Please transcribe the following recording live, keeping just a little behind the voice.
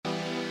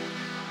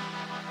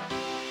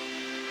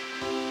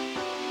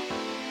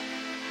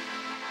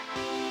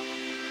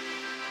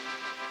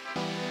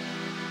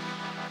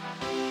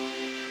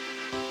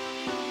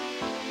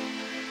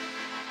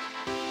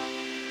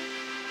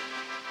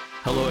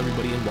Hello,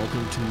 everybody, and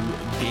welcome to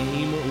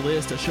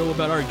GameList, a show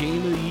about our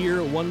game of the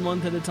year, 1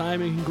 month at a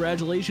time. And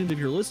congratulations if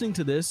you're listening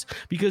to this,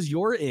 because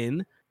you're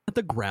in at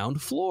the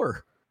ground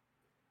floor.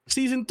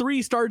 Season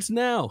 3 starts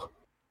now.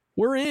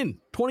 We're in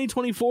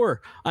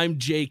 2024. I'm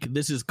Jake.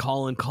 This is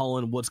Kaulin.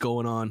 Kaulin, what's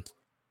going on?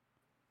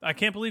 I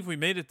can't believe we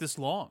made it this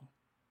long.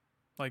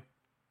 Like,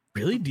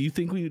 really? Do you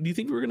think we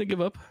were gonna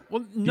give up?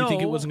 Well, no. Do you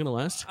think it wasn't gonna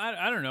last?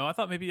 I don't know. I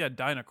thought maybe I'd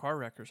die in a car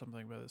wreck or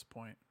something by this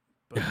point.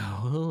 But,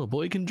 oh, a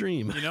boy can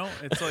dream. You know,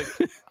 it's like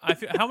I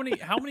feel, how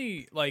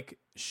many like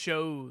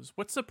shows?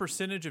 What's the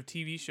percentage of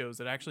TV shows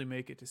that actually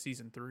make it to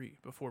season 3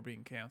 before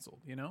being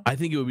canceled? You know, I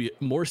think it would be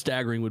more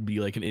staggering. Would be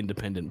like an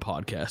independent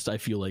podcast. I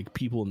feel like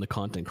people in the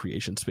content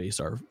creation space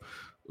are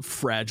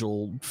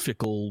fragile,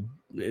 fickle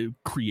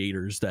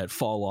creators that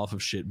fall off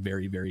of shit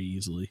very, very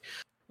easily.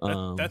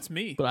 That's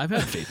me. But I've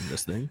had faith in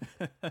this thing.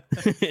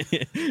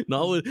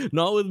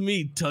 not with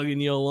me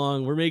tugging you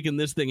along. We're making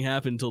this thing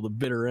happen till the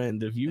bitter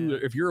end. If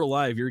you're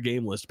alive, you're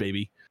GameList,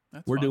 baby.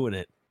 We're fine. Doing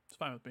it. It's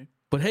fine with me.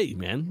 But hey,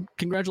 man,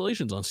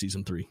 congratulations on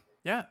season 3.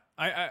 Yeah,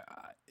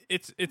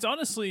 it's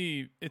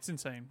honestly, it's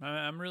insane.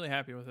 I'm really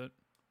happy with it.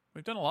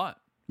 We've done a lot.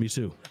 Me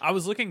too. I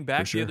was looking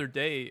back the other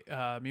day.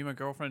 Me and my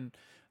girlfriend,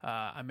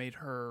 I made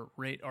her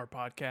rate our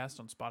podcast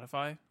on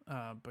Spotify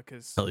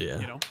because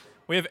you know,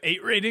 we have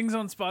 8 ratings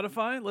on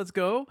Spotify. Let's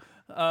go.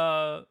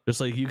 Just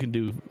like you can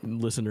do,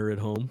 listener at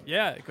home.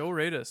 Yeah, go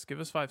rate us. Give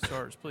us 5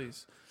 stars,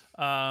 please.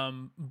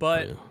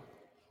 But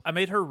I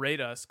made her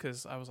rate us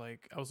because I was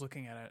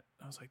looking at it.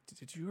 I was like,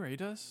 did you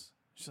rate us?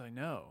 She's like,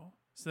 no.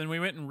 So then we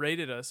went and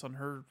rated us on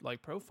her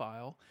like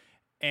profile,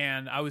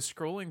 and I was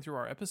scrolling through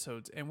our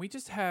episodes, and we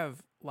just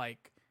have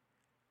like,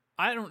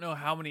 I don't know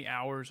how many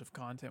hours of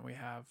content we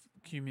have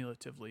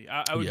cumulatively.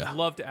 I would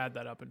love to add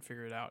that up and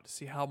figure it out to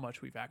see how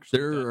much we've actually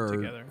done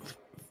together.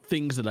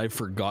 Things that I've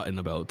forgotten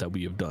about that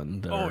we have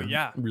done that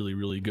are really,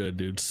 really good,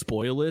 dude.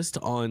 Spoil list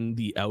on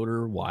the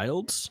Outer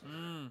Wilds.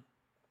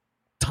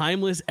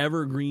 Timeless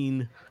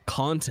evergreen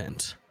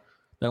content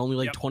that only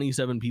like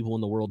 27 people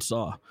in the world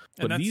saw.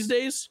 But these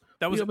days,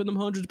 that was up in them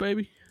hundreds,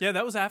 baby. Yeah,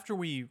 that was after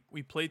we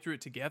played through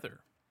it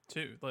together,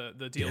 too,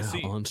 the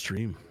DLC. Yeah, on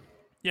stream.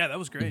 Yeah, that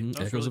was great. That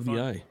was Echoes of the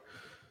Eye.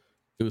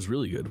 It was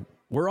really good.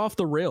 We're off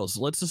the rails.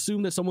 Let's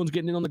assume that someone's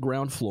getting in on the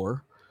ground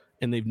floor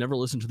and they've never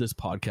listened to this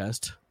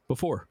podcast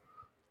before.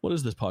 What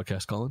is this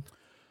podcast, Kaulin?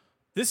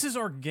 This is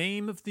our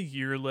Game of the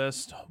Year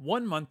list,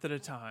 1 month at a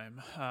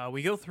time.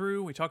 We go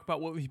through, we talk about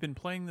what we've been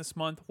playing this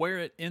month, where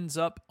it ends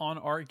up on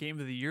our Game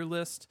of the Year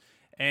list,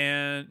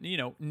 and, you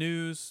know,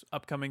 news,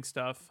 upcoming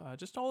stuff,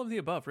 just all of the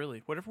above,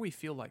 really. Whatever we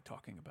feel like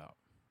talking about.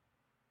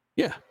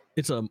 Yeah.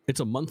 It's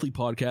a monthly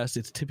podcast.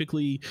 It's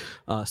typically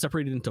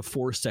separated into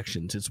 4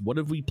 sections. It's what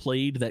have we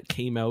played that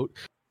came out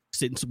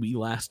since we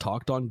last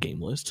talked on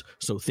GameList,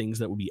 so things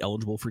that would be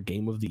eligible for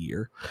Game of the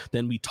Year.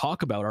 Then we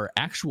talk about our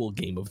actual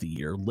Game of the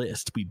Year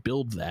list. We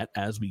build that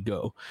as we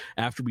go.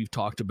 After we've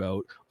talked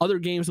about other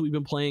games that we've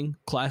been playing,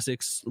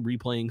 classics,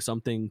 replaying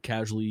something,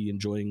 casually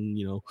enjoying,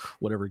 you know,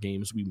 whatever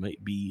games we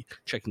might be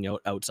checking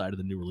out outside of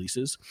the new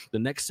releases. The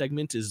next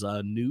segment is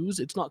news.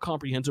 It's not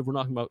comprehensive. We're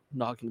not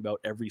talking about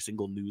every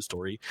single news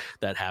story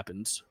that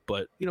happens,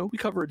 but, you know, we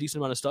cover a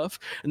decent amount of stuff.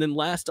 And then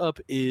last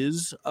up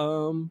is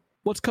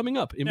what's coming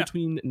up in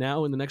between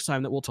now and the next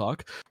time that we'll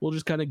talk. We'll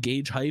just kind of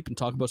gauge hype and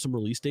talk about some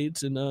release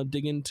dates and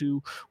dig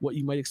into what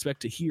you might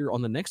expect to hear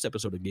on the next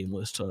episode of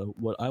GameList.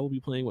 What I will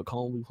be playing, what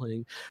Colin will be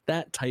playing,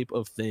 that type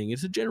of thing.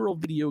 It's a general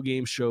video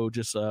game show,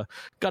 just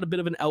got a bit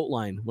of an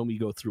outline when we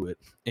go through it.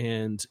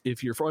 And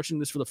if you're watching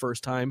this for the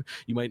first time,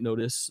 you might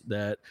notice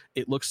that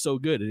it looks so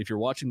good. And if you're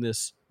watching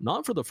this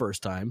not for the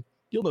first time,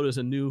 you'll notice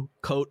a new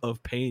coat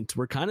of paint.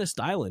 We're kind of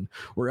styling.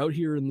 We're out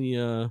here in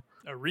the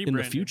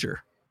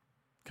future.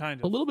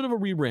 Kind of. A little bit of a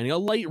rebranding, a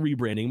light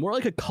rebranding, more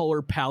like a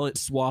color palette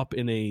swap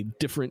in a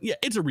different... Yeah,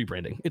 it's a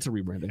rebranding. Yeah.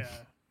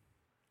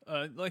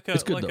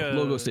 It's good, though.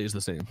 Logo stays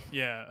the same.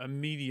 Yeah, a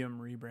medium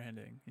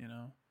rebranding, you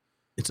know?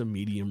 It's a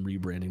medium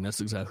rebranding. That's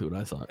exactly what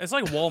I thought. It's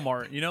like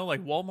Walmart, you know?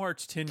 Like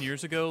Walmart's 10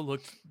 years ago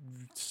looked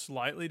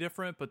slightly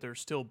different, but they're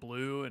still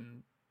blue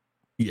and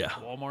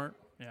Walmart.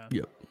 Yeah.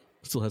 Yep.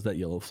 Still has that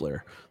yellow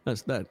flare.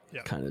 That's that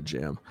kind of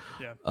jam.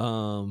 Yeah.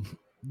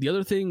 The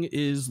other thing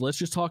is, let's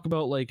just talk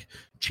about like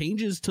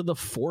changes to the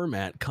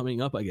format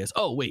coming up, I guess.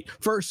 Oh, wait.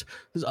 First,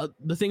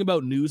 the thing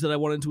about news that I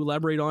wanted to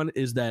elaborate on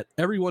is that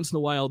every once in a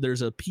while,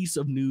 there's a piece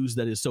of news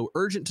that is so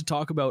urgent to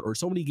talk about or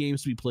so many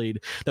games to be played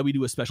that we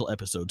do a special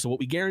episode. So what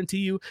we guarantee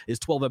you is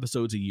 12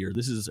 episodes a year.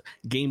 This is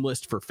Game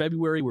List for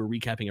February. We're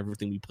recapping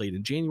everything we played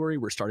in January.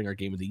 We're starting our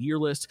Game of the Year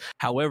list.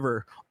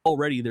 However,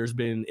 already there's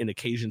been an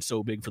occasion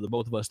so big for the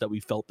both of us that we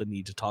felt the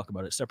need to talk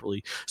about it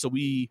separately. So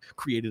we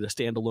created a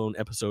standalone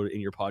episode in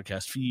your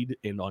podcast feed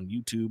and on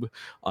YouTube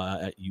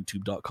at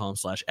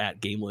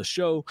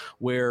youtube.com/@GameListShow,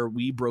 where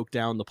we broke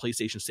down the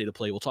PlayStation State of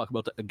Play. We'll talk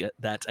about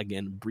that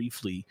again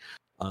briefly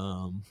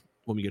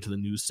when we get to the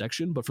news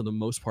section, but for the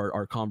most part,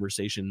 our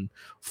conversation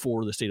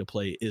for the state of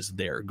play is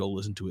there. Go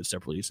listen to it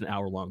separately. It's an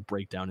hour-long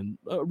breakdown and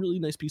a really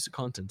nice piece of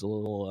content, a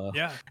little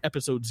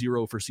episode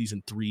 0 for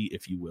season 3,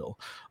 if you will.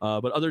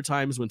 But other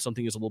times when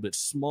something is a little bit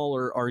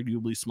smaller,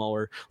 arguably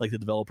smaller, like the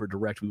developer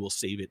direct, we will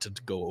save it to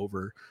go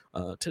over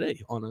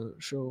today on a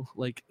show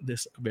like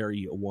this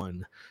very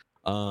one.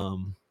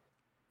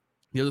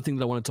 The other thing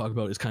that I want to talk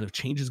about is kind of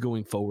changes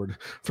going forward.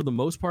 For the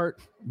most part,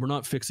 we're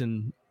not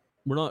fixing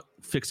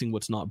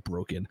what's not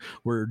broken.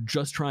 We're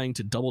just trying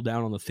to double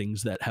down on the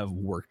things that have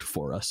worked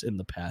for us in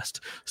the past.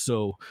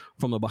 So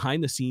from a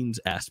behind the scenes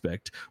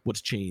aspect,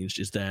 what's changed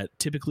is that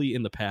typically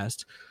in the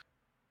past,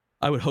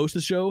 I would host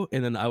the show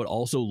and then I would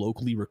also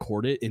locally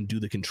record it and do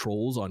the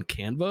controls on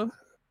Canva.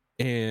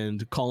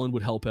 And Kaulin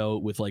would help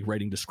out with like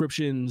writing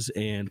descriptions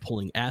and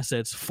pulling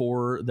assets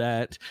for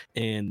that.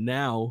 And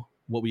now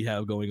what we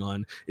have going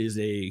on is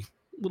a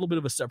little bit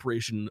of a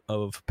separation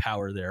of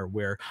power there,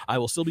 where I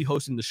will still be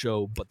hosting the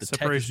show, but the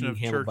separation tech is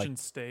being of handled church by... and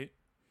state.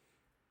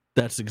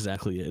 That's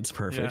exactly it. It's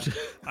perfect. Yeah.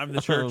 I'm the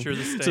church, you're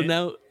the state. So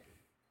now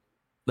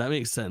that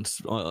makes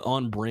sense,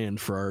 on brand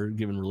for our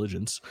given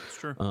religions. It's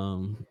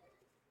true.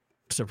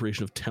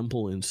 Separation of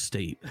temple and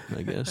state,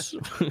 I guess.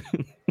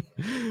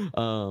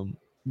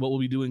 What we'll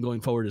be doing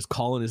going forward is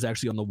Kaulin is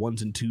actually on the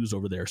 1s and 2s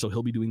over there. So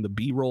he'll be doing the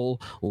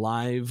B-roll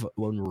live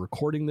when we're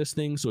recording this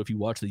thing. So if you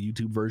watch the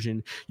YouTube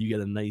version, you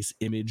get a nice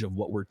image of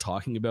what we're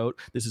talking about.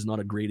 This is not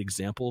a great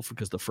example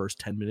because the first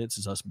 10 minutes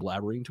is us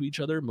blabbering to each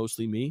other,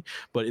 mostly me.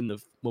 But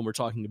when we're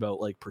talking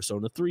about like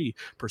Persona 3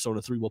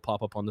 will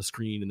pop up on the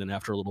screen. And then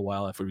after a little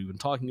while, after we've been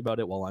talking about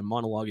it, while I'm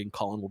monologuing,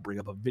 Kaulin will bring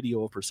up a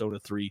video of Persona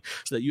 3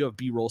 so that you have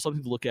B-roll,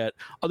 something to look at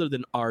other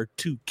than our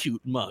 2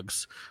 cute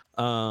mugs.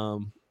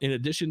 In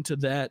addition to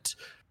that,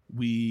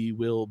 we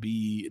will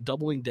be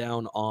doubling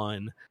down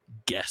on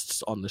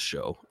guests on the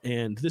show.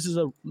 And this is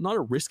not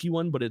a risky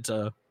one, but it's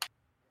a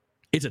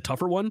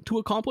tougher one to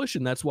accomplish,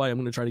 and that's why I'm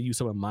going to try to use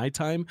some of my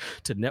time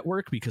to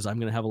network, because I'm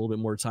going to have a little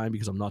bit more time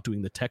because I'm not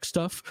doing the tech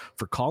stuff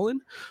for Kaulin.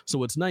 So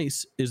what's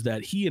nice is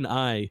that he and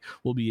I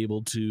will be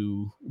able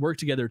to work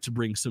together to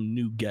bring some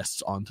new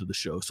guests onto the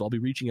show. So I'll be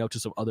reaching out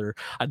to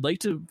I'd like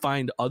to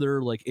find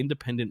other like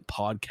independent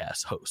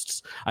podcast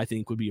hosts. I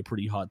think would be a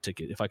pretty hot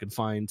ticket if I could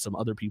find some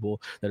other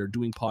people that are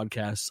doing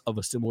podcasts of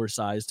a similar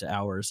size to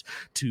ours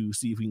to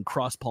see if we can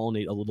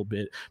cross-pollinate a little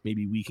bit.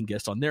 Maybe we can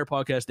guest on their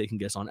podcast, they can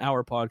guest on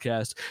our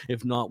podcast.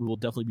 If not, we will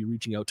definitely be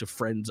reaching out to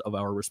friends of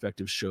our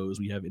respective shows.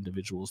 We have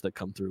individuals that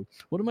come through.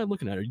 What am I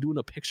looking at? Are you doing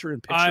a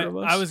picture-in-picture of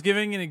us? I was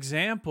giving an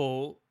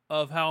example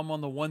of how I'm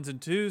on the 1s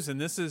and 2s,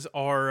 and this is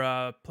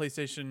our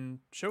PlayStation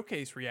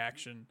Showcase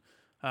reaction.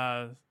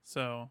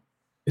 So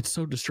it's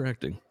so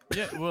distracting.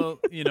 Yeah, well,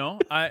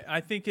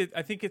 I think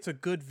it's a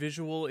good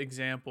visual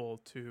example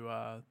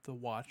to the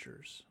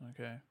watchers.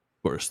 Okay.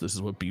 Of course, this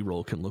is what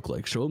B-roll can look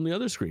like. Show them the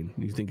other screen.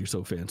 You think you're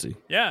so fancy?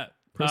 Yeah.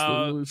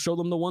 Show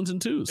them the 1s and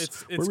 2s.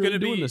 It's we're really going to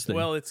be doing this thing.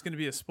 Well, it's going to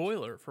be a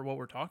spoiler for what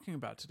we're talking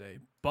about today,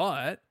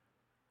 but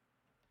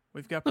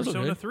we've got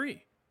Persona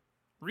 3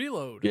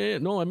 Reload. Yeah,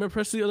 no, I meant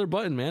press the other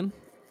button, man.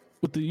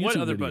 With the YouTube what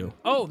other video. Button?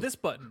 Oh, this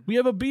button. We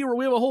have a B-roll.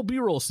 We have a whole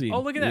B-roll scene.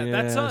 Oh, look at that.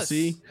 Yeah, that's us.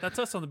 See? That's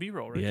us on the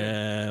B-roll right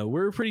there. Yeah,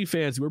 we're pretty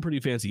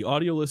fancy.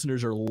 Audio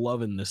listeners are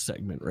loving this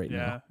segment right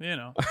now.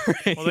 Yeah,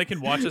 Well, they can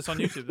watch us on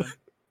YouTube then.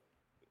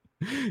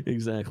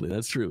 Exactly,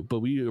 that's true.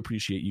 But we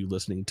appreciate you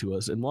listening to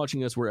us and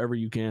watching us wherever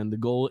you can. The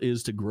goal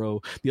is to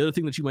grow. The other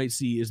thing that you might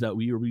see is that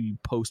we will be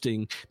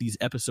posting these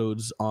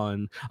episodes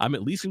I'm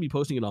at least going to be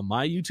posting it on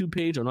my YouTube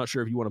page. I'm not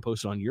sure if you want to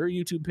post it on your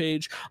YouTube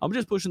page. I'm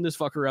just pushing this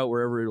fucker out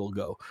wherever it'll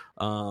go.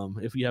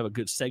 If we have a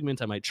good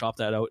segment, I might chop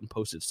that out and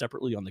post it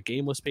separately on the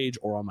GameList page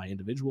or on my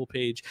individual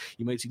page.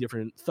 You might see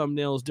different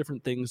thumbnails,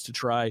 different things to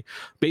try.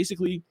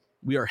 Basically,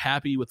 we are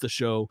happy with the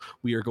show.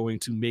 We are going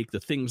to make the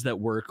things that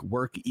work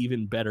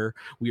even better.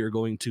 We are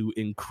going to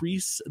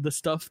increase the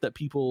stuff that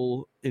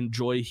people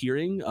enjoy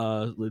hearing,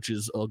 which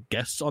is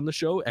guests on the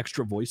show,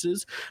 extra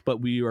voices,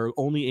 but we are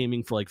only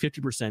aiming for like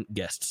 50%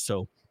 guests.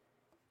 So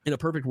in a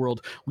perfect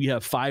world, we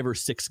have 5 or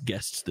 6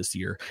 guests this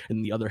year,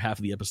 and the other half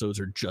of the episodes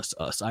are just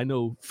us. I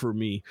know for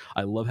me,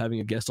 I love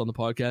having a guest on the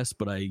podcast,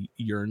 but I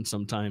yearn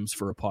sometimes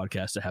for a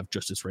podcast to have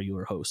just its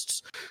regular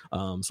hosts.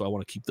 So I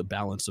want to keep the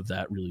balance of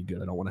that really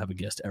good. I don't want to have a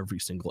guest every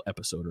single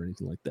episode or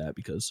anything like that,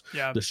 because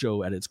the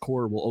show at its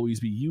core will always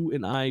be you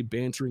and I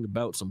bantering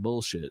about some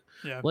bullshit,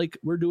 like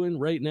we're doing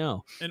right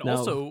now. And now,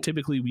 also,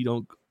 typically we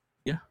don't.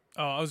 Yeah.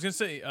 Oh, I was gonna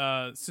say,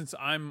 since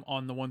I'm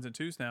on the 1s and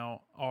 2s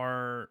now,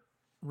 our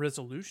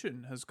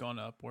resolution has gone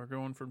up. We're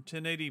going from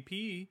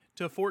 1080p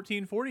to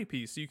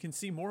 1440p, so you can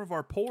see more of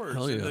our pores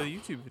in the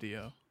YouTube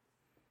video.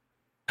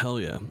 Hell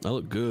yeah, I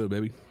look good,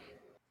 baby.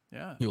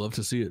 Yeah, you love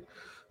to see it.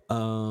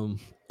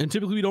 And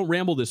typically we don't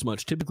ramble this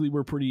much. Typically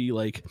we're pretty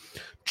like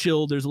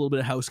chill. There's a little bit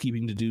of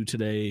housekeeping to do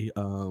today.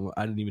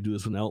 I didn't even do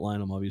this with an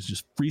outline. I'm obviously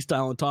just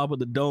freestyle on top of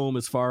the dome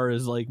as far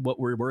as like what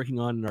we're working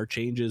on and our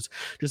changes.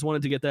 Just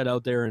wanted to get that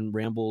out there and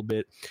ramble a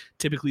bit.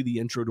 Typically the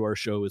intro to our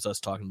show is us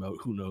talking about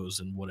who knows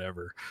and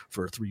whatever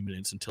for 3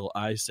 minutes until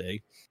I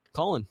say,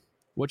 Kaulin,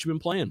 what you been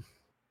playing?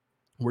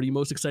 What are you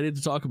most excited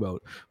to talk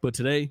about? But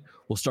today,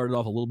 we'll start it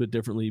off a little bit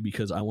differently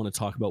because I want to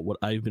talk about what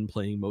I've been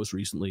playing most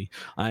recently.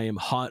 I am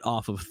hot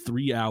off of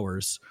 3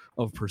 hours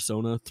of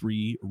Persona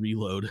 3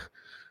 Reload.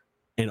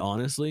 And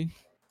honestly,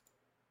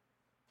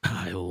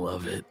 I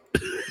love it.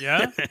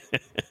 Yeah?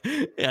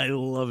 I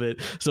love it.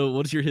 So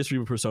what's your history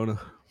with Persona?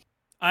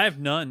 I have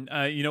none.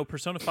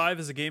 Persona 5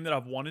 is a game that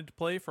I've wanted to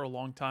play for a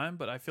long time,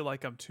 but I feel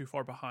like I'm too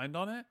far behind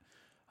on it.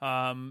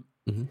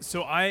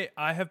 So I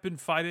have been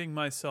fighting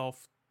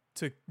myself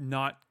to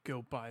not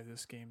go buy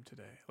this game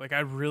today. Like,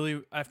 I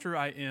really, after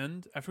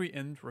we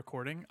end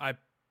recording, I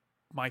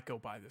might go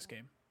buy this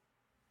game.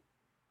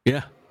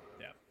 Yeah.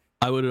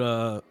 I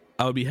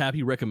would be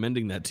happy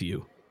recommending that to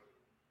you,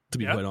 to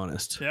be quite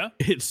honest. Yeah.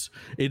 It's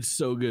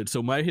so good.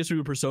 So my history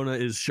with Persona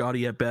is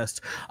shoddy at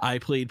best. I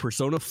played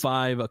Persona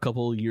 5 a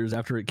couple of years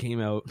after it came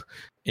out,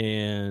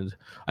 and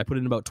I put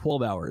in about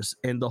 12 hours.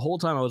 And the whole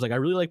time I was like, I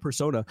really like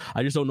Persona.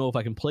 I just don't know if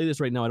I can play this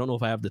right now. I don't know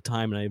if I have the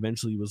time. And I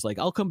eventually was like,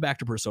 I'll come back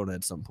to Persona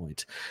at some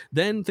point.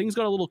 Then things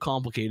got a little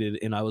complicated,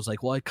 and I was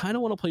like, well, I kind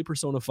of want to play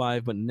Persona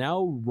 5, but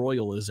now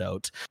Royal is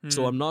out.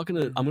 So I'm not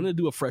going to, I'm going to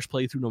do a fresh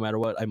playthrough no matter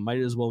what. I might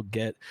as well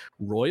get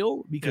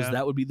Royal because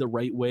that would be the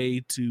right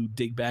way to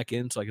dig back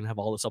in so I can have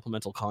all the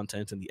supplemental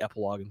content and the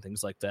epilogue and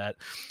things like that.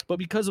 But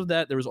because of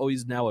that, there was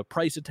always now a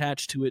price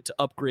attached to it to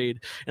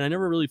upgrade, and I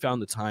never really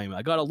found the time.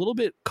 I got a little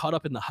bit caught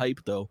up in the hype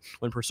though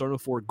when Persona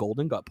 4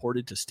 Golden got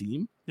ported to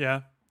Steam.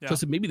 Yeah. So I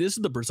said, maybe this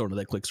is the Persona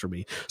that clicks for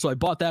me. So I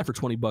bought that for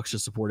 $20 to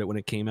support it when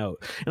it came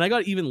out. And I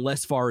got even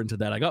less far into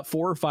that. I got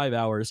 4 or 5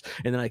 hours,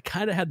 and then I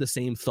kind of had the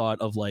same thought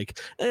of like,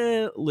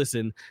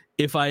 listen,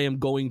 if I am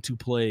going to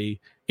play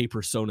a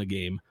Persona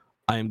game,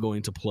 I am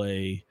going to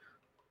play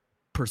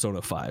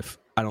Persona 5.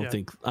 I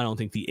don't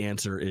think the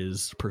answer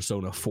is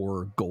Persona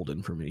 4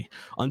 Golden for me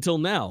until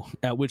now,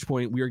 at which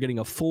point we are getting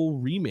a full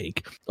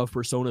remake of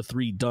Persona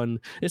 3 done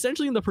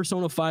essentially in the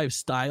Persona 5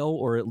 style,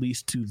 or at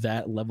least to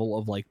that level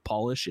of like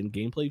polish and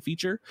gameplay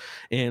feature.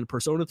 And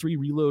Persona 3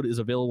 Reload is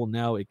available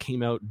now. It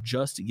came out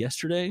just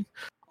yesterday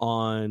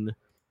on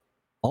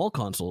all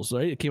consoles,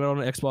 right? It came out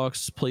on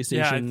Xbox,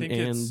 PlayStation,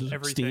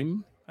 and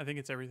Steam. I think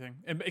it's everything,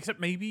 except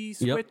maybe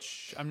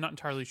Switch. I'm not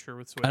entirely sure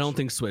with Switch. I don't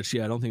think Switch.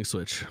 Yeah, I don't think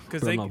Switch.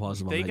 Because I'm not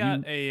positive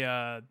on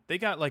that. They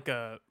got like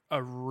a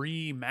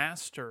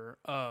remaster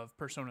of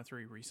Persona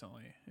 3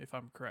 recently, if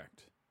I'm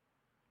correct.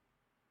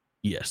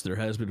 Yes, there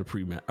has been a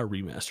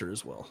remaster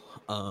as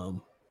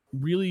well.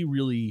 Really,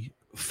 really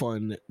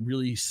fun,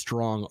 really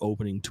strong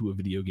opening to a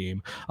video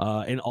game,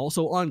 and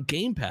also on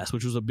Game Pass,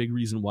 which was a big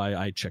reason why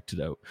I checked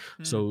it out.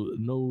 So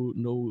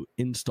no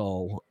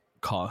install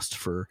cost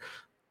for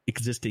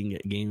existing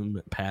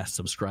Game Pass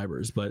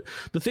subscribers. But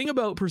the thing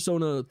about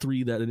Persona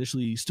 3 that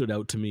initially stood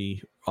out to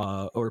me,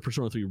 or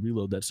Persona 3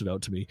 Reload that stood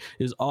out to me,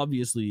 is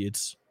obviously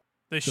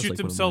they shoot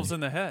themselves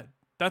in the head.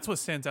 That's what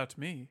stands out to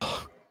me.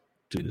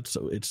 Dude, it's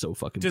so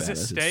fucking Does badass. it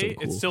stay? It's, so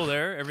cool. It's still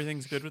there?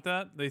 Everything's good with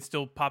that? They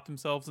still pop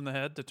themselves in the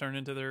head to turn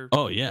into their...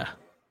 Oh, yeah.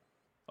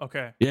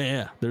 Okay.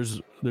 Yeah.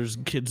 There's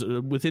kids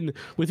within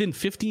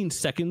 15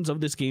 seconds of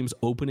this game's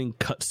opening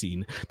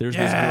cutscene. There's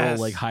this girl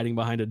like hiding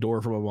behind a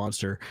door from a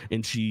monster,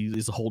 and she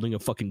is holding a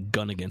fucking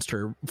gun against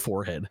her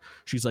forehead.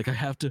 She's like,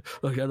 I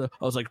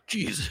was like,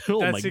 geez,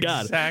 my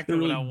god, they're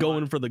really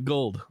going for the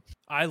gold.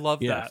 I love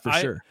that for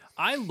sure.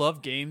 I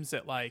love games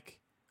that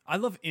I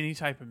love any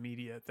type of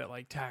media that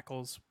like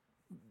tackles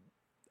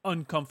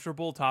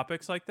uncomfortable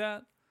topics like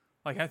that.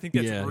 Like, I think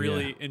that's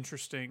really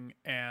interesting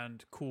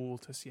and cool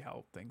to see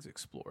how things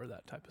explore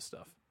that type of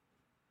stuff.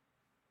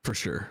 For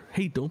sure.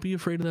 Hey, don't be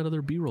afraid of that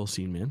other B-roll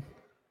scene, man.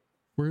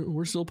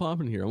 We're still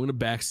popping here. I'm going to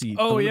backseat.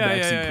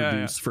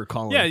 Produce for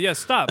Kaulin. Yeah.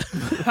 Stop.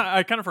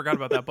 I kind of forgot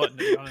about that button,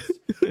 to be honest.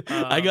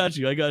 I got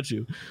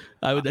you.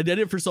 I did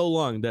it for so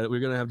long that we're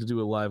going to have to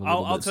do it live.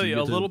 I'll tell you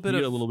a little bit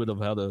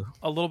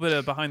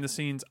of behind the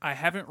scenes. I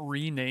haven't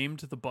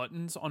renamed the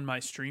buttons on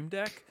my Stream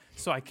Deck,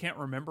 so I can't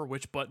remember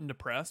which button to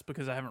press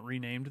because I haven't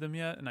renamed them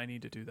yet, and I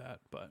need to do that.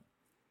 But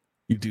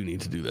you do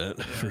need to do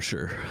that for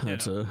sure.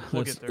 That's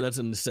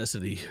a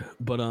necessity.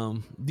 But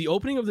the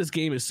opening of this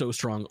game is so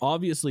strong.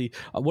 Obviously,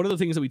 one of the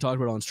things that we talked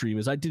about on stream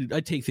is I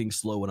take things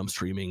slow when I'm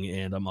streaming,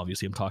 and I'm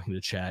talking to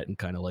chat, and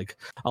kind of like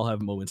I'll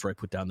have moments where I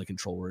put down the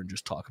controller and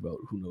just talk about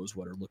who knows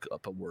what, or look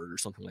up a word or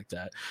something like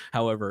that.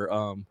 However,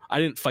 I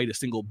didn't fight a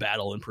single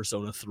battle in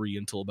Persona 3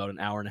 until about an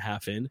hour and a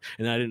half in,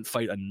 and I didn't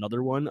fight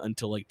another one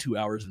until like 2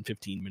 hours and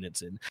 15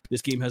 minutes in.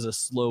 This game has a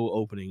slow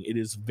opening. It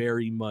is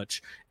very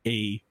much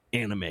a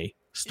anime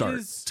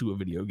start to a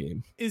video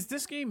game. Is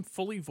this game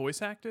fully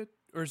voice acted,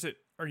 or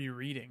are you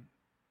reading?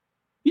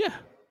 Yeah.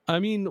 I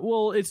mean,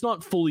 well, it's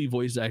not fully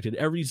voice acted.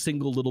 Every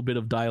single little bit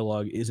of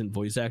dialogue isn't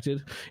voice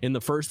acted. In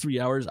the first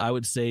 3 hours, I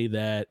would say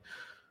that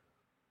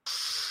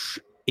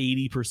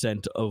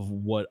 80% of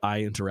what I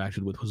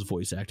interacted with was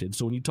voice acted.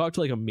 So when you talk to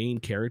like a main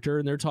character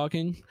and they're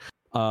talking,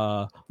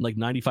 like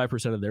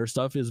 95% of their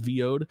stuff is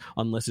VO'd,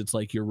 unless it's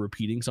like you're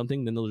repeating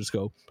something. Then they'll just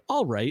go,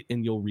 all right,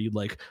 and you'll read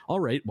like, all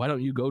right, why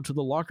don't you go to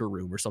the locker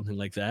room or something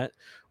like that,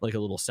 like a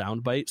little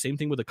sound bite. Same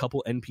thing with a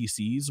couple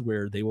NPCs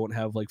where they won't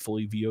have like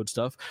fully VO'd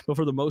stuff, but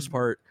for the most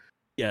part,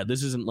 Yeah,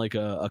 this isn't like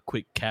a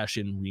quick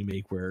cash-in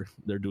remake where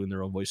they're doing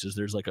their own voices.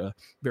 There's like a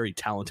very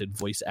talented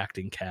voice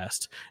acting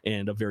cast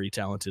and a very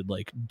talented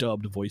like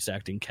dubbed voice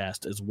acting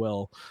cast as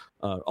well.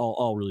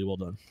 All really well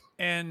done.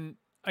 And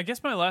I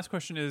guess my last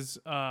question is,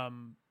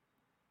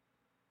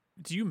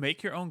 do you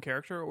make your own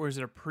character, or is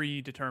it a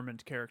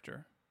predetermined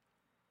character?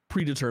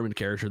 Predetermined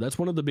character. That's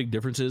one of the big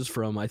differences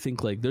from, I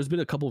think, like there's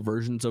been a couple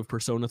versions of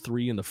Persona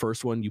 3, and the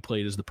first one you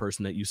played as the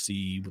person that you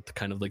see with the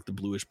kind of like the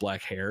bluish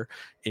black hair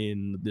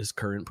in this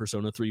current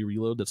Persona 3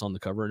 Reload that's on the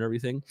cover and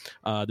everything.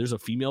 There's a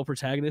female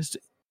protagonist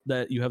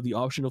that you have the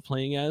option of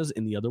playing as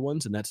in the other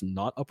ones, and that's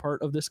not a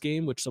part of this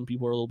game, which some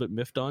people are a little bit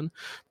miffed on.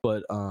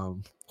 But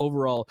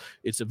overall,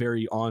 it's a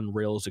very on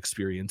rails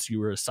experience.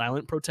 You were a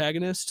silent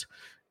protagonist,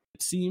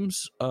 it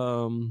seems.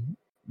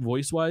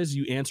 Voice wise,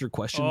 you answer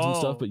questions and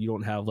stuff, but you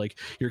don't have like,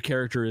 your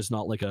character is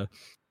not like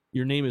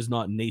your name is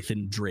not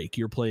Nathan Drake.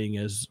 You're playing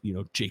as,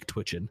 Jake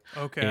Twitchin.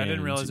 Okay, I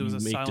didn't realize it was a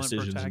silent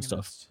protagonist. And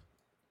stuff.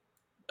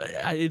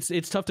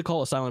 It's tough to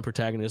call a silent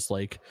protagonist.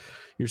 Like,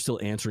 you're still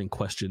answering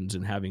questions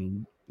and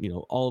having,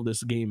 all of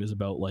this game is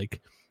about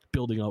like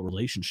building out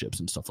relationships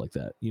and stuff like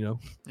that,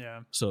 Yeah.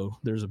 So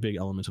there's a big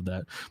element of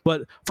that.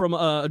 But from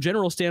a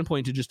general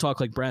standpoint, to just talk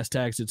like brass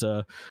tacks, it's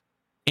a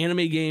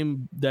anime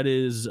game that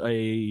is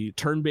a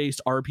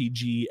turn-based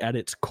RPG at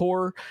its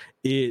core.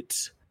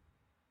 It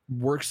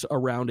works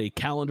around a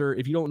calendar.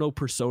 If you don't know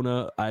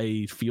Persona,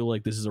 I feel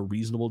like this is a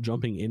reasonable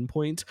jumping in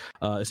point.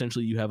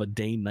 Essentially, you have a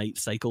day-night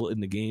cycle in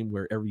the game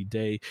where every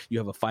day you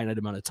have a finite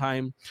amount of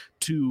time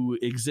to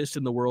exist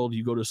in the world.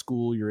 You go to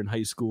school, you're in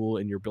high school,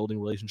 and you're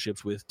building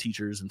relationships with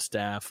teachers and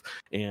staff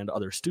and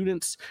other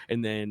students.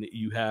 And then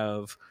you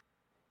have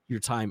your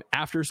time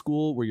after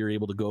school where you're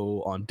able to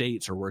go on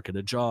dates or work at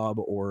a job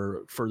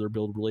or further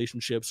build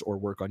relationships or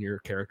work on your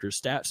character's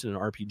stats in an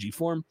RPG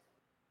form.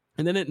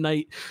 And then at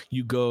night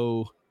you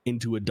go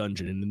into a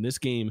dungeon, and in this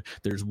game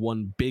there's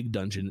one big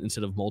dungeon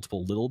instead of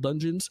multiple little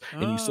dungeons,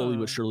 and you slowly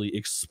but surely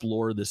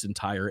explore this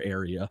entire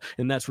area,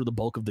 and that's where the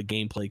bulk of the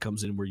gameplay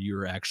comes in, where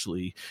you're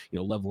actually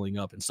leveling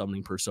up and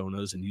summoning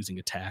personas and using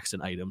attacks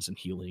and items and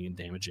healing and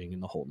damaging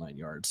and the whole 9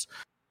 yards.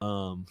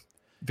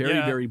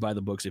 Very by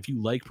the books. If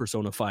you like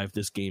Persona 5,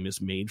 this game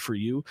is made for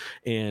you.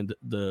 And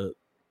the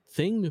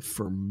thing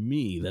for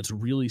me that's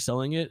really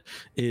selling it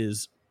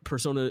is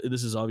Persona.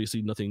 This is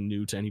obviously nothing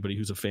new to anybody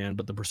who's a fan,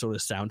 but the Persona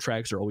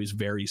soundtracks are always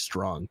very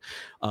strong.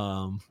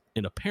 And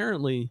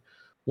apparently,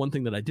 one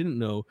thing that I didn't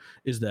know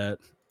is that,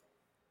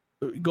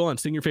 go on,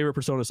 sing your favorite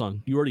Persona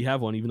song. You already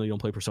have one, even though you don't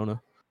play Persona.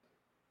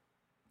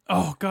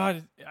 Oh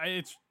God,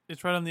 it's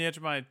right on the edge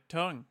of my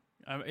tongue.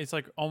 It's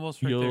like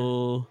almost right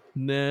You'll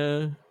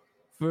never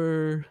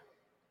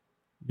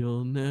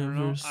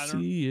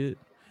see it.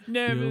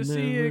 Never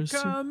see it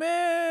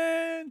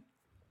coming.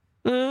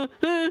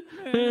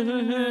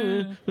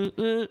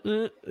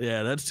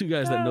 Yeah, that's two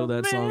guys that know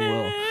that song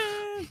well.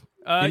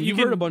 And you've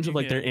heard a bunch of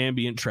like their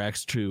ambient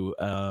tracks too,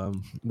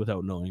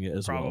 without knowing it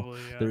as well.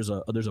 Yeah.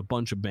 There's a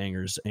bunch of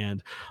bangers,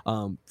 and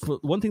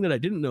one thing that I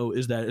didn't know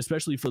is that,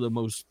 especially for the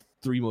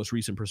three most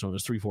recent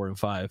Personas, 3, 4, and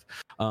 5,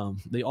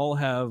 they all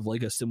have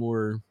like a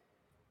similar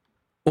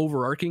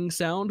overarching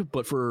sound,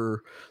 but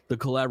for the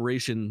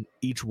collaboration,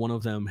 each one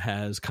of them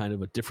has kind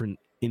of a different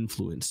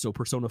influence. So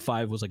Persona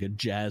 5 was like a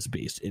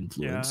jazz-based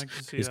influence,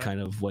 is kind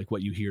of like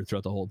what you hear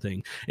throughout the whole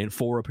thing. And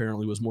 4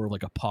 apparently was more of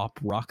like a pop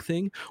rock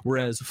thing,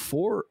 whereas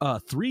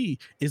 3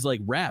 is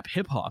like rap,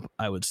 hip-hop,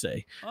 I would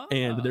say.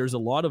 And there's a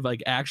lot of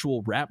like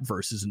actual rap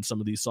verses in some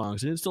of these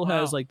songs, and it still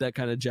has like that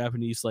kind of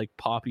Japanese like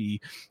poppy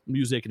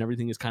music, and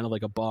everything is kind of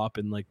like a bop,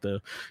 and like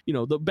the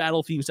the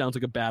battle theme sounds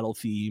like a battle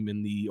theme,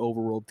 and the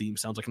overworld theme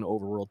sounds like an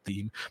overworld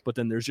theme. But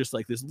then there's just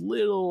like this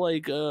little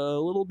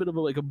bit of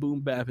a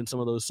boom bap in some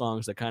of those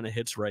songs that kind of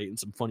hits right, and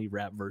some funny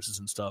rap verses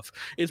and stuff.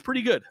 It's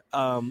pretty good.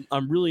 I'm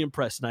really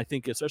impressed, and I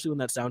think especially when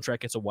that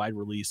soundtrack gets a wide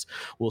release,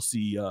 we'll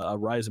see a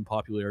rise in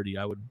popularity.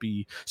 I would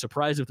be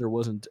surprised if there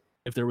was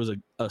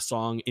a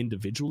song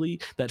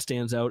individually that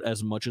stands out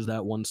as much as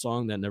that one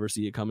song that Never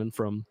See It Coming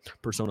from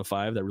Persona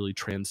 5 that really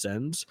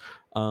transcends.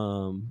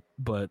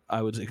 But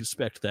I would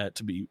expect that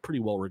to be pretty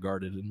well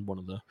regarded and one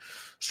of the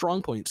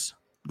strong points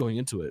going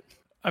into it.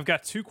 I've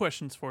got 2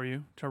 questions for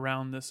you to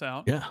round this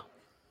out. Yeah,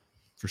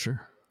 for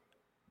sure.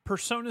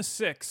 Persona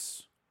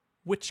 6,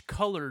 which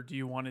color do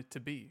you want it to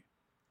be?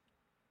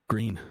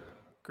 Green.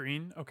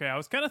 Green? Okay, I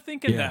was kind of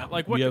thinking that.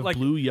 Like what? We have like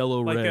blue,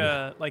 yellow,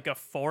 red. Like a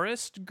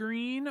forest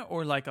green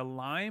or like a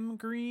lime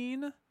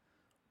green?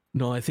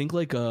 No, I think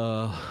like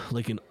a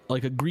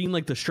green,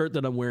 like the shirt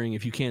that I'm wearing.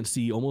 If you can't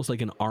see, almost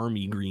like an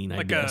army green,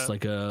 I guess,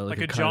 like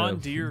a John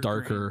Deere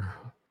darker.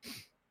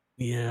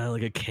 Green. Yeah,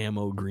 like a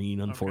camo green.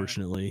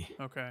 Unfortunately.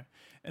 Okay.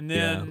 And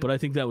then, but I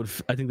think that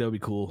would be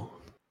cool.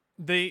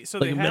 They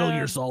like had Metal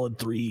Gear Solid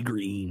 3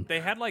 green. They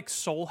had like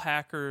Soul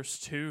Hackers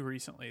 2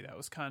 recently that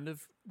was kind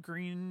of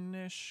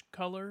greenish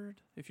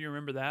colored, if you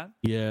remember that.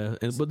 Yeah,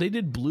 but they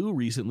did blue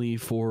recently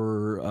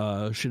for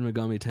Shin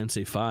Megami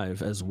Tensei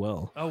 5 as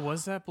well. Oh,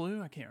 was that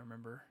blue? I can't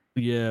remember.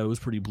 Yeah, it was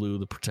pretty blue.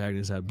 The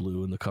protagonist had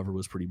blue, and the cover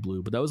was pretty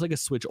blue. But that was like a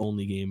Switch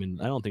only game,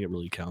 and I don't think it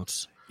really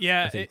counts.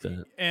 Yeah, I think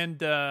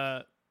and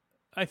I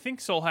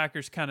think Soul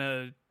Hackers kind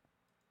of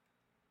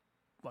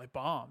like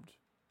bombed.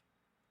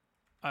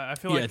 I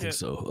feel like I think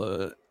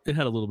so. It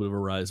had a little bit of a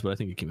rise, but I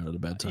think it came out at a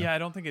bad time. Yeah, I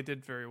don't think it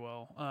did very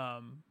well.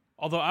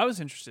 Although I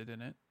was interested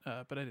in it,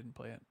 but I didn't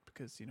play it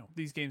because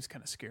these games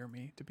kind of scare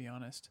me, to be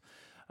honest.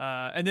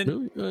 And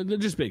then really? They're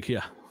just big,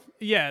 yeah.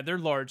 Yeah, they're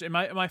large. And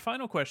my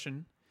final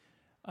question: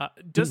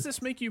 does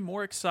this make you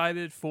more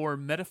excited for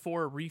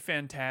Metaphor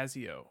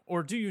ReFantazio,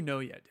 or do you know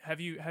yet? Have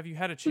you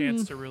had a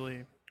chance to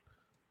really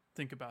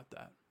think about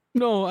that?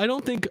 No, I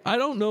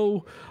don't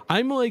know.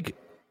 I'm like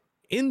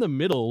in the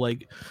middle,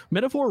 like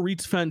Metaphor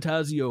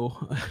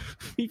ReFantazio.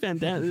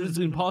 It's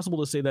impossible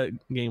to say that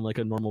game like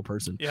a normal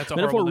person. Yeah, it's a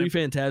Metaphor horrible name.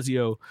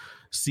 ReFantazio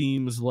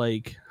seems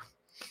like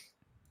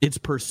it's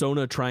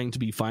Persona trying to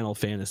be Final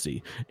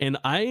Fantasy, and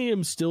I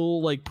am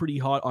still like pretty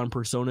hot on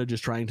Persona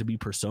just trying to be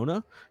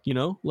Persona.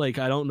 Like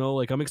I don't know,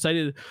 like I'm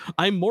excited.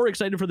 I'm more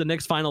excited for the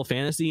next Final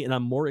Fantasy, and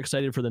I'm more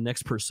excited for the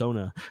next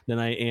Persona than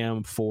I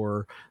am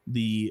for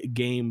the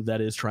game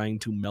that is trying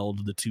to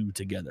meld the two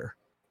together,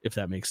 if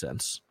that makes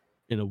sense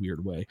in a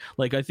weird way.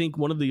 Like I think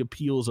one of the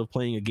appeals of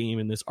playing a game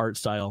in this art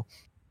style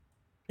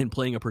and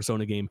playing a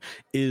Persona game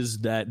is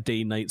that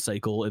day-night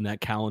cycle and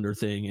that calendar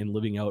thing and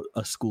living out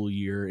a school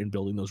year and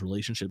building those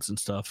relationships and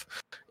stuff.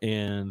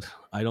 And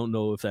I don't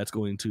know if that's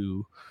going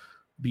to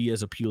be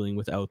as appealing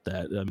without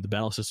that. The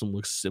battle system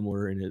looks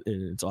similar and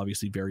it's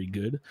obviously very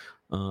good,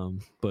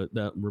 but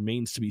that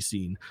remains to be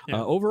seen.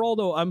 Yeah. Overall,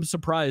 though, I'm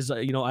surprised.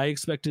 I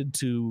expected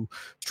to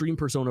stream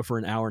Persona for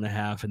an hour and a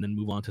half and then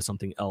move on to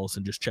something else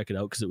and just check it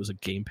out because it was a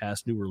Game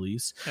Pass new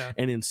release. Yeah.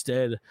 And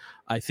instead,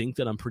 I think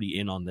that I'm pretty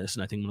in on this,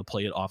 and I think I'm going to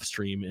play it off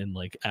stream. And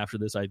like after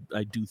this, I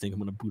do think I'm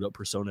going to boot up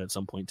Persona at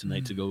some point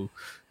tonight to go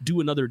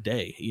do another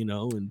day,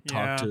 and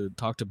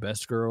talk to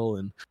Best Girl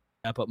and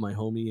tap up my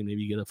homie and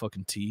maybe get a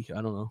fucking tea.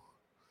 I don't know.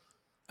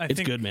 It's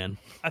good, man.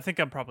 I think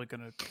I'm probably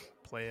gonna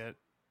play it.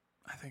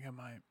 I think I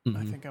might.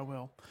 I think I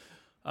will.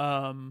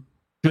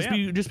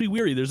 Just be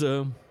weary. There's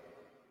some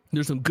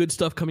good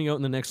stuff coming out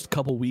in the next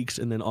couple weeks,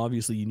 and then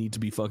obviously you need to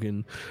be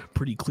fucking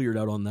pretty cleared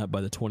out on that by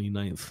the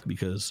 29th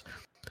because.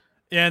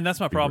 Yeah, and that's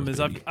my problem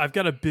is I've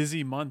got a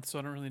busy month, so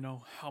I don't really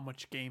know how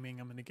much gaming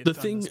I'm gonna get. The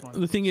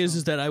thing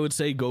is that I would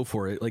say go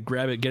for it. Like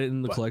grab it, get it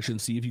in the collection,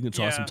 see if you can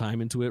toss some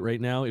time into it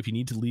right now. If you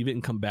need to leave it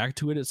and come back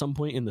to it at some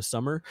point in the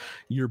summer,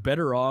 you're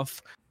better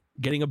off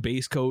getting a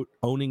base coat,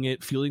 owning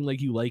it, feeling like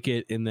you like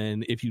it, and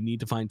then if you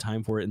need to find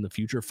time for it in the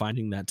future,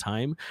 finding that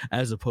time,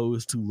 as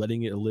opposed to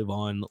letting it live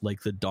on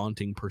like the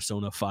daunting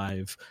Persona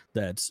 5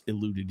 that's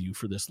eluded you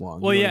for this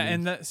long. Well, yeah, I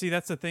mean? And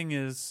that's the thing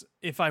is,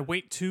 if I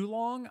wait too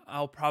long,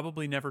 I'll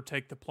probably never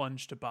take the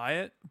plunge to buy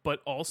it,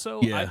 but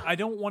also, I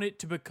don't want it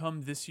to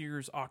become this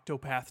year's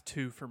Octopath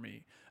 2 for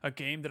me, a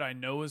game that I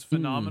know is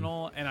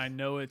phenomenal, and I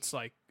know it's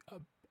like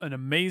an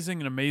amazing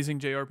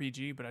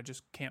JRPG, but I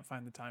just can't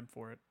find the time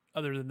for it.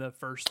 Other than the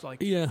first 4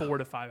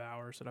 to 5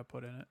 hours that I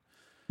put in it.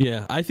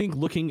 Yeah, I think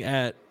looking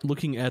at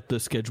the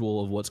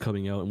schedule of what's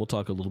coming out, and we'll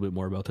talk a little bit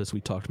more about this. We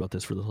talked about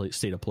this for the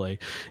state of play.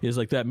 Is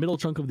like that middle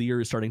chunk of the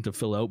year is starting to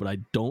fill out, but I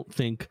don't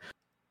think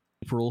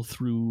April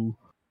through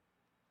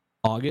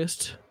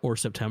August or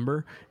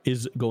September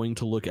is going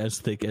to look as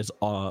thick as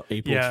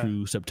April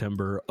through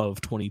September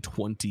of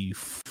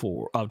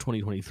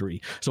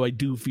 2023. So I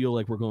do feel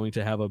like we're going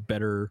to have a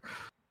better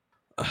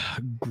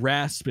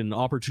grasp and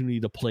opportunity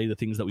to play the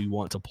things that we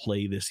want to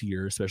play this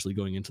year, especially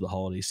going into the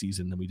holiday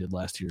season than we did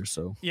last year.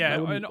 So I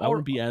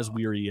wouldn't be as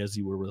weary as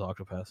you were with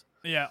Octopath.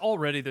 Yeah,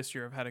 already this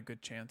year I've had a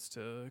good chance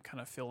to kind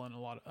of fill in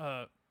a lot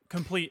of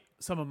complete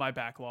some of my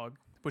backlog,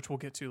 which we'll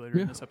get to later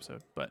in this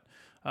episode. But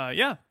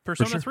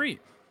Persona 3.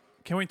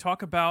 Can we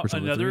talk about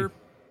Persona another 3.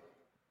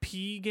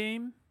 P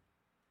game?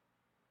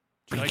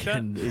 Do you like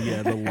that?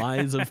 Yeah, the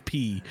lies of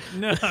P.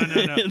 No.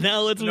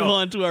 Now let's move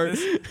on to our.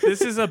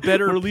 This is a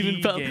better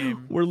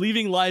game. We're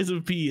leaving Lies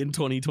of P in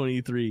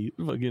 2023.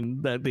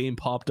 Fucking that game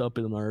popped up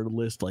in our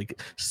list like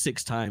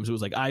 6 times. It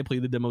was like I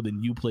played the demo,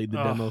 then you played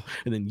the demo,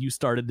 and then you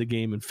started the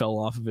game and fell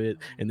off of it,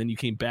 and then you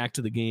came back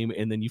to the game,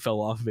 and then you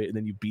fell off of it, and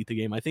then you beat the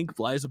game. I think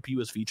Lies of P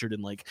was featured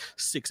in like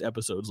 6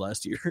 episodes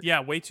last year. Yeah,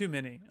 way too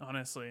many,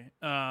 honestly.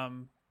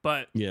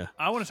 But yeah,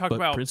 I want to talk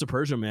about Prince of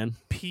Persia, man.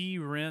 P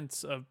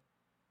rents of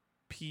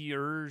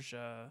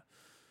Persia.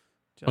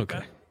 Do you like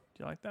that? Do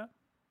you like that?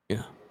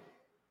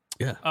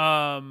 Yeah.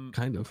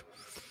 Kind of.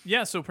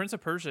 Yeah. So Prince of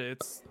Persia,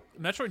 it's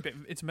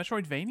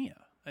Metroidvania.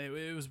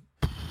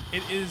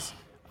 It is.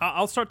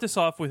 I'll start this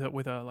off with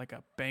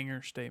a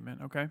banger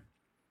statement. Okay.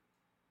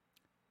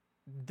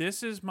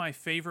 This is my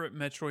favorite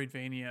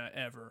Metroidvania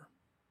ever.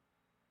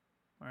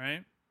 All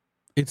right.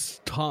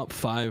 It's top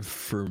 5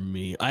 for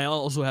me. I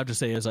also have to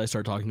say, as I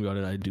start talking about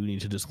it, I do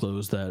need to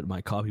disclose that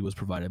my copy was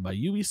provided by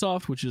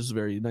Ubisoft, which is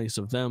very nice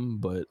of them,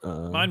 but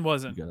mine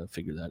wasn't. You gotta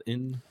figure that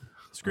in.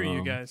 Screw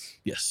you guys.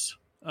 Yes.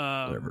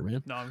 Whatever,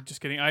 man. No, I'm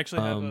just kidding. I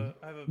actually have a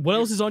what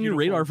else is on your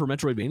radar for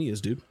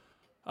Metroidvanias, dude?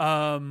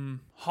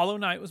 Hollow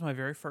Knight was my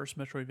very first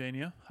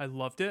Metroidvania. I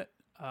loved it.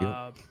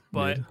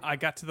 But I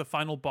got to the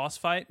final boss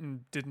fight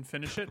and didn't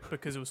finish it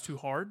because it was too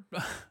hard.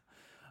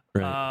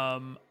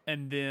 Right.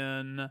 And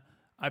then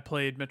I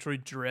played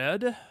Metroid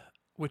Dread,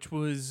 which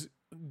was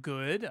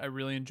good. I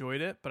really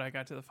enjoyed it, but I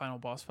got to the final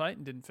boss fight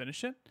and didn't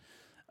finish it.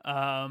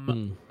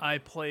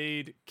 I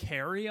played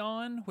Carry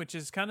On, which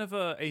is kind of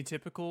a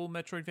atypical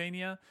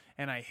Metroidvania,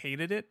 and I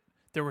hated it.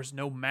 There was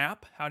no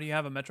map. How do you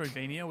have a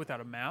Metroidvania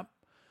without a map?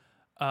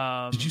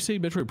 Did you say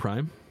Metroid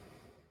Prime?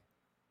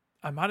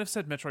 I might have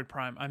said Metroid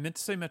Prime. I meant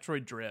to say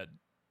Metroid Dread.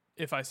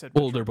 If I said,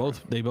 well, Metroid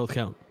they both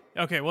count.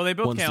 Okay, well they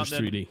both One's count.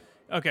 just 3D.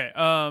 Okay,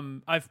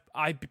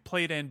 I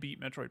played and beat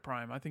Metroid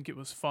Prime. I think it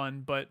was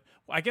fun, but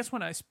I guess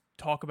when I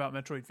talk about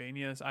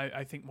Metroidvanias,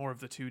 I think more of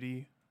the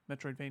 2D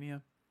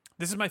Metroidvania.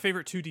 This is my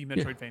favorite 2D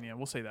Metroidvania. Yeah.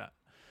 We'll say that.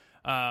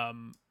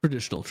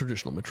 Traditional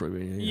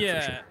Metroidvania. Yeah,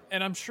 for sure.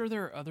 And I'm sure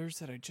there are others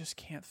that I just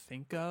can't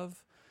think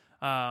of.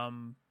 I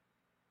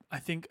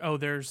think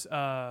there's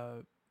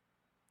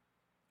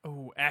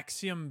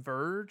Axiom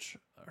Verge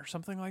or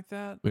something like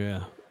that.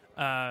 Yeah.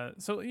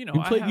 So you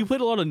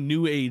played a lot of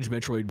new age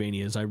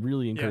Metroidvanias. I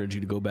really encourage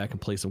you to go back and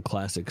play some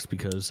classics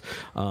because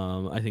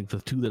I think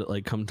the two that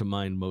like come to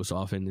mind most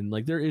often, and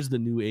like there is the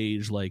new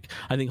age, like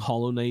I think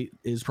Hollow Knight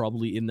is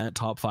probably in that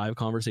top 5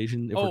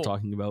 conversation if we're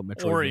talking about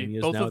Metroidvanias. Ori.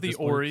 Both of the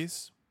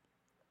Oris.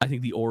 I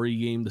think the Ori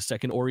game, the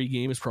second Ori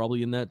game, is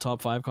probably in that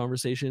top 5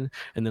 conversation.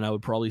 And then I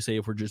would probably say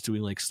if we're just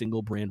doing like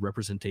single brand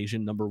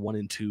representation, number 1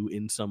 and 2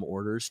 in some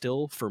order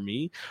still for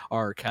me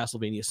are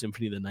Castlevania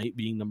Symphony of the Night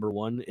being number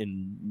 1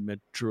 and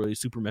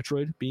Super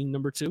Metroid being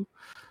number 2,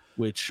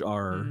 which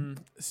are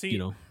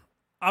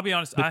I'll be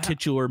honest, the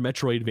titular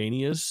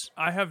Metroidvanias.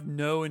 I have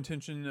no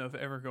intention of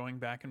ever going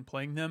back and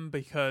playing them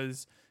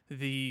because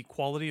the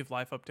quality of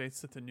life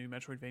updates that the new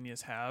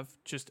Metroidvanias have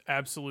just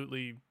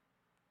absolutely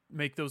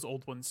make those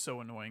old ones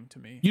so annoying to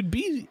me. You'd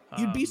be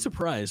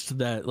surprised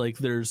that like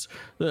there's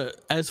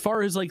as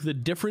far as like the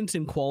difference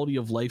in quality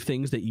of life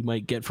things that you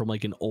might get from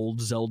like an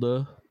old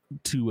Zelda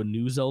to a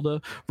new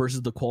Zelda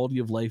versus the quality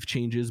of life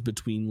changes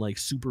between like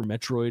Super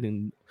Metroid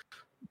and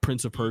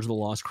Prince of Persia: The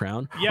Lost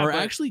Crown are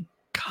actually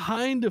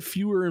kind of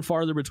fewer and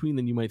farther between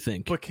than you might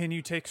think. But can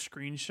you take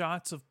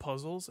screenshots of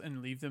puzzles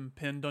and leave them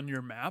pinned on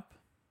your map?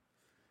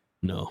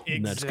 No,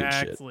 exactly. That's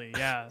good shit.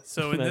 Yeah.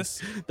 So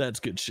that's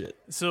good shit.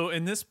 So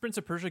in this Prince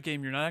of Persia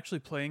game, you're not actually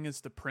playing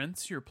as the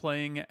prince. You're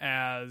playing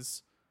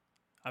as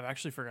I've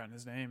actually forgotten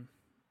his name.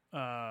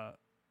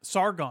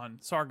 Sargon.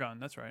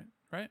 That's right.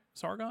 Right?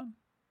 Sargon?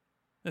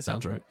 That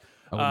sounds right.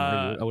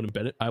 I wouldn't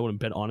bet it. I wouldn't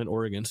bet on it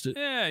or against it.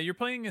 Yeah, you're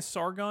playing as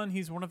Sargon.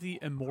 He's one of the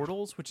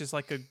Immortals, which is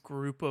like a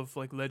group of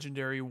like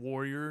legendary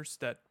warriors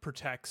that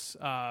protects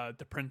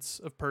the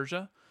Prince of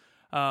Persia.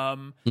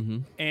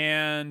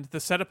 And the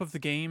setup of the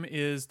game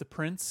is the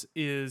prince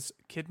is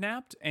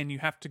kidnapped and you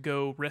have to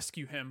go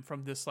rescue him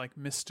from this like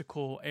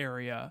mystical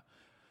area.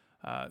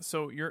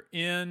 So you're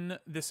in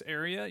this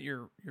area,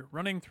 you're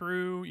running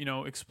through,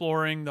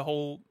 exploring the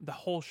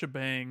whole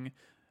shebang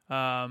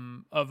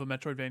of a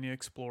Metroidvania,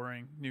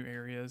 exploring new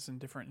areas and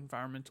different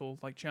environmental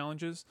like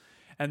challenges.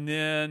 And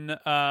then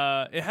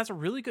it has a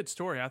really good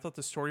story. I thought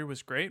the story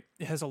was great.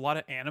 It has a lot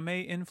of anime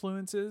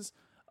influences.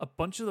 A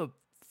bunch of the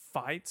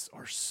fights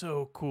are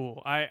so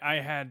cool.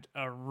 I had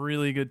a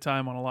really good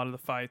time on a lot of the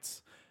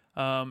fights.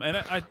 And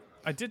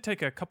I did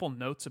take a couple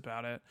notes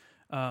about it,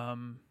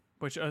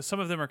 which some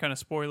of them are kind of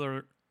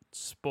spoilery,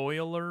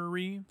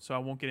 so I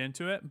won't get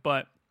into it.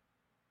 But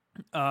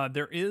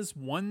there is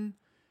one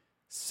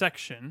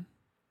section.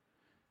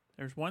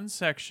 There's one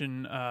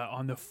section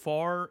on the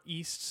far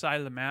east side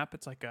of the map.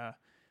 It's like a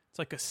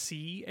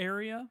sea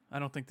area. I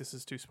don't think this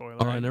is too spoilery.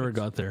 Oh, I never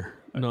got there.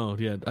 No,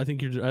 yeah, I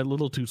think you're a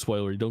little too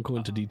spoilery. Don't go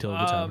into detail of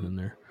what's happening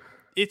there.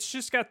 It's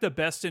just got the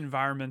best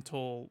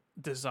environmental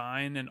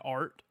design and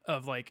art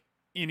of like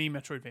any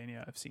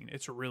Metroidvania I've seen.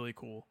 It's really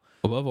cool.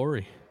 Above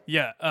Ori.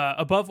 Yeah,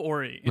 above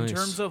Ori. In Nice.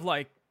 terms of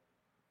like,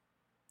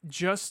 you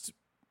just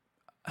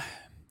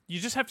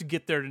have to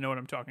get there to know what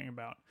I'm talking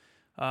about.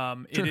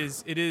 Sure.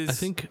 It is. I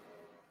think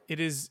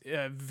it is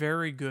a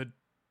very good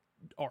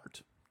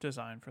art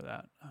design for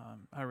that.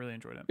 I really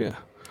enjoyed it. Yeah.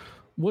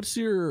 What's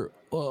your?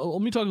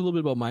 Let me talk a little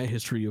bit about my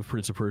history of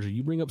Prince of Persia.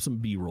 You bring up some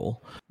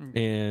B-roll,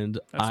 and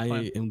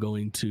I am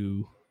going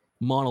to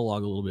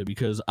monologue a little bit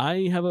because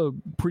I have a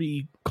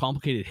pretty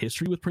complicated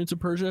history with Prince of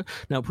Persia.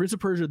 Now, Prince of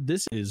Persia,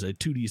 this is a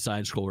 2D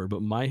side scroller,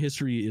 but my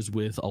history is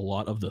with a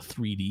lot of the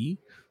 3D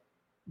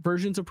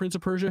versions of Prince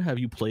of Persia. Have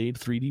you played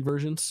 3D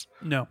versions?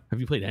 No. Have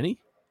you played any?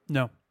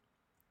 No.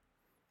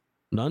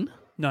 None?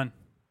 None.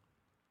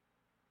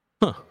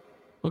 Huh.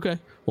 Okay.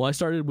 Well, I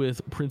started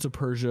with Prince of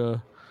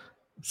Persia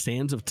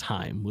Sands of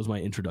Time was my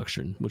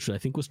introduction, which I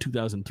think was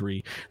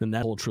 2003. Then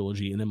that whole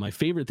trilogy, and then my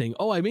favorite thing.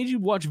 Oh, I made you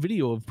watch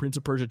video of Prince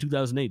of Persia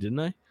 2008, didn't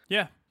I?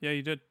 Yeah,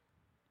 you did.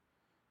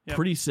 Yep.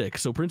 Pretty sick.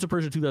 So Prince of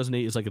Persia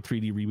 2008 is like a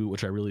 3D reboot,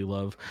 which I really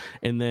love.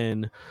 And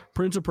then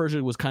Prince of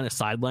Persia was kind of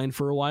sidelined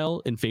for a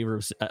while in favor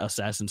of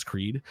Assassin's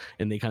Creed,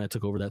 and they kind of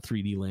took over that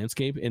 3D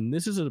landscape. And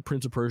this is a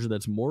Prince of Persia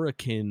that's more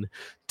akin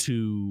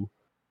to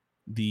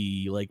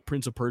the like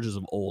Prince of Persias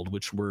of old,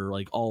 which were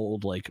like all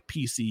old like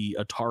PC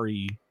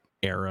Atari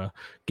era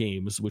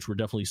games, which were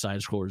definitely side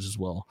scrollers as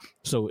well.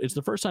 So it's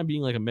the first time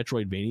being like a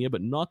Metroidvania,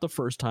 but not the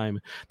first time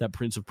that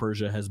Prince of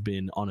Persia has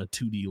been on a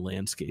 2D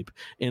landscape.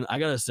 And I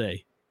gotta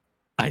say,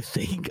 I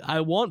think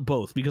I want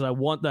both, because I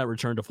want that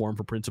return to form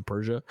for Prince of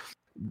Persia,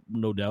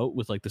 no doubt,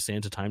 with like the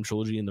Sands of Time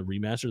trilogy and the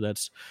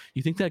remaster.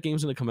 You think that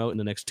game's going to come out in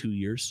the next 2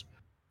 years?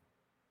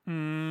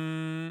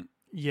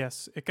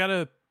 Yes,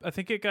 I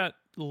think it got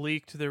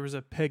leaked. There was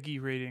a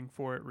PEGI rating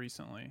for it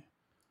recently.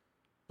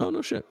 Oh,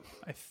 no shit.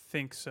 I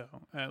think so.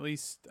 At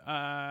least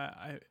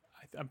I'm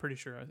pretty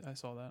sure I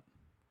saw that.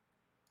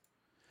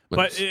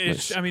 But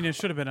nice. I mean, it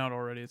should have been out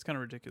already. It's kind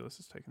of ridiculous.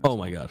 It's taking. Oh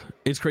my god,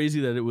 it's crazy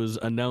that it was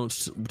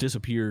announced,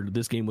 disappeared.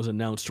 This game was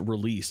announced,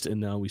 released,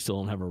 and now we still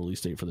don't have a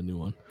release date for the new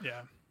one.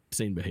 Yeah,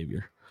 insane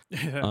behavior. Yeah,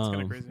 it's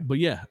kind of crazy. But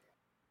yeah,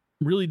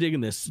 really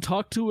digging this.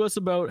 Talk to us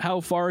about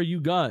how far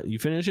you got. You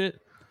finish it?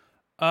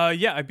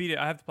 Yeah, I beat it.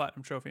 I have the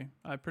platinum trophy.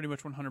 I pretty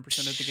much 100%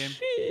 of the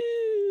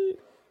game.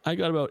 I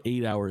got about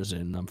 8 hours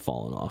in. I'm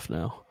falling off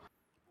now.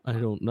 I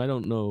don't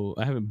know.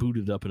 I haven't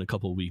booted up in a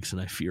couple of weeks,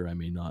 and I fear I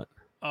may not.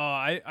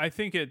 I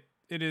think it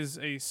is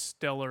a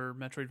stellar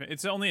Metroidvania.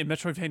 It's only a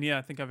Metroidvania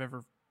I think I've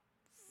ever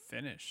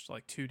finished,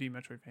 like 2D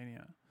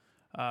Metroidvania.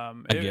 I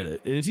get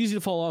it. And it's easy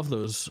to fall off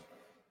those.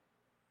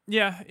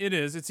 Yeah, it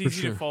is. It's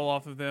easy to fall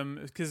off of them,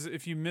 because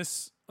if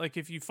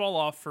you fall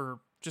off for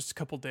just a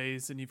couple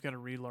days, then you've got to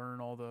relearn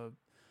all the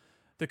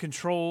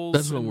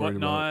controls and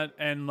whatnot.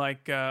 And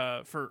like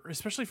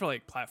especially for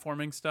like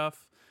platforming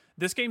stuff.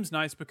 This game's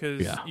nice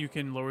because you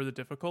can lower the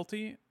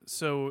difficulty,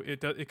 so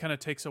it kind of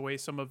takes away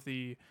some of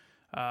the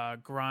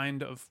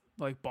grind of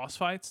like boss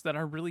fights that I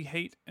really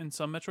hate in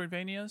some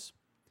Metroidvanias.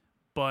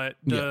 But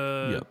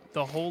the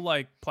whole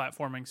like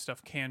platforming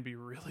stuff can be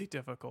really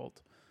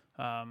difficult.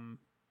 For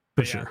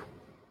sure.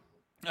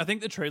 I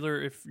think the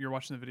trailer, if you're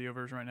watching the video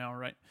version right now,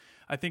 right?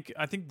 I think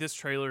this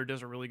trailer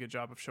does a really good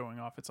job of showing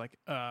off its like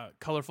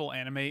colorful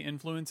anime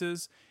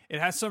influences. It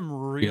has some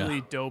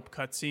really dope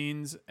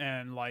cutscenes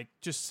and like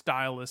just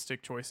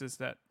stylistic choices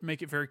that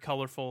make it very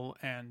colorful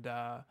and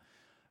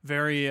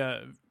very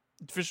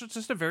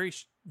just a very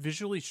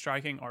visually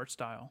striking art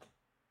style.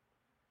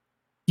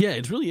 Yeah,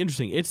 it's really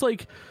interesting. It's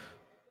like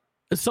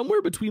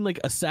somewhere between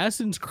like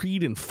Assassin's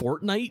Creed and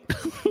Fortnite.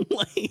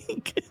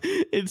 Like,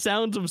 it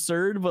sounds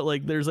absurd, but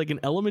like there's like an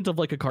element of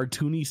like a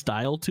cartoony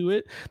style to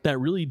it that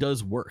really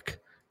does work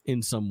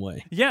in some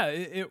way. Yeah,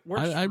 it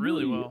works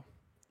really well.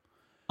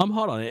 I'm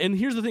hot on it. And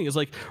here's the thing, is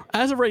like,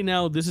 as of right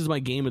now, this is my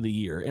game of the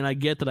year, and I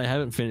get that I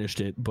haven't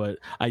finished it, but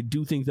I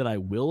do think that I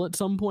will at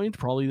some point,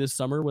 probably this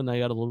summer when I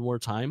got a little more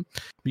time,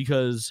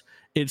 because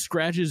it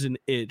scratches an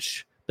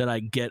itch that I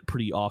get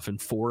pretty often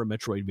for a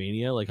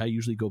Metroidvania. Like, I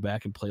usually go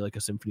back and play like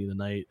a Symphony of the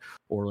Night,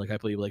 or like I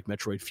played like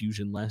Metroid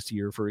Fusion last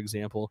year, for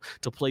example,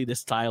 to play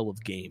this style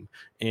of game.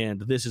 And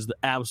this is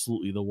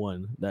absolutely the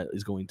one that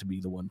is going to be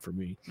the one for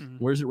me. Mm-hmm.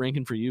 Where's it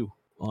ranking for you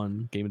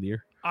on Game of the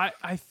Year?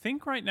 I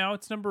think right now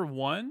it's number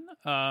 1,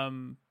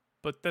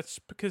 but that's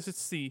because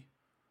it's the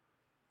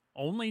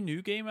only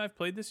new game I've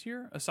played this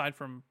year, aside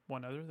from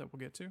one other that we'll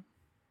get to.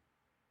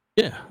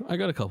 Yeah, I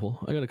got a couple.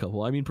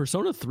 I mean,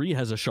 Persona 3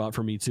 has a shot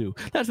for me too.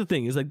 That's the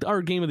thing, is like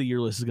our Game of the Year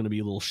list is going to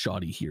be a little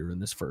shoddy here in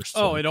this first.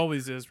 Oh, it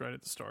always is right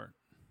at the start.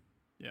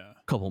 Yeah,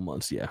 couple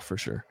months, yeah, for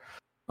sure.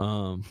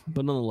 But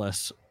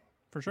nonetheless,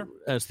 for sure,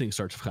 as things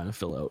start to kind of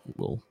fill out,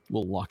 we'll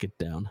lock it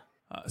down.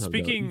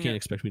 Speaking, you can't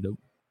expect me to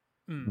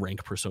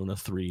rank Persona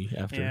 3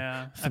 after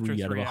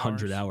 3 out of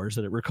 100 hours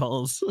that it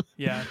recalls.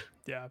 yeah,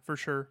 for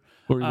sure.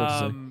 What were you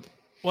about to say?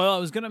 Well, I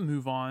was going to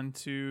move on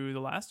to The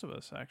Last of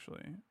Us,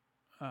 actually.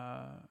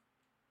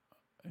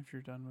 If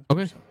you're done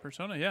with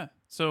Persona, yeah.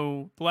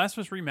 So The Last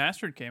of Us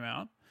Remastered came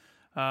out.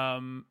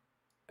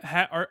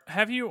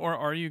 Have you or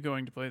are you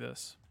going to play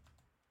this?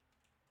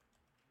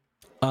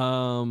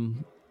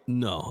 No,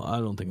 I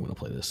don't think I'm going to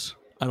play this.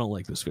 I don't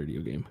like this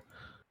video game.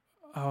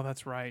 Oh,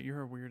 that's right.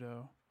 You're a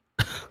weirdo.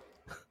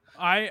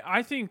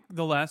 I think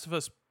The Last of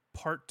Us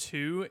Part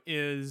 2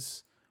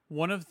 is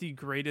one of the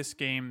greatest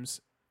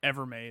games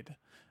ever made.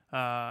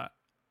 And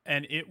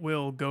it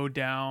will go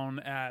down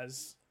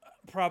as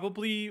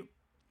probably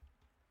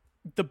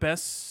the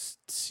best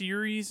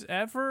series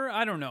ever.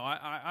 I don't know.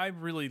 I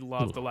really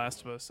love The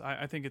Last of Us.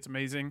 I think it's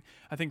amazing.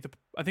 I think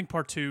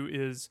Part 2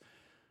 is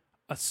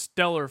a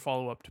stellar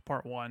follow-up to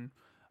Part 1.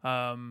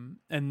 And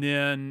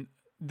then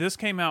this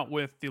came out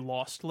with the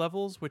Lost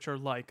levels, which are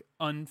like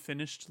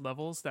unfinished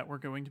levels that were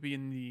going to be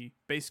in the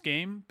base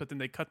game, but then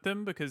they cut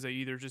them because they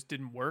either just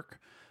didn't work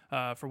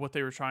for what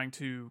they were trying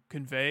to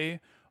convey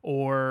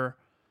or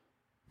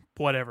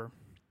whatever.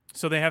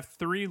 So they have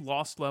 3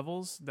 lost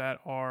levels that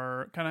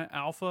are kind of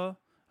alpha.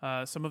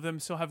 Some of them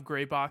still have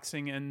gray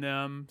boxing in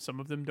them. Some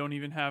of them don't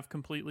even have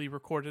completely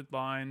recorded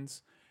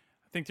lines.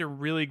 I think they're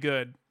really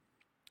good.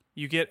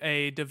 You get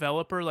a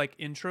developer like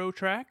intro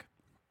track.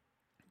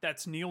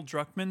 That's Neil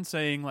Druckmann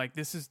saying like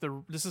this is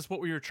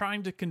what we were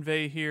trying to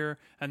convey here,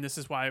 and this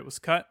is why it was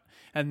cut.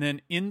 And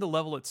then in the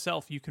level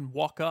itself, you can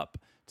walk up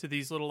to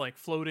these little like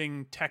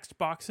floating text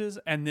boxes,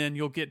 and then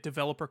you'll get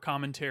developer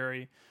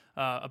commentary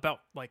about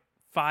like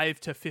 5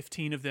 to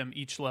 15 of them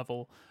each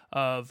level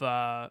of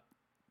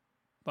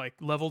like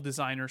level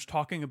designers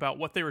talking about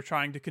what they were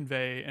trying to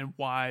convey and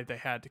why they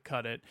had to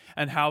cut it,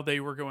 and how they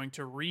were going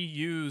to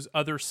reuse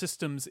other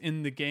systems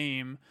in the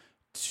game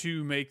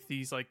to make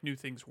these like new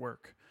things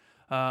work.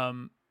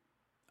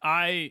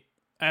 I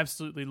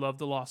absolutely love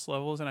the lost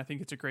levels, and I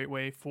think it's a great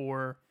way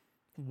for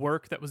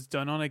work that was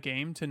done on a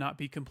game to not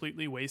be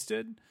completely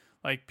wasted.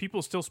 Like,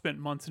 people still spent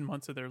months and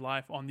months of their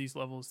life on these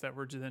levels that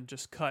were then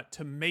just cut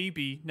to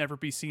maybe never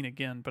be seen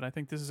again. But I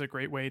think this is a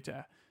great way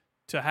to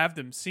have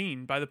them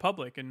seen by the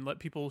public and let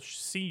people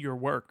see your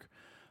work.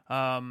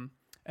 And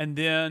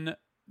then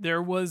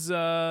there's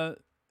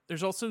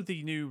also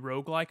the new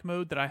roguelike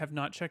mode that I have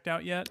not checked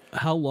out yet.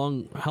 How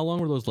long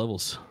were those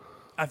levels?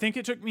 I think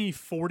it took me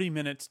 40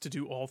 minutes to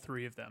do all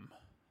 3 of them.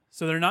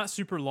 So they're not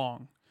super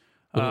long.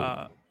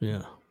 Yeah.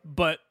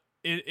 But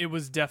it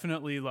was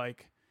definitely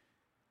like,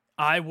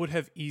 I would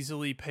have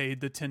easily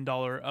paid the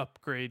 $10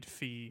 upgrade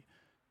fee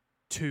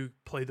to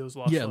play those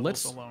lost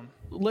levels alone.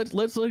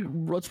 Let's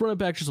run it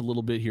back just a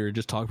little bit here and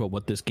just talk about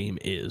what this game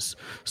is.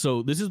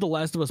 So this is The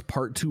Last of Us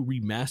Part 2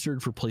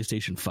 remastered for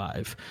PlayStation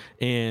 5,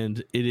 and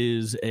it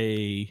is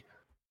a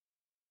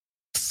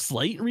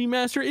slight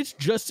remaster. It's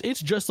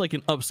just like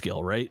an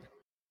upscale, right?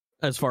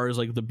 As far as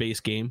like the base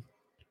game.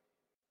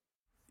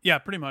 Yeah,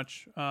 pretty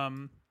much.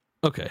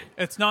 Okay.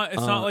 It's not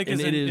like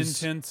as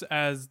intense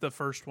as the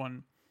first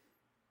one.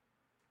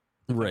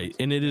 Right,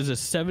 and it is a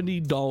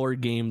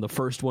 $70 game. The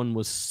first one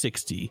was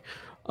 $60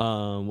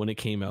 when it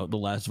came out, The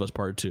Last of Us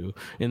Part 2.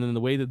 And then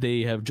the way that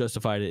they have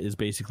justified it is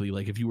basically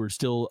like if you were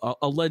still,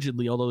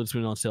 allegedly, although it's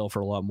been on sale for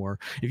a lot more,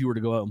 if you were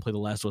to go out and play The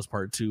Last of Us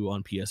Part 2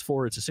 on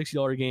PS4, it's a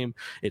 $60 game.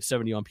 It's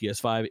 $70 on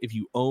PS5. If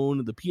you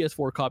own the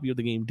PS4 copy of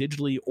the game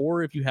digitally,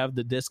 or if you have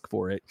the disc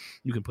for it,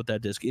 you can put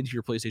that disc into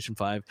your PlayStation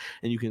 5,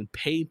 and you can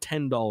pay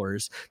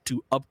 $10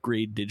 to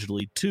upgrade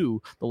digitally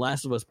to The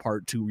Last of Us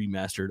Part 2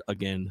 Remastered.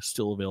 Again,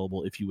 still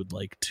available if you would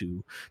like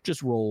to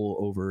just roll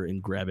over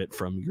and grab it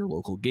from your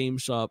local game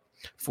shop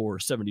for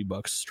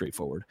 $70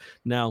 straightforward.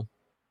 Now,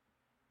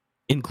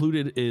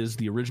 included is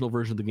the original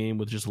version of the game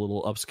with just a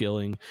little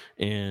upscaling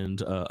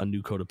and a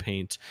new coat of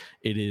paint.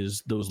 It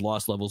is those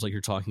lost levels like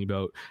you're talking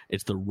about.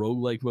 It's the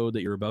roguelike mode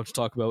that you're about to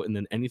talk about, and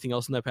then anything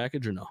else in that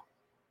package, or no?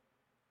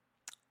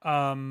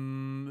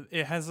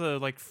 It has a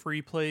like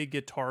free play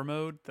guitar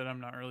mode that I'm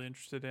not really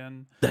interested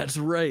in. That's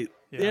right.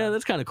 Yeah,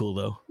 that's kind of cool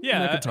though.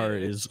 Yeah, and that guitar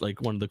is like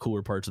one of the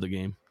cooler parts of the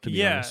game, to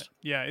be honest.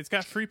 Yeah, it's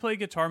got free play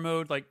guitar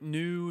mode, like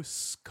new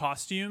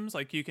costumes.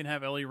 Like you can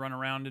have Ellie run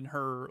around in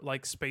her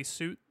like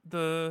spacesuit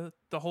the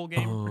whole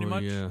game, pretty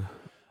much. Yeah.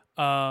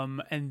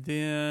 And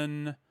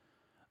then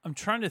I'm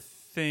trying to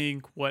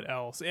think what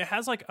else. It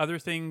has like other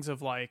things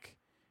of like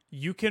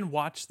you can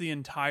watch the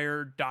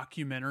entire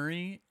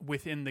documentary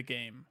within the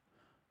game.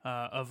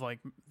 Of like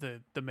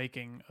the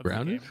making of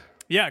Grounded? the game.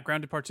 Yeah,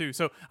 Grounded Part 2.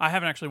 So I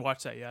haven't actually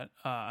watched that yet.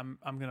 I'm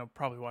gonna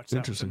probably watch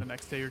that within the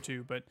next day or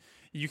two. But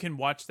you can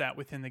watch that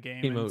within the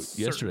game. Came out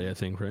yesterday, I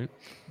think, right?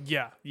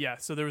 Yeah.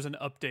 So there was an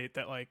update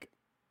that like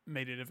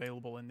made it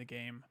available in the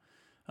game,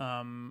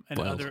 and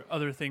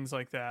other things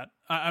like that.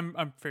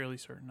 I'm fairly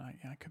certain.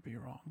 I could be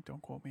wrong.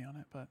 Don't quote me on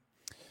it, but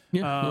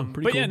yeah,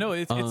 pretty cool.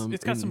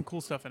 It's got some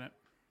cool stuff in it.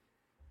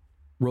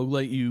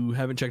 Roguelite you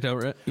haven't checked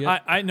out yet?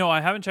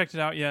 I haven't checked it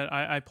out yet.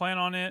 I plan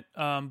on it,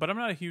 but I'm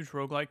not a huge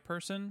roguelike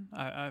person.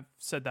 I've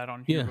said that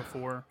on here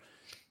before.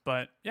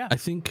 But yeah. I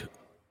think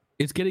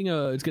it's getting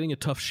a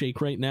tough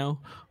shake right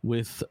now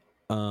with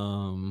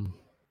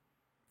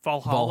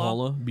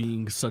Valhalla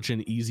being such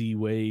an easy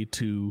way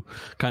to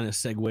kind of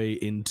segue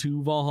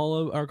into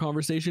Valhalla, our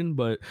conversation,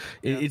 but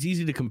it's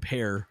easy to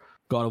compare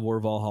God of War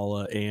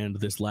Valhalla and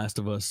this Last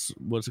of Us,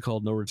 what's it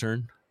called? No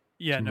Return?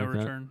 Yeah, something No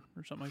Return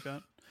or something like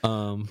that.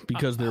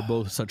 Because they're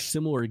both such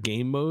similar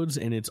game modes,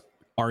 and it's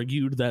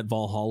argued that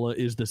Valhalla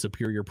is the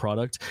superior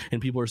product, and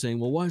people are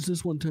saying, well, why is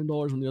this one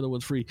 $10 when the other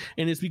one's free?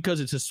 And it's because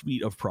it's a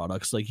suite of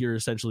products. Like, you're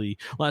essentially,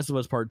 Last of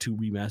Us Part 2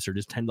 Remastered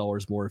is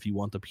 $10 more if you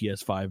want the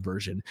PS5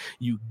 version.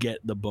 You get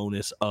the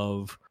bonus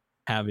of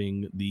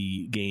having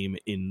the game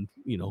in,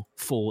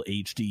 full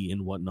HD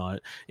and whatnot,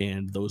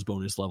 and those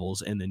bonus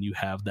levels, and then you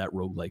have that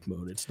roguelike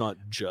mode. It's not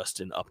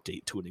just an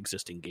update to an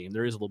existing game.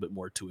 There is a little bit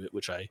more to it,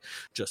 which I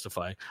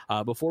justify.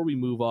 Before we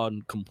move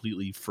on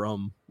completely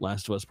from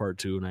Last of Us Part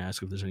 2, and I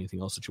ask if there's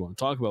anything else that you want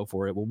to talk about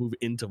for it, we'll move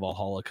into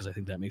Valhalla, because I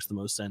think that makes the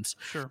most sense.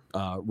 Sure.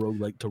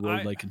 Roguelike to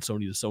roguelike and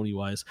Sony to Sony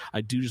wise.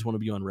 I do just want to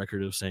be on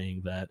record of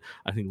saying that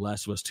I think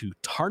Last of Us 2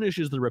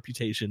 tarnishes the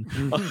reputation.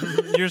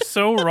 You're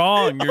so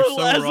wrong. You're so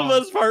Last wrong. of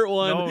Us Part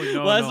One,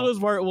 No, Last of Us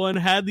Part One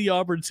had the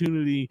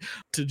opportunity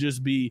to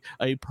just be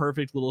a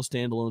perfect little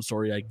standalone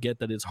story. I get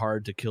that it's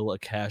hard to kill a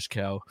cash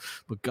cow,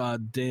 but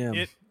god damn,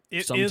 it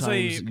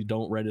sometimes you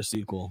don't write a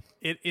sequel.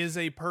 It is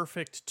a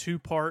perfect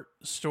 2-part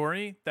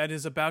story that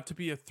is about to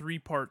be a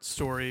 3-part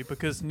story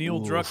because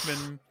Neil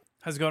Druckmann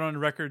has gone on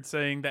record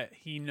saying that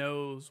he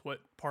knows what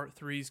part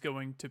 3 is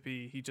going to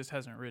be. He just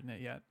hasn't written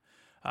it yet.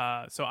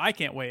 So I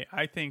can't wait.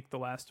 I think The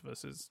Last of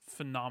Us is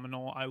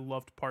phenomenal. I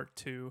loved part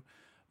 2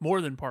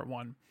 more than part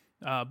 1.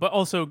 But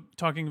also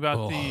talking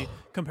about the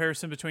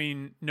comparison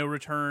between No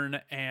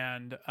Return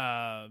and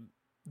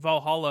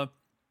Valhalla,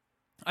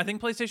 I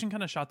think PlayStation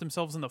kind of shot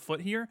themselves in the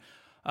foot here.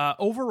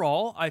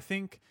 Overall, I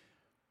think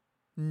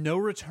No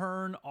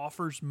Return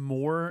offers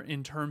more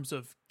in terms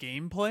of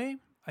gameplay.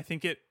 I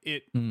think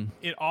it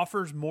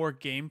offers more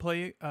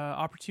gameplay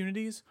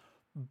opportunities,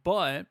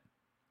 but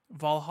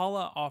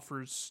Valhalla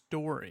offers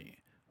story,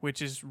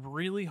 which is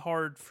really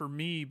hard for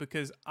me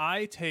because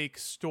I take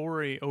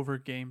story over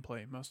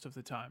gameplay most of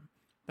the time.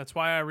 That's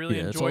why I really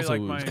enjoy it's also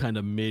my kind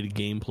of mid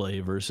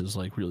gameplay versus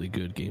like really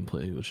good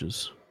gameplay, which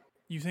is.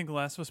 You think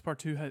Last of Us Part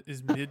 2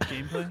 is mid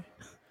gameplay?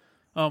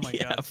 Oh my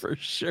god. Yeah, for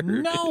sure.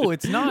 No,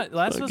 it's not.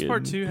 Last of Us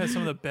Part 2 has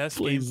some of the best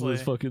plays gameplay.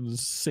 the fucking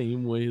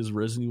same way as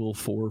Resident Evil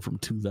 4 from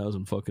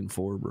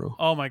 2004, bro.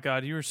 Oh my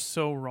god, you were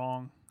so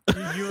wrong.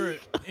 You were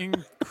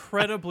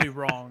incredibly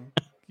wrong.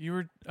 You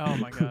were. Oh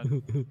my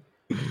god,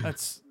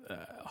 that's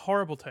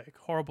horrible take.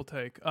 Horrible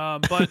take.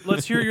 But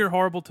let's hear your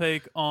horrible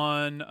take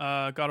on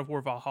God of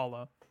War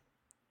Valhalla.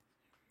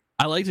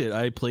 I liked it.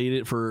 I played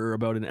it for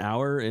about an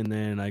hour, and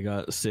then I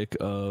got sick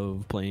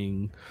of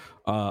playing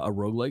a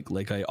roguelike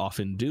like I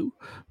often do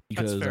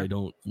because I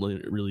don't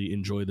really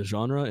enjoy the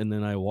genre. And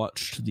then I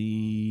watched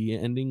the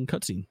ending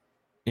cutscene,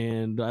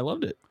 and I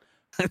loved it.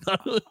 I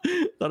thought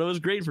it was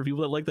great for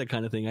people that like that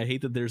kind of thing. I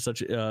hate that there's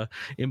such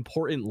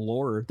important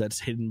lore that's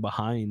hidden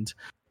behind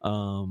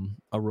a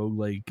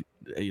roguelike,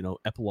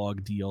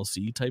 epilogue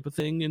DLC type of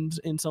thing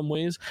in some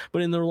ways.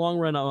 But in the long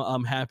run,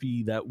 I'm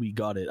happy that we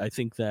got it. I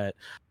think that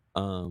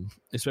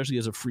especially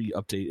as a free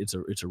update,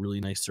 it's a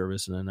really nice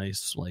service and a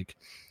nice, like,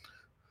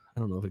 I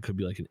don't know if it could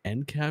be like an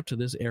end cap to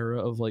this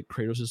era of like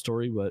Kratos'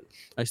 story, but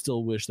I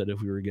still wish that if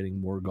we were getting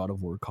more God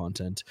of War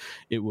content,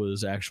 it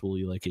was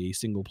actually like a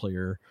single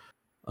player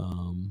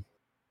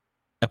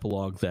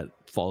epilogue that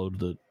followed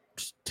the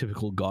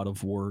typical God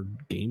of War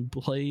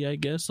gameplay, I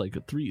guess, like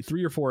 3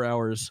 or 4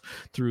 hours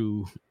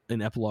through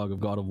an epilogue of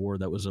God of War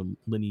that was a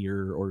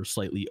linear or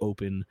slightly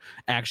open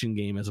action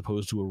game as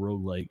opposed to a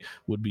roguelike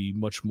would be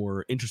much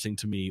more interesting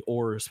to me,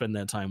 or spend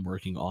that time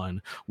working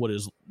on what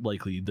is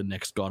likely the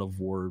next God of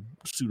War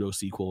pseudo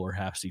sequel or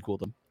half sequel,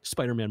 the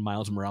Spider-Man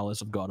Miles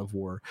Morales of God of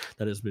War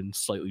that has been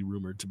slightly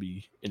rumored to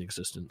be in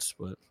existence.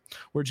 But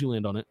where'd you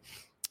land on it?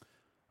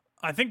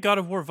 I think God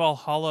of War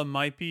Valhalla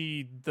might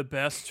be the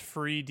best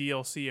free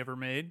DLC ever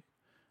made.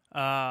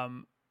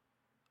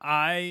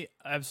 I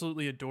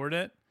absolutely adored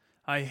it.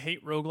 I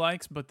hate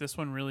roguelikes, but this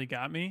one really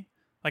got me.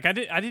 Like I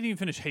didn't even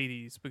finish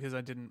Hades because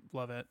I didn't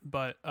love it,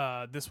 but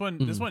this one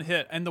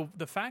hit. And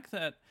the fact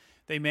that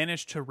they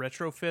managed to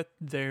retrofit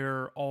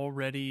their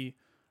already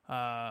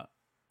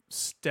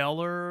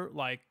stellar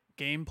like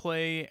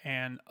gameplay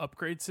and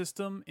upgrade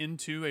system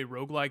into a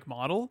roguelike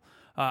model,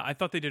 I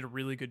thought they did a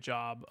really good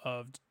job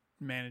of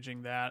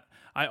managing that.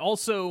 I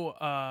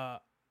also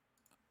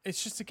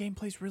it's just the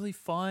gameplay's really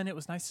fun. It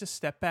was nice to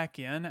step back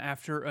in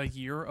after a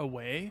year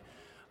away.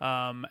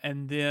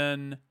 And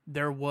then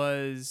there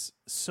was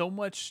so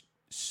much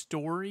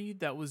story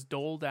that was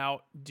doled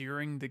out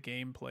during the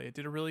gameplay. It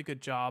did a really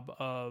good job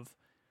of,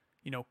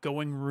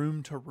 going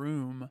room to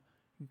room,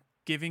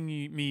 giving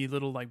me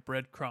little like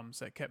breadcrumbs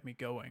that kept me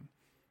going.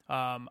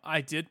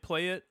 I did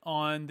play it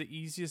on the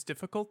easiest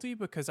difficulty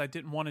because I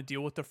didn't want to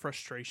deal with the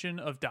frustration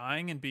of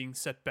dying and being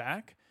set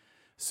back.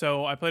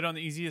 So I played on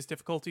the easiest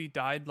difficulty,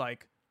 died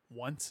like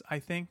once, I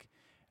think,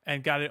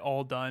 and got it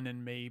all done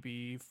in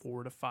maybe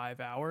 4 to 5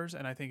 hours.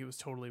 And I think it was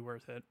totally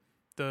worth it.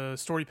 The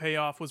story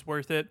payoff was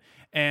worth it.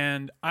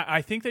 And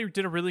I think they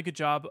did a really good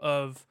job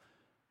of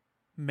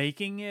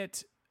making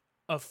it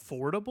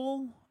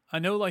affordable. I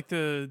know like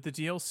the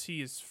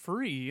DLC is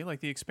free,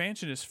 like the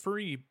expansion is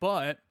free,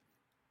 but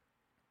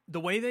the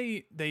way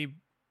they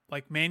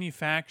like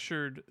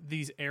manufactured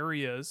these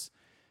areas,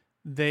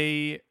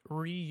 they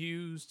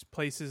reused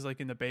places like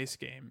in the base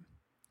game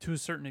to a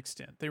certain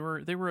extent. They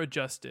were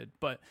adjusted,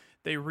 but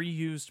they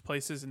reused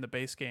places in the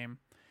base game.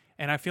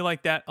 And I feel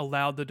like that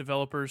allowed the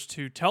developers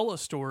to tell a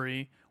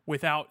story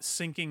without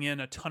sinking in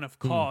a ton of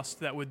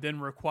cost that would then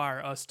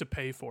require us to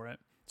pay for it.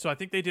 So I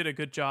think they did a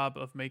good job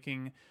of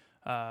making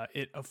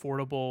it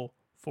affordable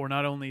for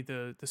not only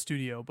the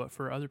studio, but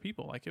for other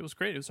people. Like, it was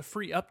great. It was a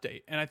free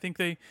update. And I think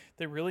they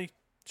really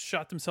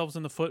shot themselves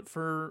in the foot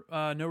for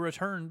No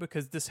Return,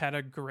 because this had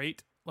a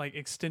great like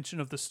extension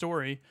of the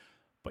story,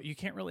 but you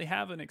can't really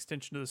have an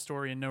extension of the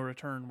story in No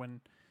Return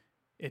when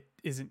it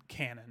isn't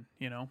canon,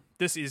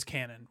 This is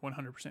canon,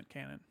 100%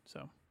 canon.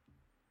 So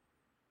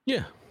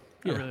yeah.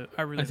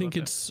 I really think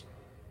it's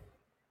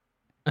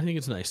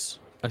nice.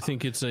 I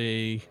think it's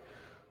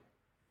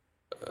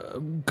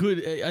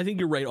good. I think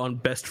you're right on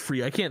best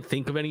free. I can't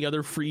think of any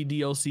other free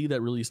DLC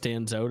that really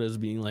stands out as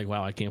being like,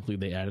 wow, I can't believe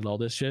they added all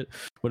this shit.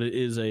 But it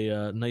is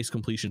a nice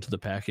completion to the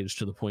package,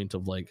 to the point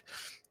of like,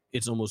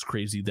 it's almost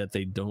crazy that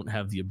they don't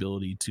have the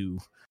ability to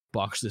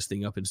box this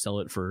thing up and sell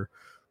it for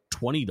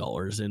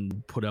 $20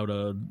 and put out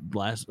a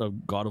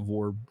God of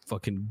War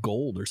fucking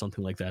gold or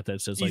something like that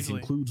says like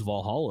includes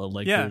Valhalla.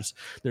 Like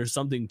there's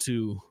something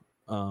to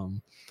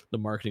the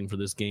marketing for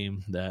this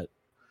game that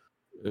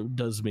it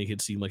does make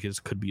it seem like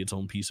it could be its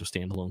own piece of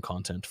standalone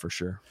content for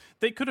sure.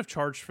 They could have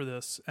charged for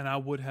this, and I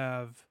would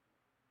have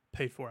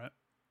paid for it.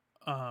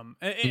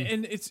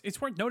 And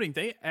it's worth noting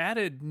they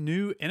added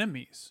new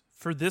enemies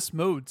for this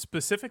mode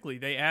specifically.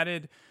 They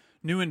added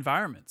new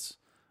environments.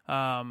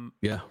 And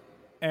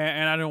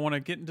I don't want to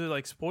get into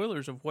like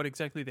spoilers of what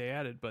exactly they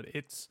added, but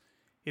it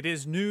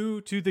is new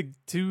to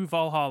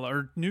Valhalla,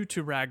 or new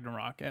to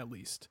Ragnarok at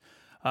least.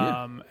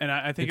 And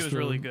I think it was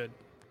really good.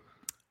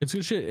 It's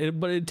good shit,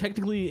 but it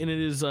technically, and it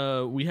is,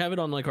 we have it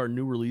on like our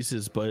new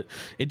releases, but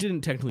it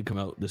didn't technically come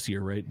out this year,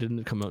 right? Didn't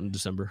it come out in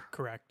December?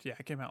 Correct. Yeah,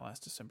 it came out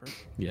last December.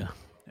 Yeah,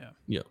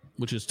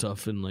 which is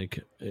tough, and like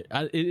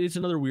it's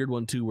another weird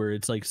one too, where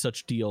it's like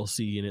such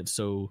DLC and it's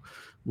so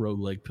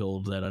roguelike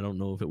pilled that I don't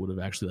know if it would have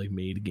actually like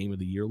made Game of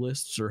the Year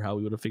lists or how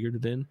we would have figured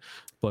it in,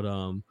 but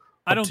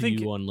I don't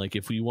think on like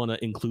if we want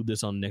to include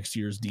this on next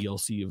year's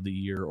DLC of the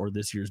year or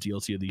this year's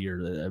DLC of the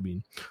year. I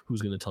mean,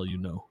 who's going to tell you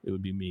no? It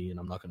would be me, and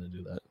I'm not going to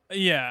do that.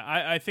 Yeah,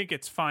 I think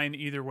it's fine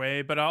either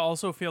way, but I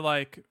also feel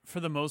like for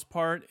the most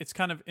part, it's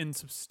kind of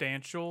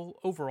insubstantial.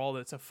 Overall,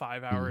 it's a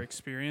 5-hour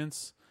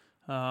experience,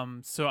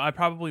 so I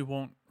probably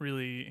won't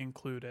really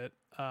include it.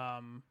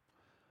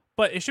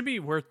 But it should be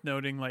worth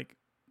noting, like,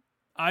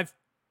 I've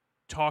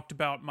talked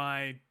about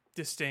my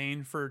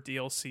disdain for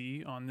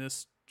DLC on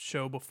this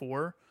show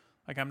before.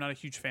 Like, I'm not a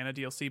huge fan of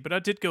DLC, but I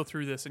did go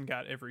through this and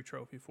got every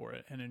trophy for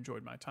it and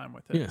enjoyed my time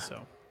with it. Yeah.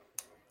 So,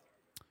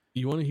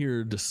 you want to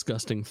hear a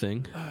disgusting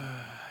thing?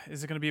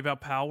 Is it going to be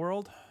about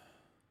Palworld?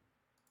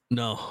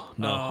 No.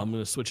 I'm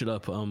going to switch it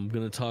up. I'm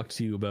going to talk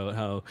to you about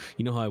how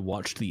I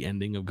watched the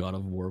ending of God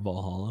of War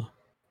Valhalla?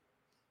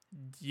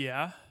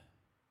 Yeah.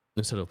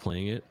 Instead of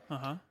playing it?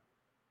 Uh-huh.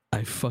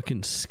 I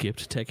fucking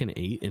skipped Tekken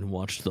 8 and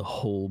watched the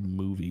whole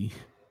movie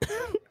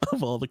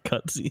of all the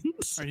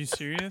cutscenes. Are you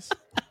serious?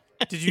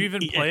 Did you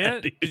even play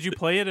it? Did you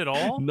play it at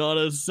all? Not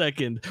a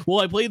second. Well,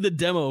 I played the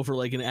demo for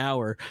like an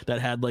hour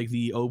that had like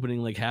the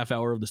opening like half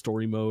hour of the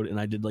story mode, and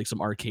I did like some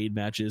arcade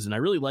matches, and I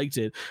really liked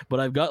it, but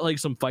I've got like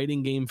some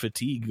fighting game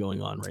fatigue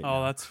going on right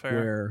now. Oh, that's fair.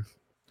 Where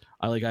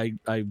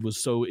I was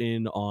so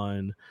in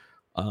on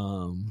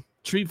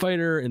Street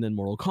Fighter, and then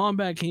Mortal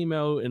Kombat came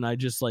out, and I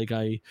just like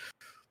I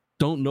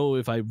don't know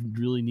if I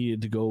really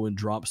needed to go and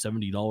drop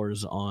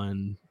 $70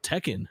 on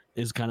Tekken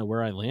is kind of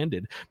where I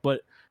landed.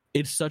 But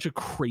it's such a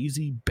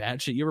crazy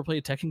batshit. You ever play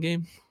a Tekken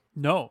game?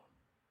 No.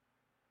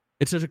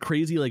 It's such a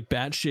crazy, like,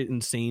 batshit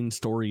insane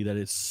story that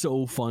it's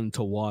so fun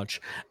to watch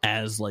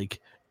as like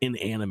an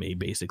anime.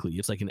 Basically,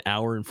 it's like an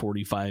hour and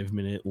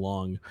 45-minute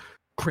long,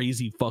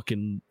 crazy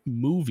fucking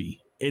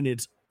movie, and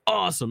it's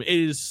awesome. It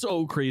is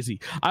so crazy.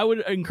 I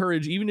would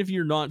encourage, even if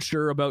you're not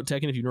sure about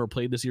Tekken, if you've never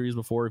played the series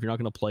before, if you're not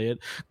going to play it,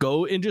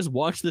 go and just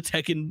watch the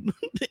Tekken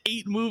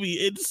 8 movie.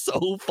 It's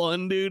so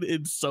fun, dude.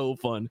 It's so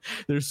fun.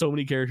 There's so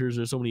many characters.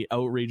 There's so many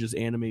outrageous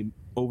anime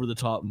over the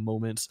top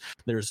moments.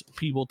 There's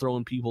people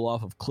throwing people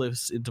off of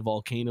cliffs into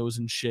volcanoes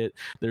and shit.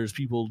 There's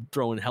people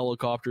throwing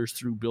helicopters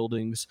through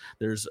buildings.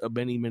 There's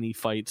many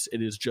fights.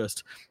 It is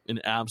just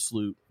an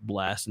absolute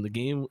blast, and the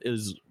game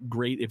is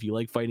great. If you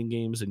like fighting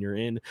games and you're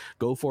in,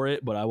 go for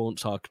it. But I won't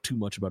talk too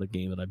much about a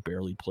game that I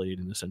barely played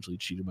and essentially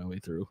cheated my way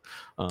through.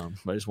 But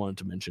I just wanted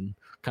to mention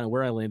kind of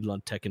where I landed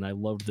on Tekken. I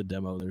loved the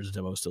demo. There's a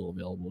demo still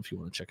available if you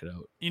want to check it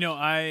out.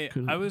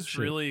 I was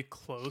really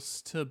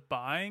close to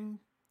buying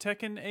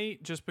Tekken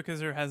 8 just because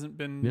there hasn't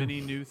been many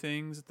new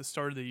things at the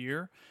start of the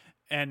year,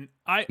 and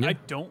I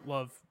don't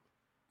love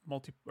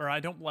I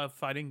don't love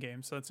fighting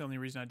games, so that's the only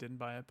reason I didn't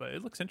buy it. But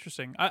it looks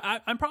interesting.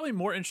 I'm probably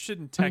more interested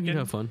in Tekken. You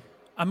have fun.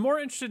 I'm more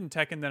interested in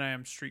Tekken than I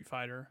am Street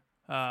Fighter.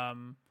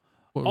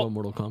 What about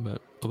Mortal Kombat?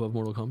 Above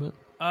Mortal Kombat?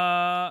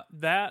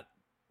 That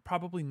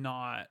probably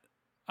not.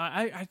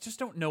 I just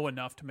don't know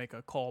enough to make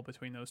a call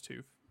between those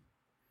two.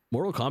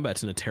 Mortal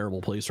Kombat's in a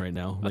terrible place right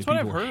now. That's like,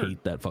 what people I've heard.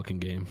 hate that fucking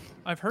game.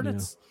 I've heard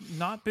it's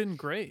not been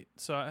great,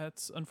 so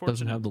that's unfortunate.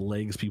 Doesn't have the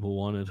legs people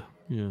wanted.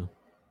 Yeah.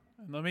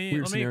 Let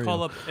me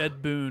call up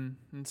Ed Boon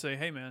and say,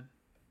 hey man,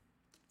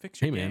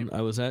 fix your game. Man,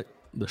 I was at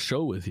the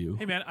show with you.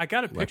 Hey man, I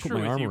got a picture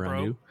with you,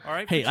 bro. You. All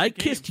right. Hey, I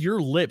kissed your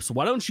lips.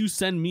 Why don't you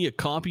send me a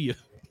copy of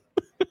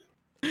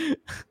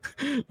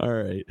All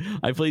right.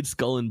 I played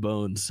Skull and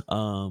Bones.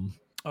 And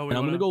I'm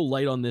going to go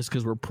light on this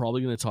because we're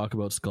probably going to talk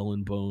about Skull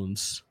and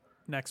Bones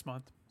next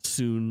month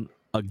soon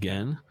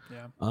again.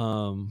 Yeah.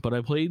 But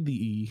I played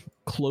the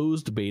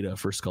closed beta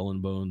for Skull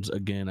and Bones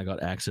again. I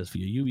got access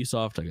via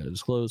Ubisoft. I got to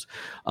disclose.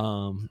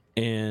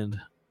 And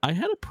I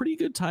had a pretty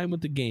good time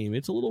with the game.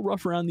 It's a little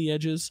rough around the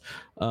edges.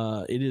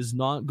 It is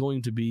not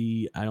going to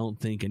be, I don't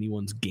think,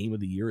 anyone's game of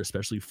the year,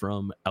 especially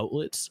from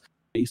outlets.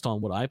 based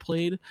on what I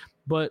played,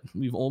 but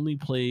we've only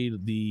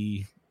played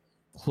the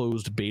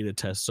closed beta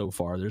test so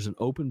far. There's an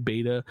open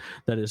beta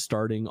that is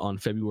starting on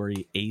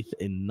February 8th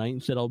and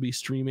 9th that I'll be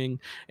streaming,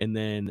 and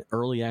then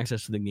early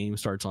access to the game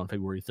starts on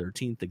February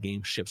 13th. The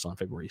game ships on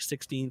February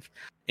 16th,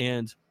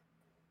 and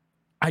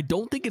I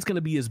don't think it's going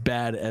to be as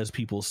bad as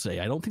people say.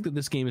 I don't think that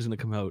this game is going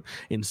to come out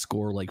and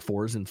score like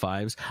 4s and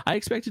 5s. I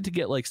expect it to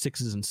get like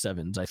 6s and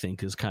 7s, I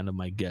think, is kind of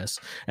my guess.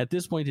 At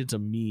this point, it's a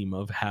meme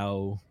of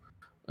how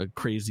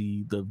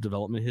crazy the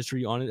development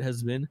history on it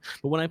has been.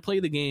 But when I play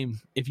the game,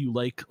 if you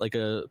like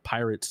a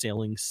pirate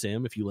sailing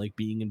sim, if you like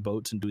being in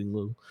boats and doing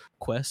little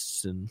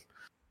quests and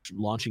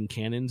launching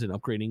cannons and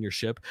upgrading your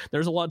ship,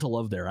 there's a lot to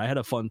love there. I had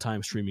a fun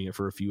time streaming it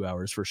for a few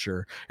hours for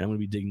sure, and I'm going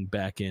to be digging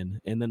back in.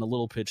 And then a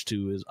little pitch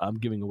too is I'm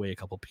giving away a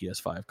couple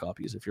PS5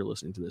 copies. If you're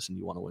listening to this and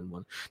you want to win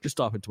one, just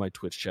stop into my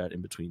Twitch chat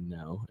in between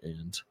now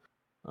and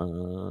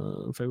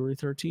February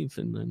 13th,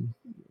 and then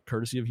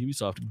courtesy of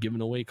Ubisoft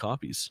giving away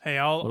copies. Hey,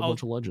 I'll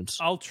bunch of legends.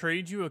 I'll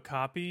trade you a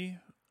copy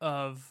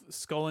of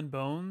Skull and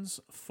Bones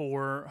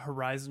for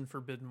Horizon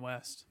Forbidden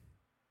West.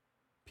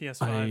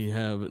 PS5. I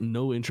have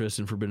no interest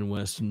in Forbidden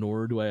West,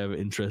 nor do I have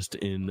interest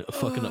in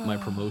fucking up my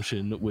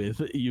promotion with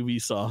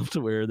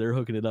Ubisoft, where they're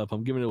hooking it up.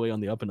 I'm giving it away on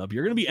the up and up.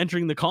 You're going to be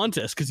entering the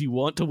contest because you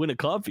want to win a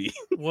copy.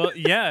 Well,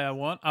 yeah, I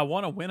want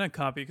to win a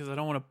copy because I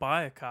don't want to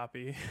buy a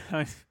copy.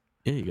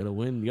 Yeah, you gotta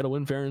win. You gotta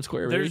win fair and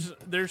square.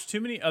 There's too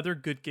many other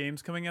good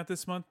games coming out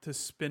this month to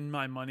spend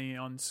my money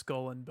on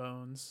Skull and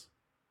Bones.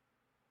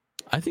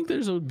 I think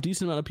there's a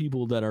decent amount of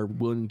people that are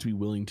willing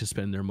to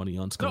spend their money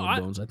on Skull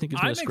and Bones. I think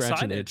it's gonna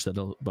scratch an itch that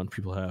a bunch of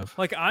people have.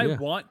 Like I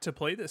want to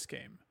play this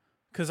game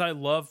because I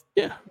love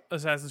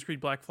Assassin's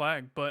Creed Black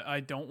Flag, but I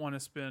don't want to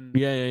spend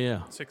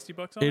 $60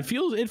 on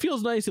it. It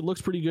feels nice. It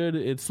looks pretty good.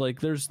 It's like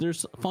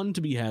there's fun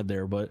to be had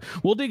there, but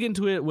we'll dig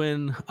into it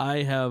when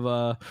I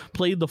have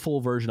played the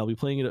full version. I'll be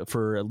playing it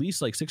for at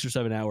least like 6 or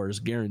 7 hours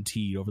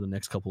guaranteed over the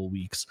next couple of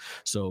weeks.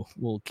 So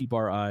we'll keep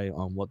our eye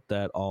on what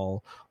that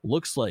all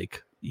looks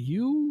like.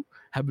 You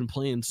have been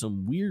playing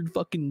some weird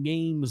fucking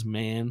games,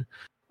 man.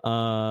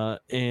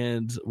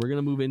 And we're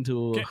gonna move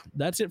into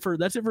that's it for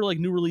like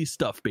new release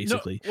stuff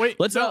basically. No, wait,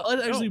 let's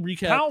actually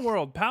recap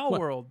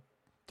Palworld.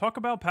 Talk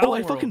about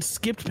Palworld. I fucking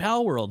skipped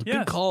Palworld. Yes.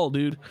 Good call,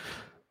 dude.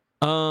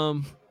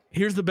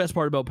 Here's the best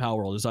part about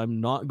Palworld is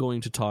I'm not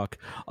going to talk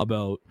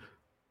about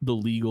the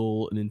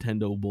legal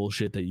Nintendo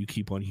bullshit that you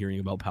keep on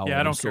hearing about Palworld.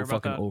 I don't care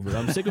about fucking that. over it.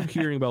 I'm sick of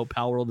hearing about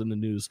Palworld in the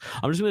news.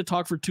 I'm just going to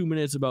talk for 2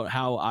 minutes about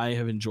how I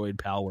have enjoyed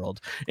Palworld.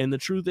 And the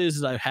truth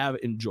is I have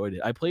enjoyed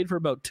it. I played for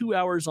about 2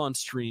 hours on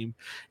stream,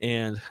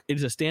 and it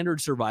is a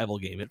standard survival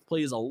game. It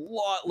plays a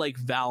lot like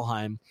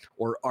Valheim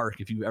or Ark,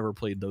 if you've ever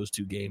played those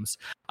two games.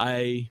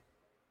 I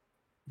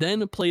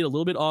then played a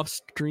little bit off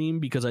stream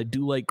because I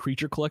do like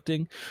creature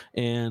collecting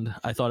and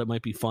I thought it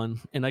might be fun.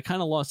 And I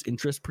kind of lost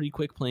interest pretty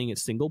quick playing it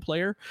single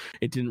player.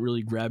 It didn't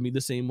really grab me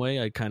the same way.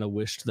 I kind of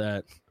wished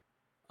that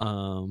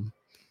I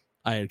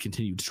had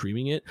continued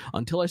streaming it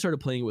until I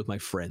started playing it with my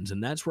friends.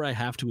 And that's where I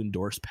have to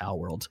endorse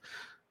Palworld.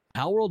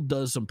 Palworld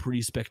does some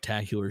pretty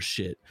spectacular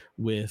shit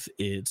with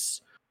its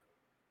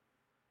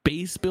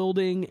base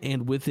building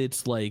and with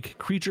its like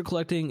creature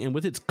collecting and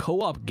with its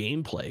co-op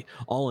gameplay.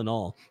 All in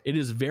all, it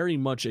is very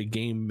much a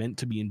game meant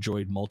to be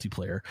enjoyed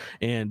multiplayer,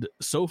 and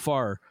so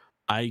far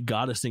I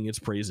gotta sing its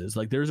praises.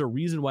 Like, there's a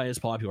reason why it's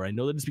popular. I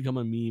know that it's become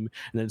a meme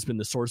and that it's been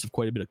the source of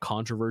quite a bit of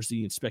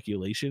controversy and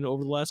speculation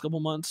over the last couple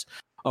months,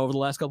 over the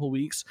last couple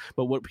weeks.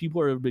 But what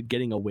people have been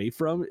getting away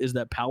from is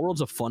that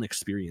Palworld's a fun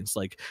experience.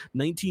 Like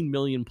 19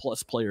 million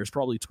plus players,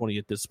 probably 20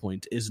 at this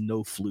point, is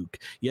no fluke.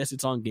 Yes,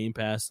 it's on Game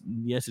Pass.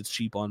 Yes, it's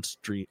cheap on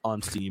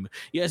Steam.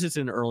 Yes, it's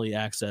in early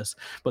access.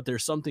 But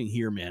there's something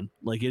here, man.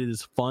 Like, it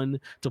is fun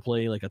to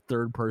play like a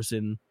third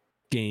person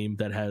game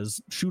that has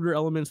shooter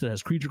elements, that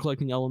has creature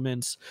collecting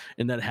elements,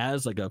 and that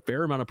has like a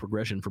fair amount of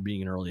progression for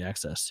being in early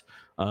access.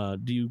 Do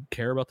you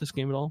care about this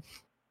game at all?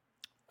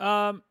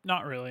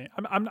 Not really.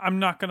 I'm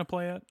not gonna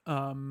play it.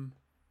 I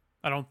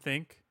don't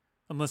think,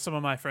 unless some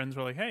of my friends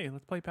were like, "Hey,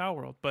 let's play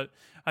Palworld." But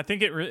I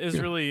think it is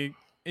really.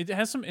 It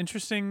has some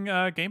interesting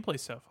gameplay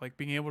stuff, like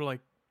being able to like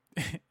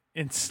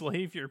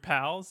enslave your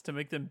pals to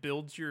make them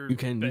build your. You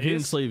can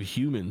enslave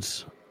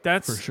humans.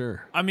 That's for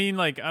sure. I mean,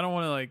 like, I don't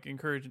want to like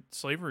encourage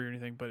slavery or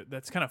anything, but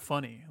that's kind of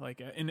funny,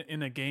 like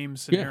in a game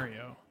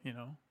scenario, you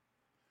know.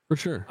 For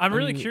sure. I'm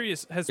really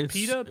curious. Has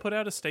PETA put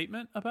out a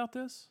statement about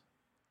this?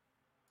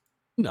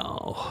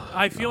 No.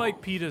 I feel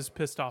like PETA's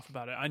pissed off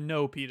about it. I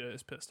know PETA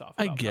is pissed off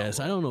about it. I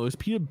guess. I don't know. Is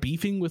PETA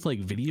beefing with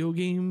like video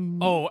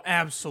game? Oh,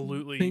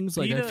 absolutely. Things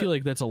like PETA, I feel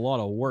like that's a lot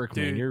of work,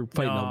 dude, man. You're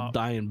fighting a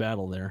dying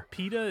battle there.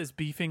 PETA is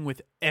beefing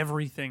with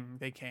everything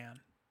they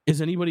can. Is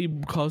anybody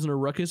causing a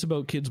ruckus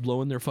about kids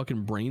blowing their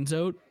fucking brains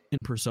out in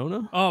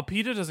Persona? Oh,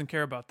 PETA doesn't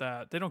care about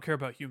that. They don't care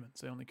about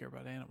humans. They only care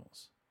about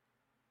animals.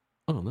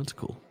 Oh, that's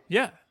cool.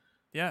 Yeah.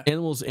 Yeah.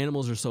 Animals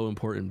are so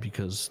important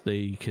because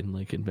they can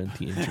like invent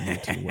the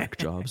internet and work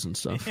jobs and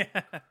stuff.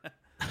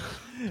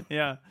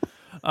 Yeah.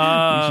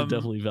 We should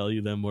definitely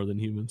value them more than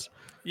humans.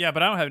 Yeah,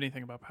 but I don't have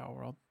anything about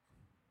Palworld.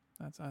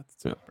 That's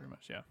pretty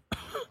much, yeah.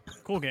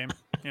 Cool game.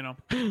 You know,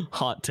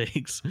 hot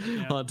takes.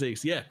 Hot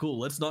takes. Yeah, cool.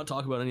 Let's not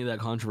talk about any of that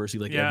controversy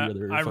like every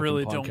other. I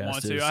really don't podcast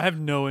want to. is. I have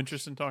no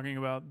interest in talking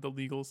about the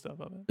legal stuff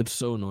of it. It's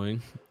so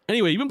annoying.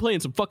 Anyway, you've been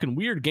playing some fucking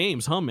weird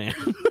games, huh, man?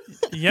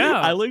 Yeah.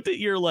 I looked at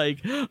your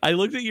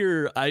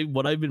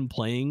what I've been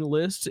playing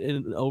list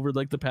over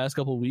like the past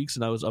couple of weeks,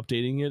 and I was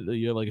updating it.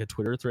 You have like a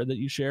Twitter thread that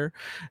you share,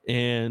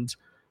 and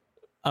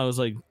I was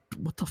like,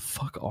 what the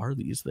fuck are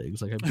these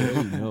things? Like, I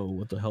barely know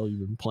what the hell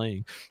you've been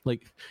playing.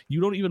 Like, you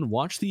don't even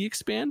watch The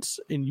Expanse,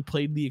 and you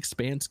played The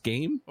Expanse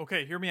game?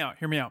 Okay, hear me out.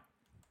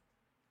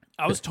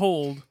 I was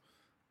told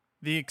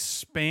The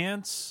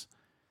Expanse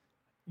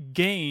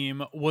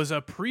game was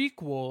a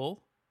prequel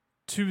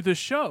to the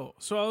show.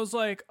 So I was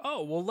like,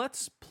 oh, well,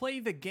 let's play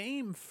the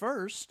game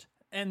first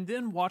and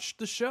then watch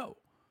the show,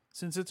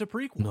 since it's a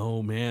prequel.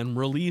 No, man.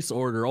 Release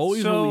order.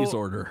 Always release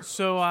order.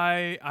 So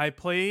I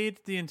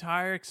played the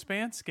entire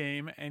Expanse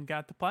game and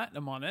got the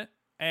platinum on it,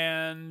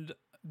 and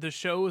the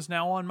show is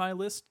now on my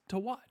list to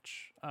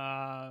watch.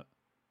 Yeah,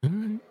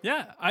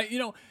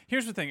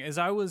 here's the thing: is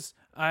I was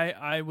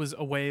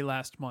away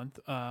last month,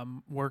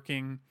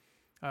 working,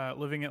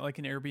 living at like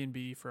an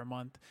Airbnb for a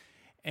month.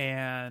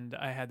 And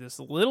I had this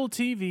little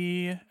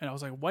TV, and I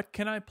was like, what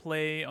can I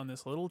play on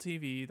this little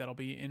TV that'll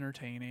be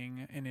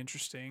entertaining and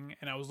interesting?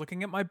 And I was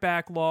looking at my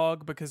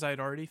backlog because I had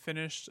already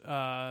finished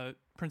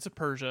Prince of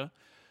Persia.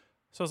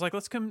 So I was like,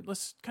 let's kind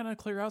of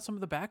clear out some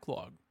of the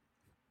backlog.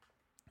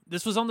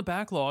 This was on the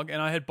backlog,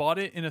 and I had bought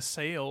it in a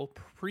sale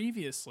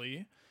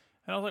previously.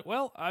 And I was like,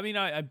 well, I mean,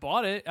 I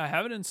bought it. I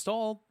have it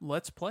installed.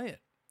 Let's play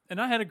it.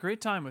 And I had a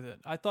great time with it.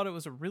 I thought it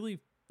was a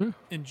really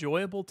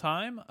enjoyable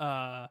time.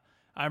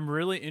 I'm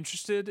really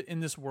interested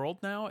in this world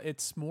now.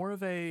 It's more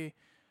of I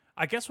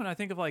guess when I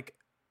think of like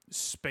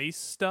space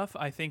stuff,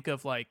 I think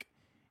of like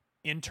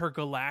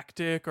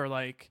intergalactic or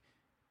like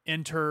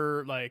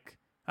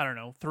I don't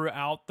know,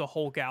 throughout the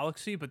whole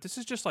galaxy. But this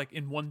is just like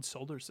in one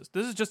solar system.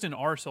 This is just in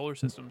our solar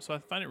system. So I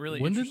find it really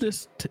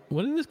interesting.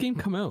 When did this game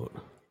come out?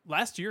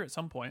 Last year at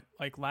some point,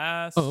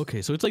 Oh,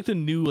 okay. So it's like the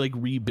new like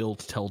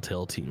rebuilt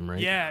Telltale team,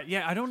 right?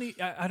 Yeah. I don't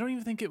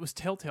even think it was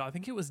Telltale. I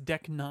think it was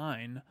Deck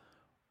 9.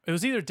 It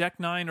was either Deck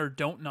 9 or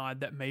Don't Nod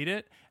that made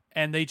it,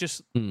 and they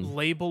just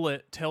label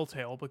it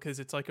Telltale because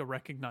it's like a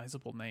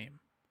recognizable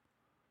name.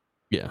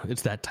 Yeah,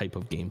 it's that type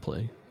of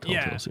gameplay.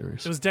 Telltale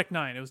series. It was Deck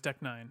 9.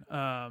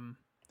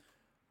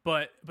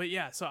 But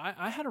yeah, so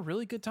I had a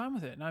really good time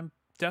with it, and I'm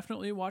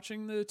definitely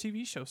watching the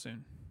TV show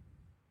soon.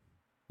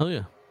 Oh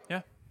yeah.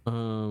 Yeah.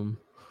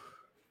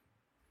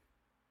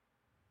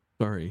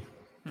 Sorry.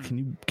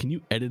 Can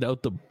you edit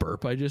out the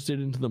burp I just did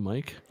into the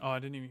mic? Oh, I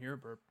didn't even hear a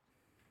burp.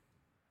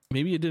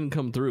 Maybe it didn't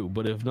come through,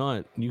 but if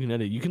not, you can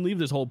edit. You can leave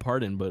this whole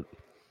part in, but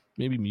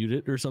maybe mute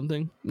it or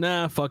something.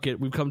 Nah, fuck it.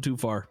 We've come too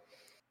far.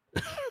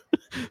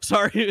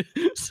 Sorry.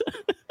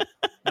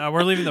 No,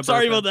 we're leaving the burp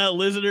Sorry in. about that,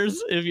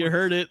 listeners, if you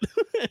heard it.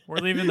 We're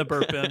leaving the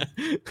burp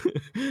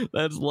in.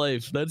 That's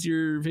life. That's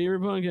your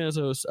favorite podcast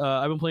host.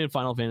 I've been playing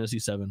Final Fantasy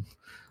VII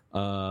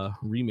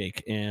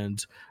remake,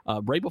 and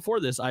right before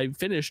this I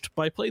finished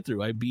my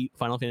playthrough. I beat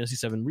Final Fantasy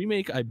VII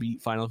remake, I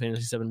beat Final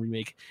Fantasy VII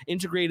remake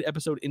integrated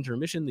episode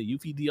intermission, the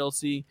Yuffie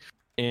DLC,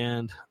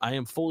 and I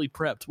am fully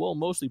prepped, well,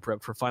 mostly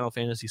prepped for Final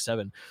Fantasy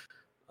VII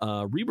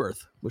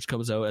Rebirth, which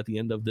comes out at the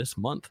end of this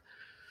month.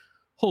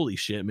 Holy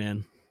shit,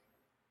 man.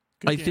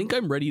 I think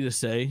I'm ready to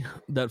say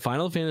that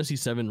Final Fantasy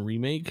VII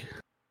remake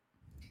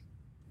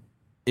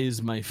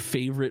is my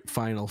favorite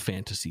Final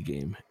Fantasy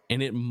game,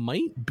 and it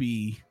might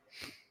be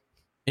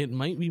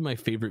my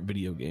favorite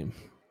video game.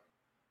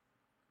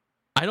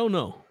 I don't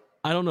know.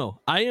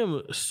 I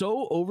am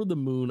so over the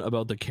moon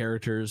about the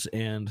characters,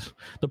 and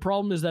the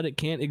problem is that it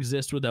can't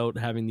exist without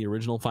having the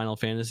original Final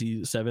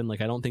Fantasy VII. Like,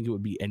 I don't think it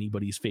would be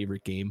anybody's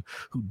favorite game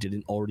who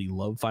didn't already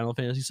love Final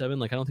Fantasy VII.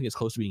 Like, I don't think it's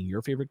close to being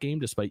your favorite game,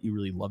 despite you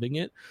really loving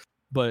it.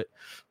 But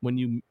when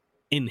you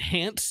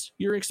enhance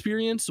your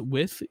experience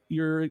with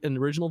an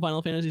original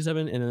Final Fantasy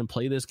VII and then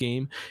play this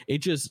game, it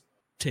just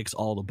ticks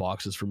all the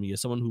boxes for me as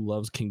someone who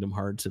loves Kingdom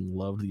Hearts and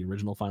loved the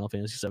original Final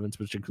Fantasy VII,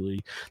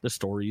 particularly the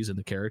stories and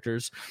the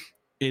characters.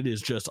 It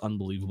is just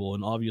unbelievable,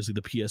 and obviously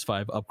the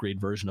PS5 upgrade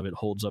version of it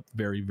holds up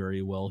very,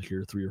 very well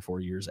here 3 or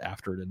 4 years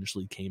after it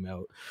initially came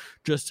out.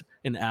 Just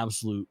an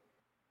absolute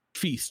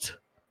feast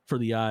for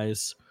the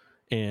eyes,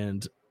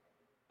 and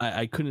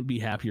I couldn't be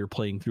happier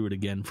playing through it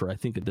again for, I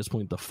think at this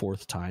point, the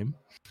 4th time.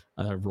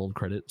 I've rolled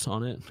credits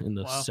on it, in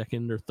the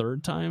 2nd or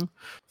 3rd time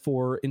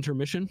for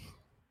intermission.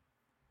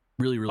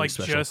 Really, really like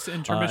special. Just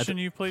intermission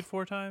you've played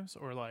 4 times,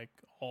 or like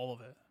all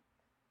of it?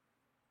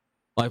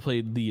 I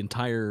played the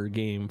entire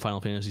game,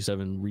 Final Fantasy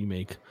VII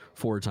Remake,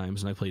 4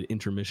 times, and I played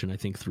intermission, I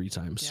think, 3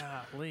 times.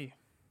 Yeah, Lee.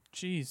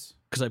 Jeez.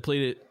 Because I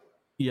played it.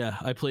 Yeah,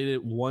 I played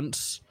it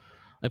once.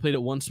 I played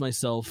it once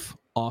myself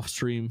off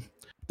stream.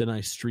 Then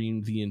I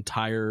streamed the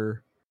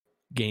entire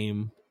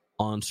game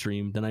on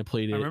stream. Then I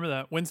played it. I remember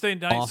that Wednesday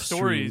night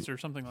stories or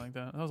something like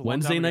that. That was a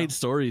Wednesday long time night ago.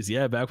 stories.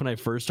 Yeah, back when I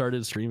first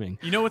started streaming.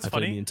 You know what's I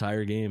funny? played the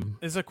entire game.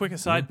 This is a quick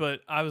aside,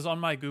 but I was on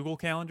my Google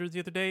Calendar the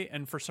other day,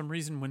 and for some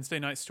reason, Wednesday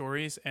night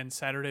stories and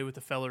Saturday with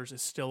the Fellers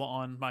is still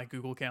on my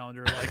Google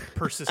Calendar, like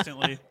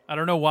persistently. I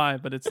don't know why,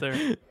 but it's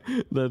there.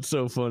 That's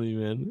so funny,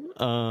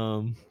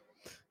 man.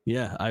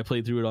 Yeah, I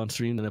played through it on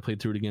stream, then I played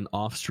through it again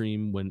off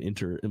stream when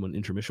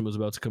intermission was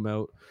about to come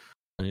out,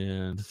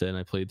 and then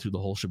I played through the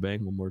whole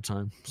shebang one more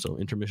time. So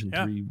intermission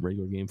 3,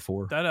 regular game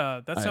 4.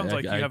 That sounds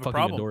like you have a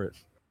problem. Adore it.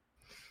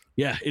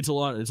 Yeah, it's a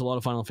lot. It's a lot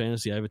of Final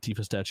Fantasy. I have a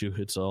Tifa statue.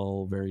 It's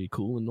all very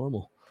cool and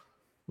normal.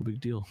 No big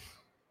deal.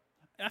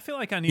 I feel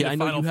like I need a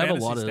Final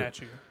Fantasy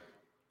statue.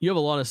 You have a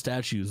lot of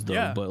statues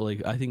though, but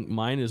like I think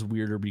mine is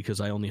weirder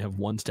because I only have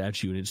one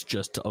statue and it's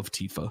just of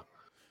Tifa.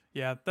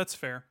 Yeah, that's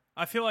fair.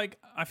 I feel like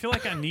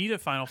I need a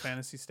Final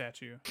Fantasy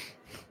statue.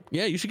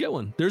 Yeah, you should get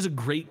one. There's a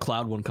great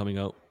Cloud one coming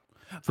out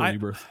for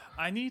Rebirth.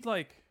 I need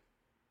like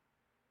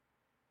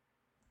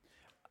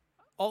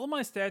all of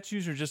my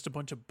statues are just a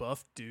bunch of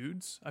buff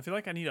dudes. I feel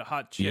like I need a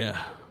hot chick.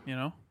 Yeah, you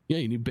know. Yeah,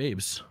 you need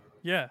babes.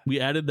 Yeah,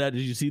 we added that.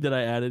 Did you see that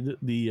I added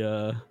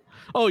the?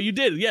 Oh, you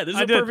did. Yeah, this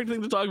is a perfect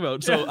thing to talk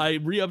about. So I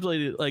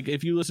re-updated. Like,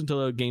 if you listen to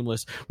the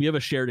GameList, we have a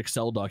shared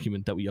Excel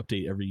document that we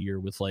update every year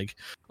with like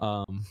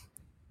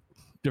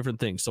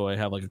different things. So I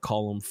have like a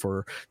column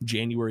for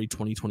January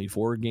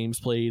 2024 games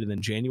played and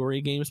then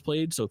January games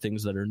played. So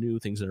things that are new,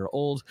 things that are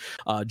old,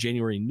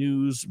 January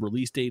news,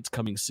 release dates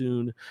coming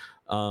soon,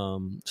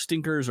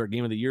 stinkers, our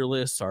game of the year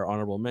lists, our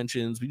honorable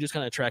mentions. We just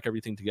kind of track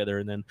everything together.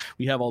 And then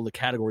we have all the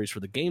categories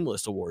for the Game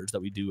List Awards that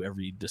we do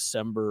every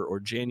December or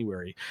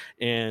January.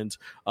 And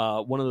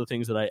one of the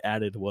things that I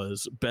added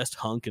was best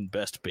hunk and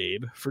best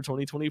babe for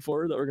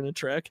 2024 that we're going to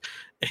track.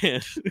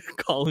 And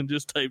Colin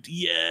just typed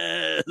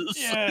yes,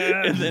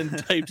 and then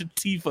typed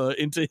Tifa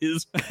into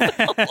his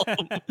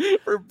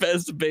for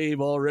best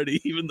babe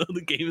already, even though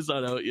the game is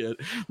not out yet,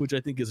 which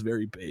I think is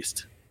very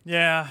based.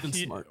 Yeah,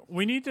 smart.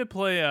 We need to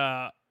play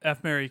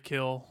F, Marry,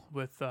 Kill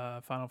with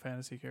Final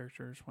Fantasy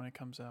characters when it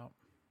comes out.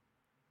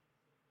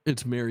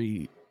 It's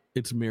Mary,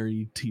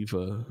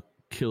 Tifa,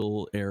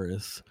 kill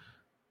Aerith,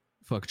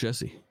 fuck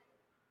Jessie.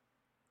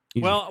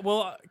 Easy.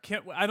 Well,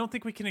 I don't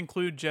think we can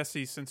include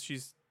Jessie since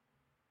she's.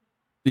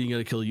 You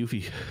gotta kill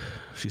Yuffie.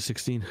 She's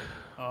 16.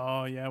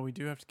 Oh yeah, we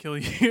do have to kill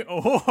you.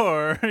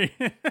 Or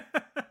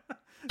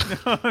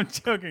no, I'm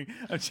joking.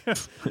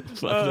 Yes,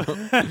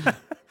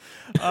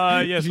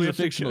 she's a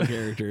fictional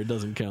character. It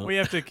doesn't count. We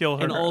have to kill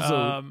her, and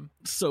also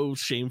so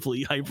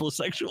shamefully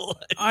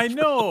hypersexualized. I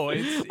know.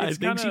 I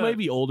think she might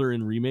be older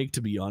in remake,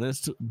 to be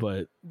honest,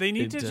 but they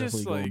need to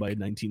just go by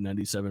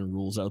 1997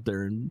 rules out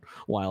there in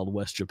Wild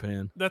West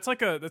Japan. That's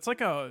like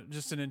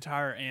just an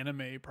entire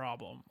anime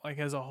problem, like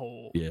as a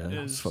whole. Yeah,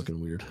 it's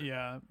fucking weird.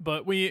 Yeah,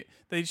 but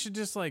they should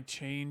just like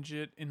change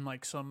it in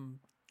like some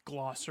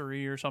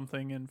glossary or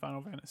something in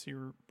Final Fantasy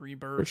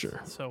Rebirth. For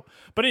sure. So,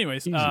 but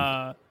anyways,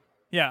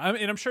 yeah,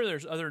 I'm sure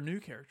there's other new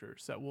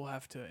characters that we'll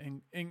have to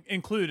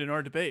include in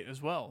our debate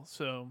as well.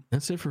 So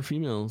that's it for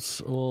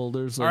females. Well,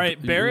 there's like, all right,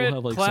 Barrett,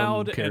 have, like,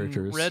 Cloud, some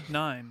characters. and Red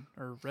 9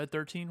 or Red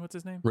 13. What's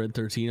his name? Red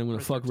 13. I'm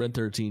gonna fuck 13. Red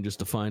 13 just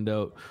to find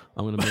out.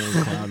 I'm gonna marry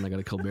Cloud and I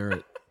gotta kill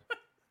Barrett.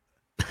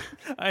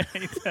 I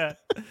hate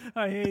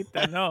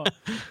that. No.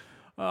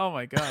 Oh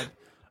my god.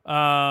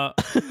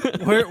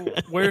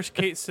 Where's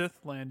Kate Sith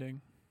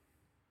landing?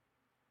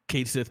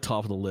 Kate Sith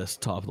top of the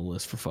list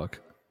for fuck.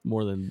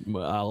 More than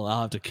I'll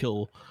have to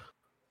kill.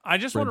 I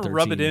just want to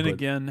rub it in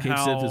again. Kate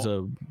Sith is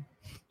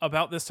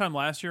about this time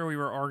last year we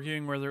were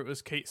arguing whether it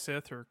was Kate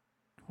Sith or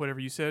whatever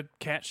you said,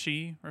 Cat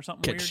She or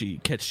something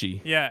weird. Cat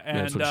She. Yeah,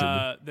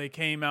 and they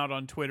came out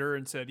on Twitter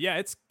and said, "Yeah,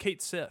 it's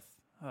Kate Sith."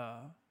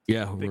 They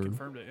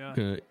confirmed it. Yeah.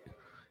 Gonna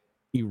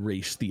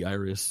erase the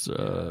Irish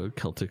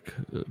Celtic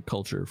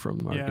culture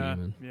from our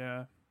game.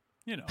 Yeah,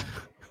 you know,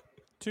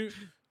 too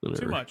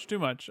much.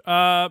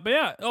 But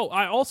yeah. Oh,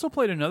 I also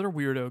played another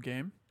weirdo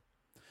game.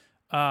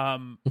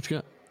 What you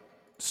got?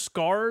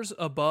 Scars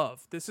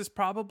Above. This is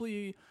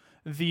probably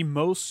the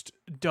most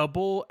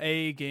double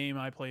A game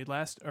I played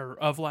last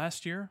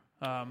year.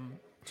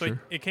 So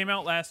it came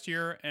out last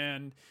year,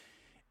 and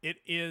it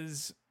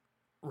is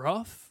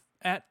rough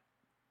at.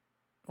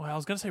 Well, I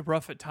was gonna say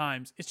rough at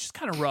times. It's just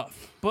kind of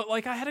rough, but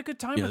like I had a good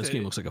time with it. Yeah, this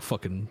game looks like a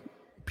fucking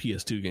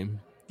PS2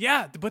 game.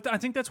 Yeah, but I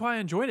think that's why I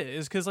enjoyed it,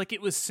 is because like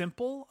it was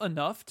simple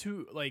enough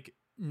to like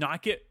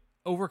not get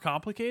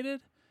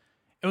overcomplicated.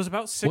 It was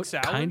about 6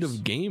 hours. What kind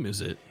of game is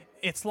it?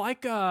 It's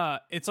like a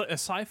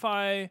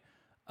sci-fi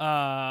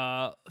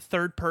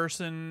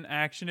third-person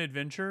action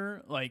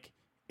adventure. Like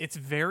it's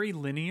very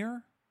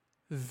linear,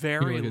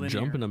 linear. A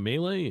jump and a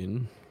melee,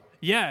 and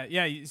yeah.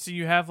 So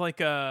you have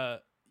like a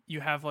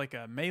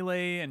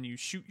melee, and you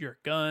shoot your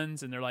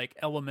guns, and they're like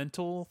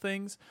elemental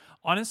things.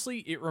 Honestly,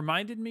 it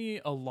reminded me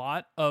a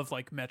lot of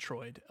like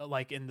Metroid,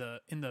 like in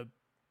the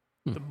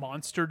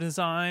monster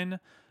design.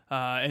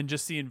 And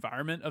just the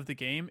environment of the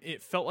game,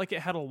 it felt like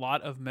it had a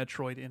lot of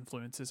Metroid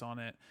influences on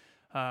it.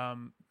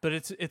 But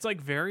it's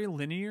like very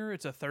linear.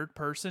 It's a third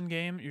person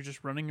game. You're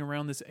just running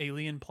around this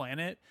alien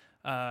planet,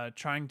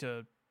 trying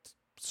to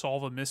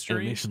solve a mystery.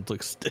 Animations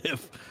look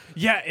stiff.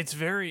 Yeah, it's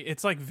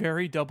like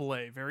very double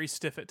A, very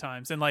stiff at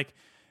times, and like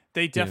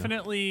they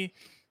definitely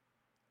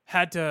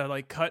had to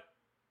like cut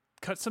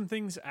some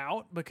things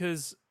out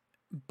because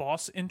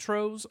boss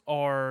intros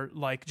are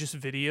like just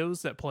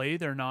videos that play.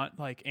 They're not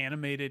like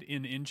animated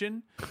in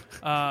engine.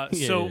 So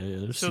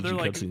they're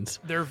like cutscenes.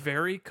 They're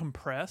very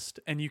compressed,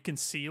 and you can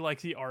see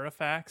like the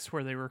artifacts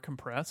where they were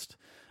compressed.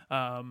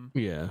 That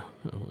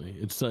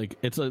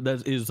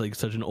is like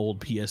such an old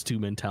PS2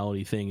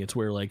 mentality thing. It's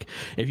where like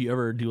if you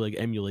ever do like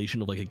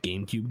emulation of like a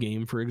GameCube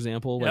game, for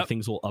example, like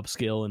things will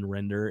upscale and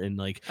render, and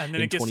like and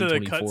then it gets to the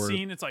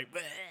cutscene, it's like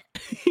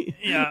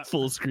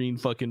full screen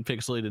fucking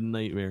pixelated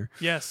nightmare.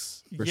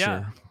 Yes, for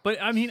sure.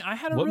 But I mean, I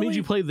had what made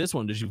you play this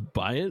one? Did you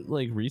buy it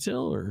like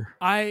retail or?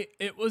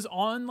 It was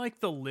on like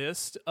the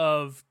list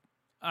of.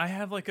 I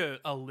have like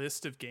a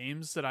list of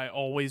games that I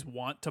always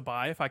want to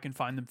buy if I can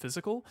find them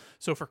physical.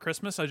 So for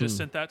Christmas, I just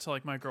sent that to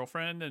like my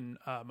girlfriend and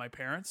my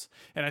parents.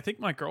 And I think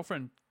my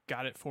girlfriend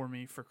got it for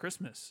me for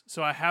Christmas.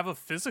 So I have a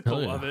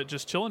physical of it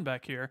just chilling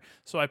back here.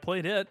 So I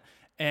played it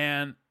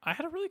and I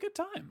had a really good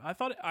time. I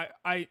thought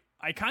I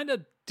kind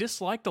of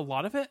disliked a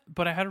lot of it,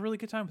 but I had a really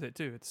good time with it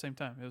too at the same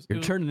time. You're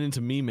turning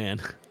into me,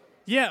 man.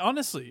 Yeah,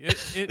 honestly,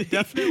 it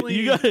definitely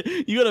you got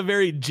a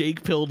very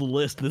Jake pilled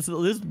list.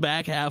 This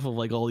back half of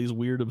like all these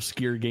weird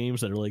obscure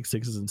games that are like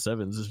 6s and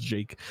 7s is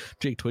Jake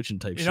twitching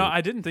type shit. You know,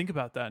 I didn't think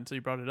about that until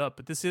you brought it up,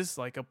 but this is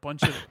like a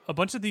bunch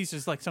of these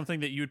is like something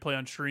that you would play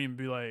on stream and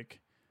be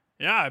like,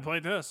 yeah, I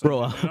played this.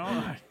 Bro,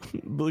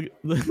 look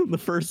the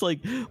first like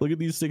look at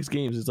these 6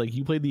 games. It's like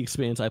you played The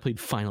Expanse, I played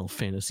Final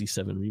Fantasy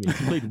VII Remake.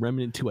 You played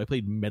Remnant 2, I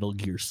played Metal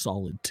Gear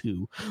Solid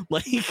 2.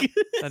 Like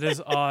that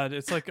is odd.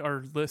 It's like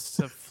our lists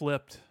have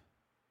flipped.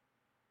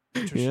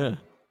 Yeah,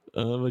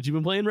 but you've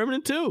been playing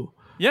Remnant 2.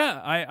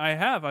 Yeah, I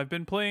have. I've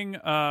been playing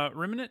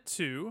Remnant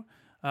 2.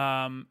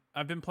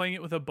 I've been playing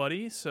it with a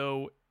buddy,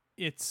 so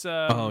it's.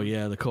 Oh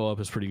yeah, the co-op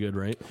is pretty good,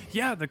 right?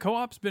 Yeah, the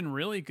co-op's been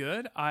really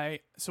good.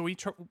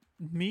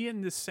 Me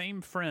and this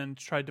same friend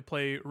tried to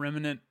play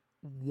Remnant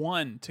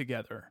 1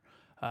 together,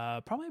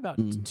 probably about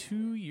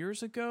 2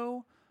 years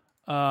ago,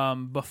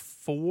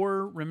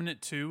 before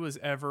Remnant 2 was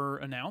ever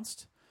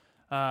announced,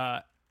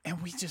 and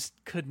we just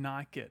could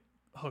not get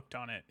hooked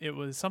on it. It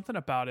was something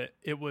about it.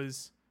 It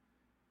was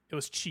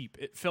cheap.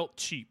 It felt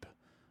cheap.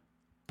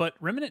 But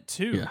Remnant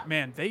 2,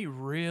 man, they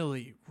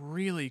really,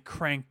 really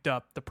cranked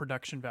up the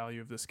production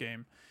value of this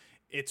game.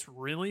 It's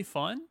really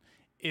fun.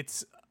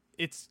 It's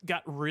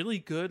got really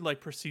good like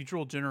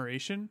procedural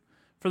generation.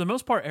 For the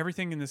most part,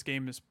 everything in this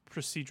game is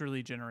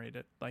procedurally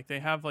generated. Like they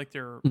have like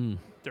their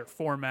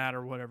format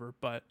or whatever.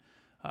 But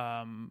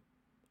from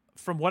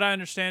what I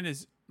understand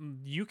is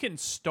you can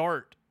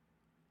start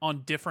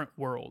on different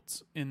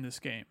worlds in this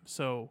game.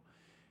 So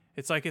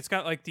it's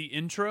got like the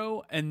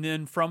intro, and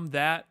then from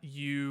that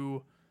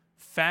you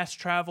fast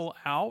travel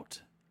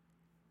out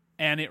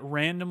and it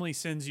randomly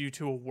sends you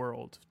to a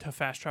world to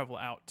fast travel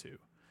out to.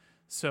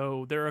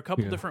 So there are a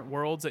couple different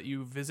worlds that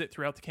you visit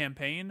throughout the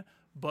campaign,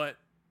 but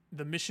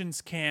the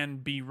missions can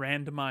be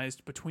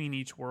randomized between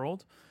each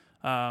world.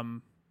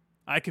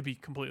 I could be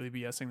completely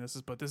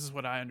BSing but this is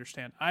what I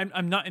understand.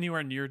 I'm not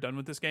anywhere near done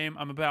with this game.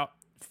 I'm about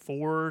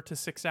 4 to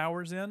 6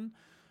 hours in.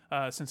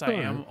 Since I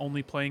am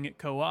only playing it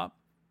co-op.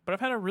 But I've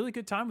had a really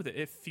good time with it.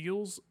 It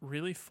feels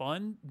really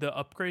fun. The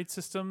upgrade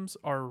systems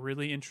are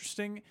really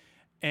interesting.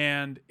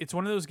 And it's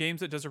one of those games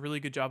that does a really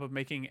good job of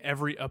making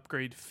every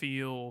upgrade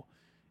feel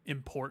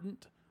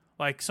important.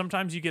 Like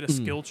sometimes you get a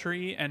skill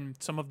tree and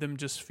some of them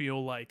just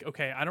feel like,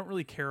 okay, I don't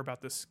really care about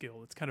this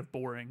skill. It's kind of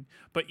boring.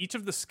 But each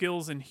of the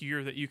skills in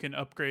here that you can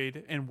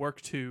upgrade and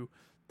work to,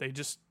 they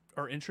just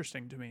are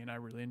interesting to me and I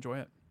really enjoy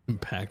it.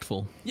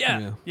 Impactful.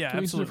 Yeah,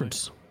 absolutely.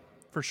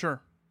 For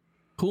sure.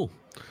 Cool.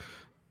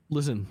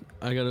 Listen,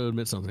 I got to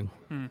admit something.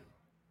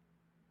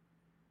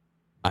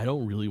 I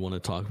don't really want to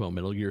talk about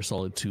Metal Gear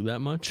Solid 2 that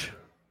much.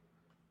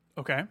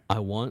 Okay. I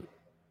want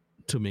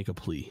to make a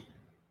plea.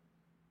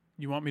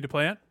 You want me to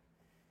play it?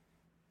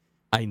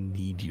 I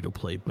need you to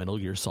play Metal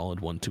Gear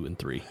Solid 1, 2, and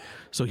 3.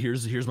 So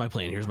here's my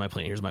plan. Here's my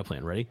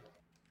plan. Ready?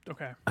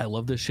 Okay. I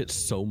love this shit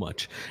so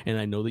much, and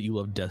I know that you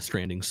love Death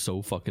Stranding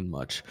so fucking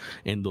much.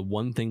 And the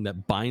one thing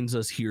that binds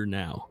us here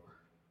now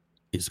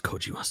is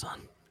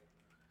Kojima-san.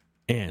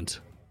 And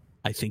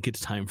I think it's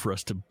time for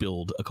us to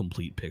build a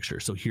complete picture.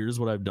 So here's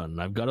what I've done.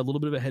 And I've got a little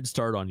bit of a head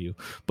start on you,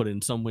 but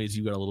in some ways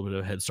you got a little bit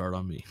of a head start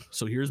on me.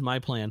 So here's my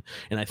plan,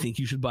 and I think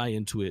you should buy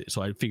into it.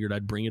 So I figured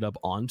I'd bring it up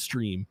on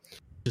stream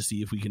to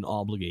see if we can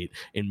obligate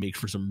and make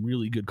for some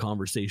really good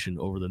conversation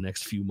over the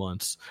next few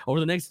months, over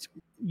the next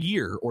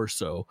year or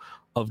so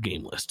of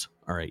GameList.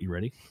 All right, you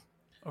ready?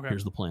 Okay.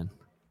 Here's the plan.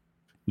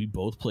 We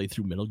both play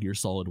through Metal Gear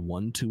Solid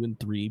 1, 2, and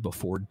 3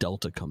 before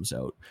Delta comes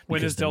out.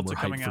 When is Delta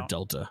coming out?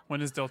 Delta. When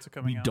is Delta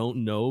coming out? We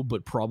don't know,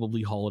 but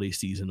probably holiday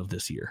season of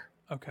this year.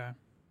 Okay.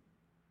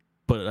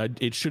 But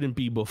it shouldn't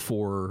be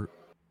before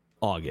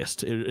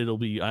August. It'll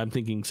be, I'm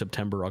thinking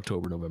September,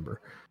 October,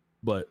 November.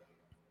 But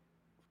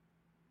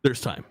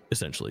There's time,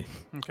 essentially.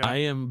 Okay. I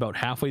am about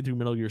halfway through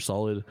Metal Gear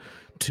Solid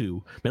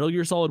 2. Metal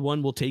Gear Solid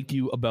 1 will take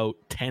you about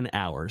 10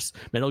 hours.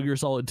 Metal Gear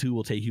Solid 2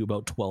 will take you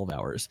about 12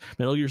 hours.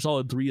 Metal Gear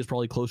Solid 3 is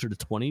probably closer to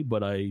 20,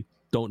 but I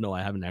don't know.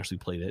 I haven't actually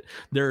played it.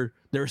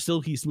 They're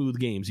silky smooth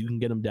games. You can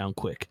get them down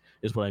quick,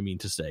 is what I mean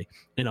to say.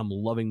 And I'm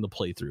loving the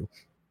playthrough.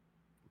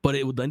 But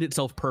it would lend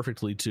itself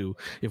perfectly to,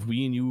 if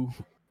we and you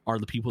are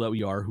the people that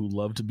we are who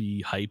love to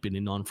be hype and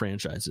in on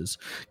franchises,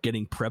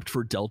 getting prepped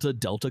for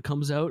Delta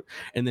comes out,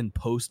 and then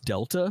post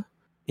Delta,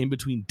 in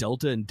between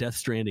Delta and Death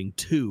Stranding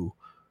 2,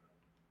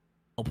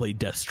 I'll play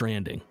Death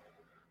Stranding,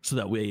 so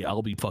that way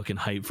I'll be fucking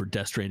hyped for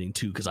Death Stranding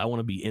 2, because I want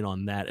to be in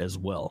on that as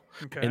well.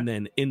 Okay. And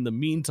then in the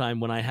meantime,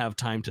 when I have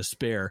time to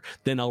spare,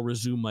 then I'll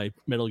resume my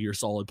Metal Gear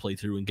Solid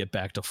playthrough and get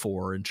back to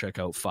 4 and check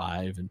out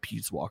 5 and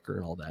Peace Walker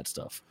and all that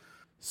stuff.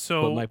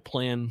 So but my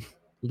plan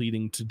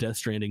leading to Death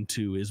Stranding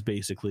 2 is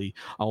basically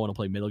I want to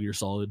play Metal Gear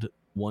Solid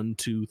 1,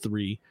 2,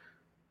 3,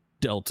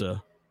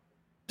 Delta,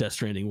 Death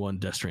Stranding 1,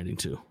 Death Stranding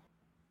 2.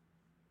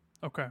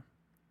 Okay.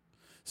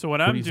 So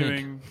what I'm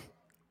doing, think?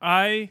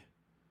 I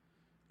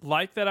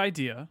like that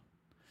idea.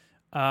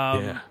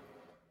 Yeah.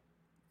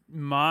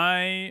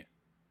 My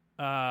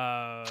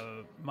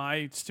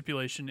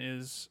stipulation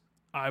is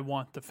I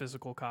want the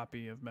physical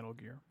copy of Metal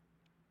Gear.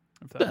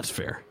 That's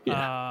fair.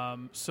 Yeah.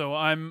 So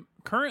I'm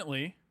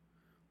currently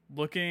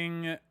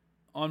looking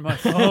on my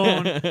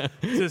phone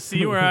to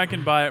see where I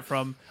can buy it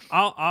from.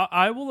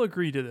 I will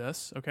agree to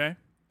this. Okay,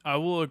 I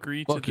will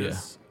agree to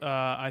this.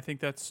 I think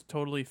that's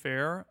totally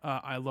fair.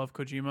 I love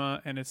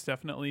Kojima, and it's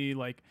definitely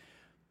like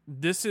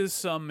this is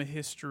some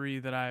history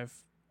that I've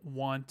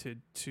wanted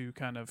to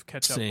kind of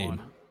catch up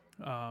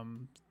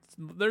on.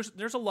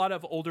 There's a lot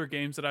of older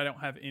games that I don't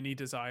have any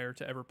desire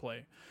to ever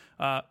play.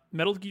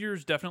 Metal Gear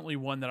is definitely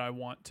one that I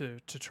want to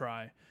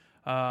try.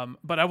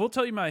 But I will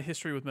tell you my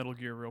history with Metal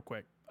Gear real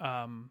quick.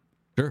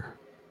 Sure.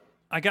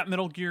 I got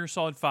Metal Gear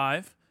Solid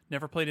 5.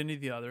 Never played any of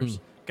the others.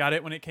 Got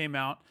it when it came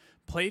out.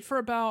 Played for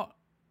about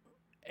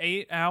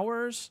 8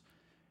 hours.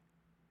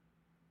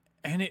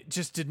 And it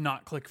just did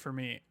not click for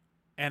me.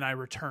 And I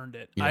returned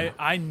it. Yeah.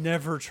 I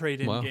never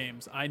trade in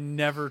games. I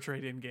never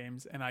trade in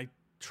games. And I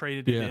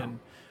traded it in.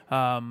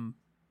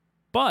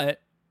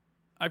 But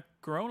I've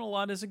grown a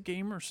lot as a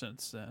gamer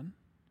since then.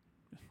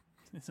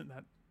 Isn't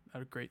that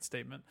a great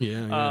statement?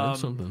 Yeah,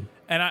 that's something.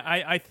 And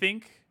I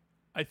think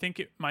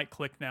it might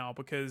click now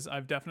because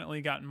I've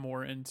definitely gotten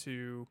more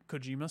into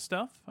Kojima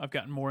stuff. I've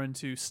gotten more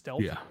into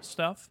stealth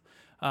stuff.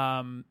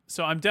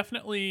 So I'm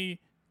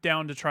definitely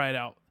down to try it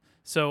out.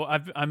 So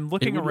I'm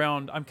looking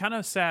around. I'm kind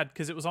of sad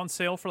because it was on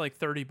sale for like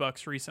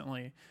 $30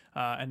 recently,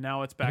 and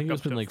now it's back. I think up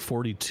it's been like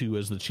 42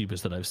 as the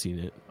cheapest that I've seen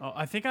it. Oh,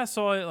 I think I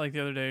saw it like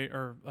the other day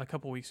or a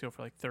couple weeks ago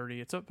for like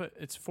 30. It's up.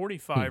 It's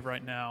 45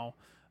 right now.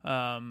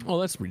 Oh,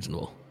 that's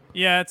reasonable.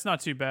 Yeah, it's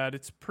not too bad.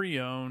 It's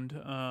pre-owned.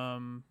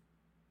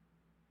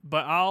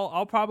 But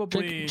I'll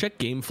probably check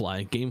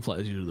GameFly. GameFly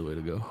is usually the way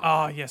to go.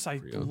 Oh yes,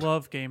 I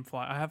love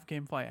GameFly. I have a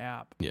GameFly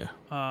app. Yeah.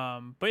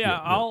 But yeah,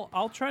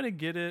 I'll try to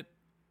get it.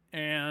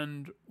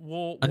 And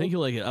I think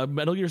you'll like it.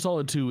 Metal Gear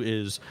Solid 2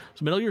 is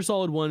Metal Gear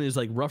Solid 1 is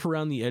like rough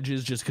around the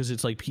edges just because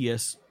it's like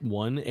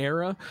PS1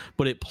 era,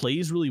 but it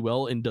plays really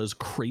well and does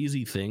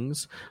crazy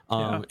things.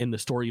 And the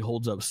story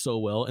holds up so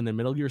well. And then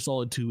Metal Gear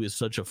Solid 2 is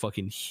such a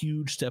fucking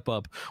huge step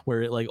up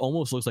where it like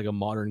almost looks like a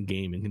modern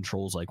game and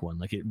controls like one.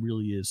 Like it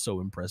really is so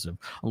impressive.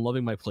 I'm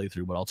loving my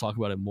playthrough, but I'll talk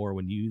about it more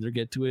when you either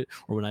get to it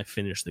or when I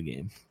finish the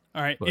game.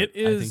 All right, but it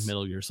is. I think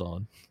Metal Gear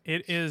Solid.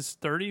 It is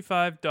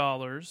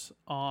 $35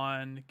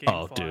 on GameFly.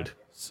 Oh, dude!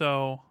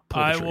 So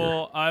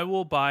I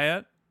will buy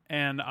it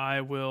and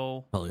I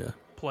will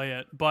play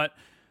it. But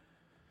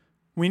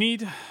we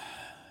need.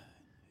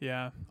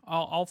 Yeah,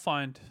 I'll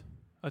find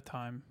a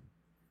time.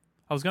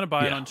 I was gonna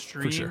buy it on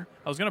stream. For sure.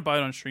 I was gonna buy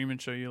it on stream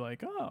and show you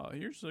like, oh,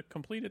 here's a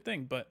completed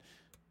thing, but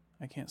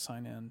I can't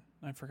sign in.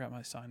 I forgot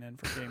my sign in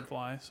for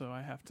GameFly, so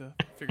I have to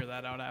figure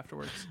that out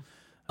afterwards.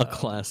 A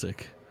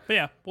classic. But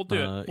yeah, we'll do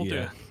it. We'll do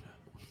it.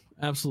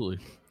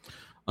 Absolutely.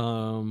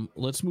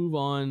 Let's move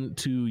on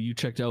to you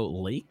checked out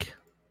Lake.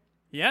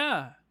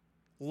 Yeah,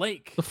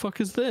 Lake. The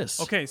fuck is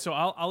this? Okay, so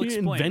I'll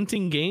explain. You're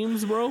inventing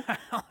games, bro?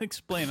 I'll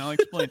explain. I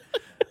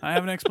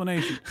have an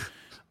explanation.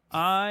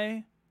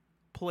 I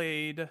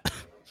played.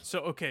 So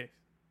okay,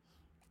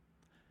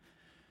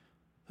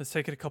 let's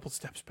take it a couple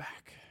steps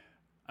back.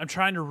 I'm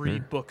trying to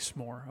read books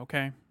more.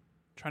 Okay,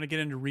 trying to get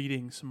into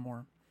reading some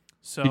more.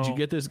 So did you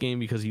get this game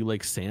because you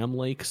like Sam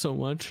Lake so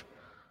much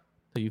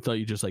that you thought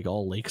you just like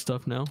all Lake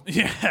stuff now?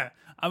 Yeah,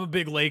 I'm a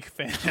big Lake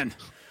fan.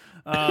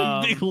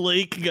 Big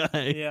Lake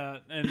guy. Yeah,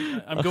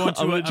 and I'm going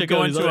to a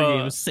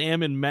game,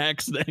 Sam and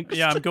Max next.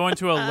 Yeah, I'm going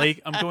to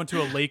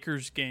a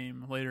Lakers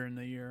game later in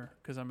the year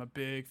because I'm a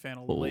big fan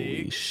of Lake.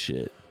 Holy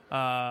shit!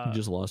 You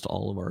just lost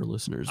all of our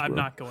listeners. I'm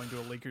not going to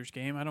a Lakers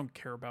game. I don't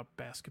care about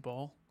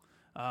basketball.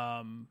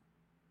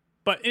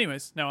 But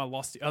anyways, now I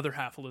lost the other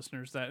half of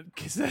listeners that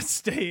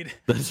stayed.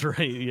 That's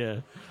right. Yeah.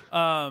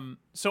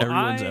 So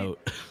everyone's out.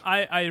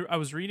 I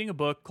was reading a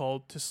book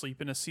called To Sleep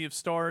in a Sea of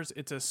Stars.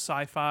 It's a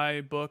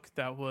sci-fi book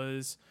that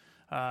was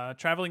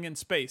traveling in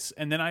space.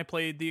 And then I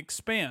played The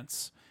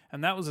Expanse,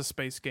 and that was a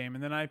space game.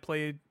 And then I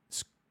played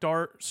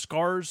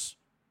Scars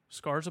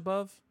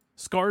Above.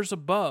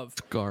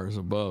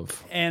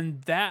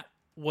 And that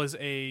was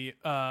a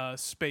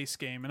space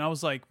game. And I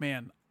was like,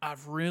 man,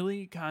 I've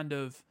really kind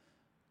of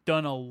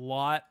done a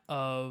lot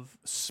of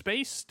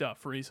space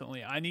stuff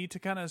recently. I need to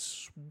kind of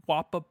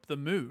swap up the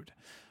mood.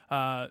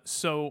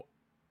 So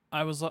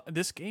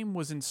this game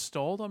was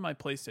installed on my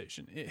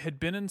PlayStation. It had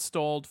been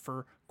installed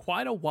for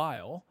quite a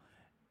while,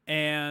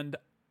 and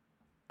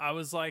I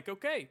was like,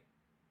 okay.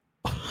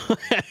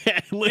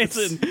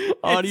 Listen,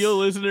 audio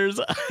listeners,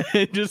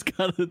 I just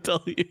gotta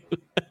tell you,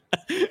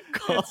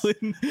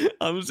 Colin,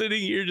 I'm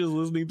sitting here just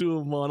listening to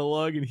a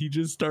monologue, and he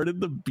just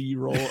started the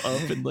B-roll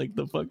up in like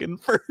the fucking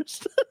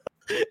first.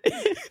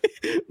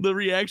 The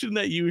reaction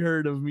that you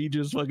heard of me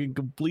just fucking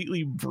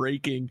completely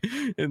breaking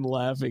and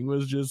laughing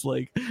was just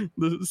like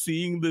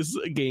seeing this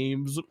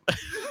gameplay,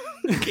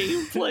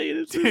 and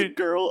it's this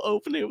girl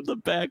opening up the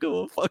back of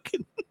a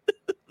fucking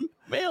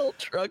mail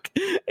truck,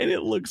 and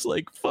it looks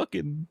like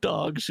fucking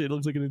dog shit. It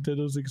looks like a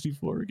Nintendo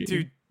 64 game.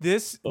 Dude,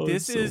 this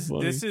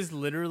is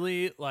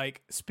literally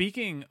like,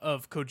 speaking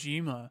of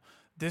Kojima,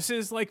 this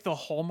is like the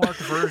Hallmark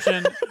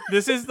version.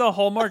 This is the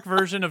Hallmark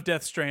version of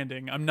Death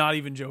Stranding. I'm not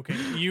even joking.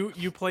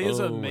 You play as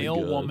a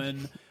male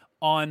woman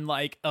on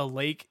like a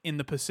lake in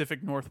the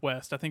Pacific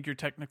Northwest. I think you're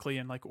technically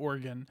in like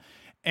Oregon.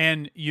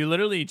 And you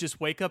literally just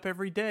wake up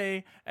every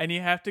day and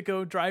you have to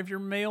go drive your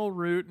mail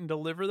route and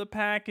deliver the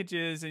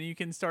packages, and you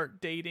can start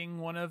dating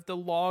one of the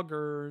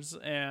loggers.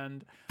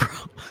 And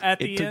at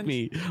the end, it took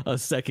me a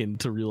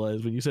second to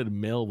realize when you said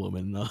male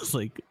woman, and I was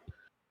like,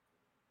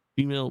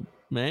 female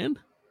man?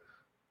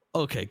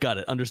 Okay, got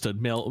it.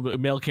 Understood.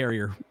 Male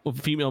carrier.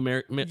 Female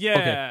yeah,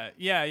 okay.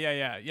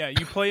 Yeah.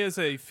 You play as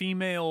a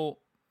female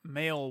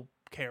male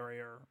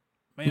carrier.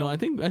 No, I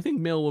think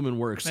male woman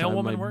works. Male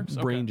woman my works?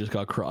 brain just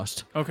got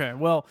crossed. Okay,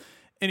 well,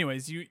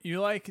 anyways, you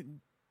like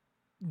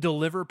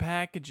deliver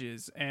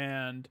packages,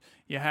 and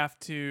you have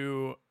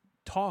to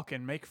talk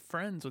and make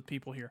friends with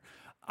people here.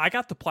 I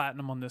got the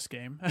platinum on this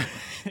game.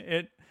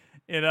 It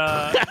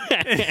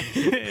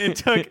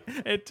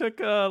took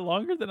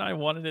longer than I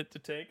wanted it to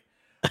take.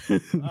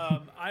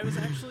 I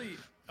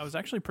was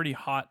actually pretty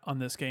hot on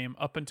this game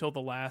up until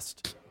the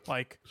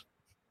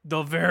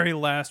very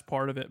last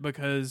part of it,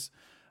 because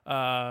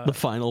the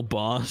final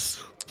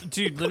boss,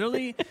 dude,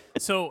 literally.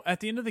 So at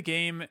the end of the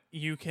game,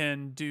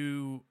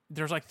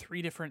 there's like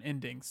 3 different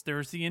endings.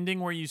 There's the ending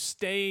where you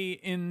stay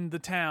in the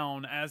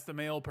town as the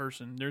male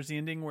person. There's the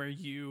ending where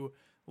you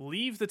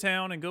leave the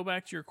town and go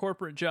back to your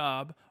corporate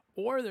job,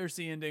 or there's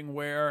the ending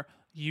where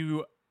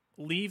you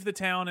leave the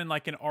town in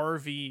like an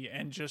RV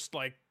and just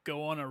like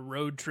go on a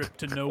road trip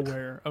to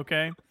nowhere.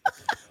 Okay.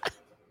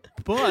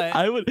 But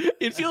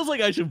it feels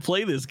like I should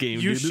play this game.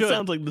 You dude. should. This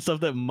sounds like the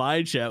stuff that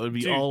my chat would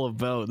be all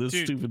about. This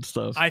stupid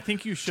stuff. I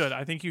think you should.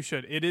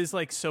 It is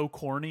like so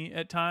corny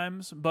at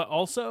times, but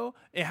also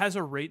it has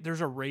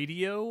there's a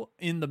radio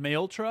in the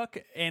mail truck,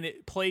 and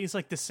it plays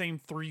like the same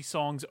 3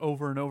 songs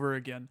over and over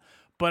again.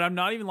 But I'm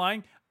not even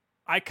lying.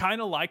 I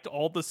kind of liked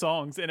all the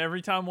songs, and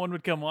every time one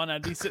would come on,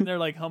 I'd be sitting there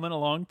like humming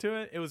along to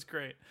it. It was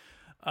great.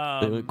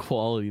 They went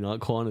quality,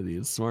 not quantity.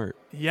 It's smart.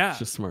 Yeah, it's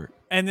just smart.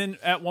 And then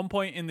at one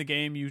point in the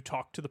game, you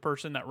talk to the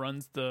person that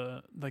runs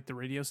the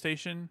radio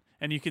station,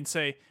 and you can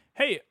say,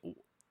 "Hey,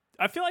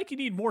 I feel like you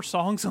need more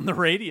songs on the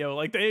radio."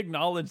 Like, they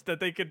acknowledged that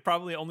they could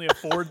probably only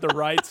afford the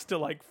rights to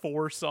like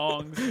 4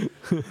 songs.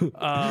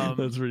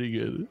 That's pretty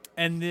good.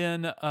 And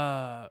then,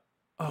 oh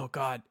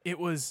god, it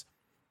was.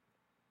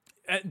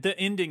 At the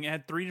ending, it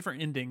had 3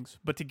 different endings,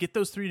 but to get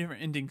those 3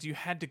 different endings, you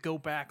had to go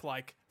back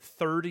like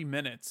 30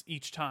 minutes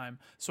each time.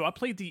 So I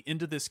played the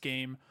end of this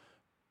game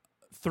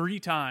 3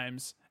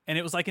 times, and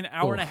it was like an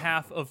hour and a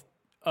half of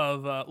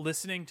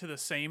listening to the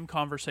same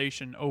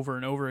conversation over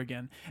and over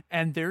again.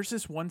 And there's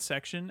this one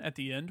section at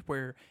the end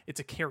where it's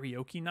a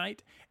karaoke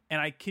night,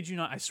 and I kid you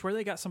not, I swear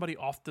they got somebody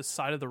off the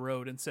side of the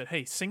road and said,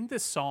 "Hey, sing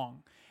this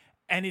song."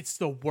 And it's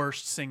the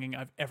worst singing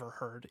I've ever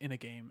heard in a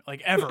game,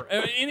 like ever,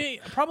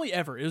 probably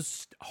ever. It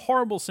was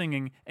horrible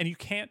singing, and you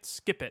can't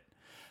skip it.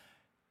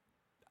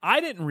 I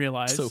didn't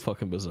realize. So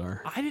fucking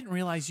bizarre. I didn't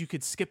realize you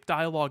could skip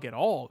dialogue at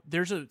all.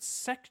 There's a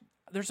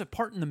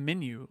part in the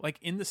menu, like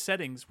in the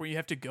settings, where you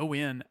have to go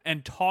in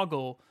and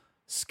toggle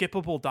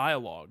skippable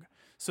dialogue.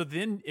 So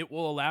then it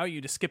will allow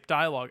you to skip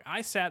dialogue.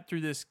 I sat through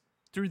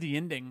the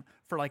ending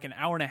for like an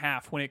hour and a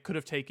half when it could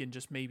have taken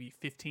just maybe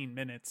 15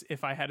 minutes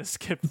if I had to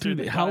skip through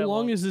the How dialogue.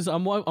 long is this?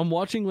 I'm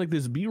watching like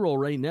this B-roll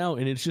right now,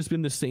 and it's just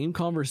been the same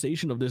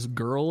conversation of this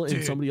girl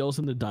and somebody else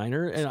in the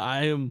diner, and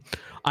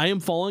I am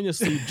falling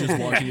asleep just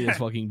watching this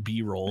fucking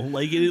B-roll.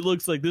 Like, this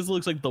looks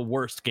like the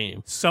worst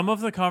game. Some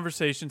of the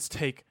conversations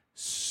take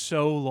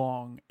so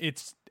long.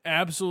 It's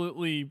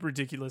absolutely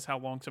ridiculous how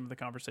long some of the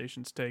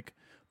conversations take.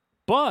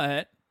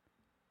 But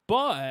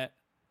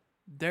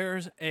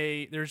there's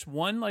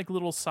one like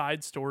little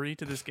side story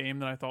to this game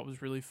that I thought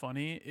was really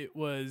funny. It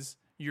was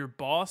your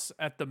boss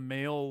at the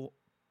mail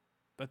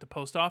the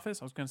post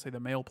office. I was going to say the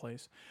mail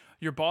place.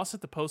 Your boss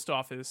at the post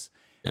office.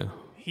 Yeah.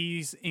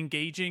 He's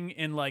engaging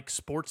in like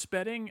sports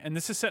betting, and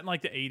this is set in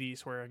like the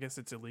 80s, where I guess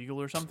it's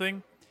illegal or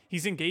something.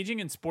 He's engaging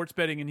in sports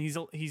betting, and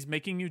he's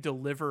making you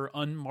deliver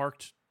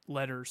unmarked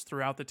letters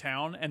throughout the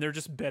town, and they're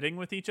just betting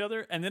with each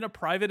other. And then a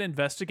private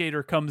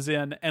investigator comes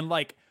in and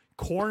like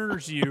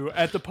corners you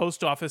at the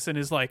post office and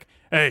is like,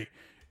 "Hey,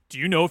 do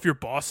you know if your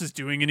boss is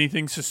doing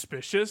anything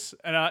suspicious?"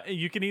 And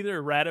you can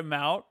either rat him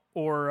out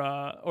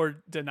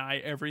or deny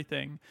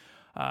everything.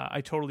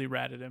 I totally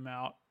ratted him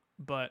out,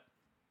 but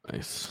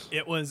nice.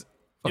 It was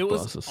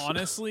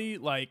honestly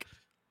like,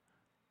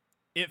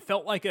 it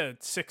felt like a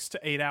 6 to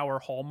 8 hour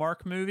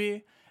Hallmark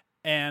movie,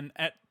 and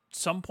at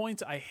some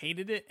points I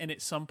hated it, and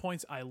at some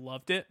points I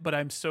loved it. But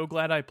I'm so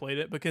glad I played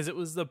it, because it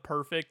was the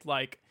perfect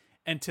like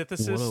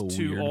antithesis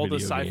to all the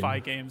sci-fi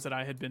games that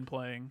I had been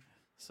playing.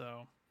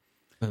 So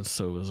that's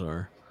so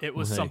bizarre. It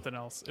was something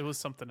else. It was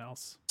something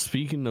else.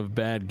 Speaking of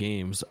bad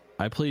games,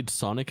 I played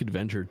Sonic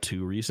Adventure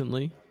 2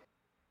 recently,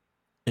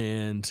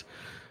 and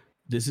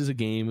this is a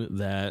game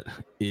that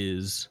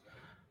is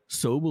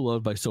so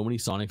beloved by so many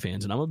Sonic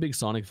fans, and I'm a big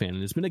Sonic fan,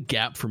 and it's been a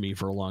gap for me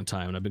for a long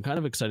time, and I've been kind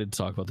of excited to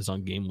talk about this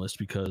on GameList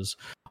because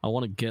I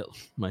want to get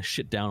my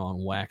shit down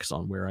on wax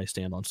on where I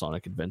stand on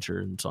Sonic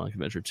Adventure and Sonic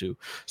Adventure 2.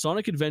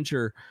 Sonic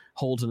Adventure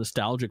holds a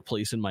nostalgic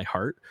place in my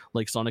heart,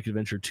 like Sonic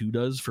Adventure 2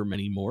 does for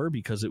many more,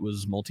 because it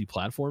was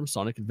multi-platform.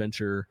 Sonic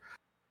Adventure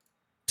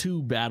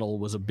 2 Battle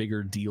was a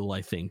bigger deal,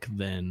 I think,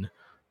 than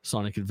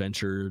Sonic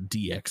Adventure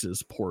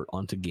DX's port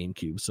onto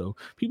GameCube. So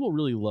people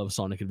really love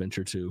Sonic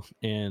Adventure 2.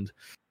 And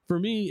for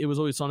me, it was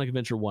always Sonic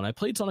Adventure 1. I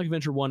played Sonic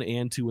Adventure 1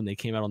 and 2 when they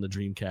came out on the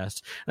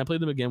Dreamcast, and I played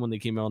them again when they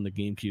came out on the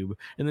GameCube.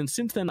 And then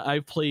since then,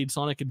 I've played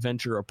Sonic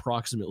Adventure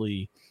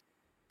approximately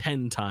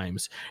 10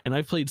 times, and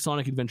I've played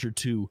Sonic Adventure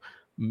 2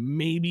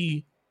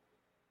 maybe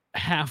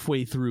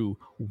halfway through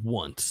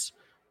once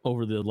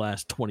over the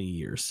last 20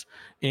 years.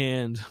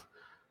 And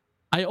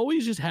I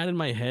always just had in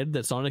my head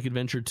that Sonic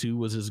Adventure 2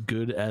 was as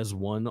good as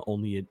 1,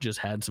 only it just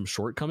had some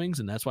shortcomings,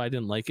 and that's why I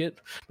didn't like it.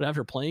 But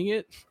after playing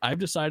it, I've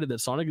decided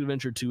that Sonic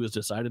Adventure 2 is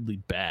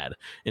decidedly bad,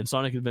 and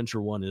Sonic Adventure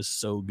 1 is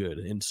so good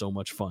and so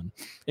much fun.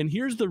 And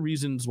here's the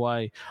reasons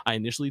why I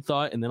initially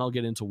thought, and then I'll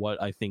get into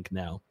what I think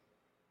now.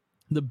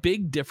 The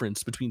big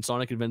difference between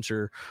Sonic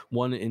Adventure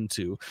 1 and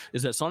 2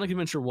 is that Sonic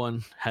Adventure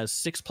 1 has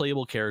 6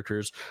 playable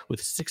characters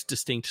with 6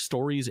 distinct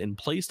stories and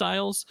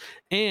playstyles,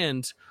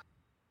 and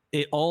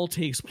it all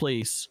takes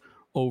place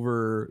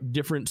over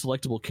different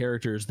selectable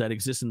characters that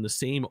exist in the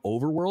same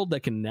overworld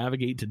that can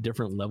navigate to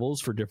different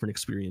levels for different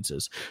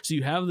experiences. So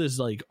you have this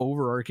like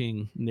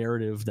overarching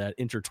narrative that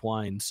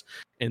intertwines,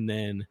 and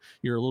then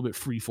you're a little bit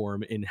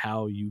freeform in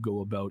how you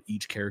go about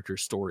each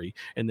character's story.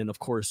 And then of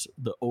course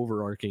the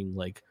overarching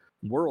like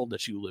world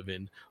that you live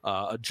in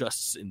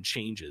adjusts and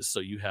changes.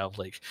 So you have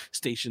like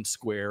Station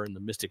Square and the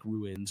Mystic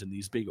Ruins and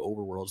these big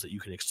overworlds that you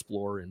can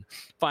explore and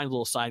find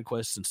little side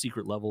quests and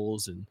secret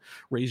levels and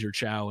raise your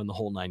chow and the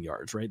whole 9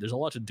 yards, right? There's a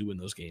lot to do in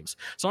those games.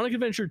 Sonic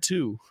Adventure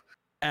 2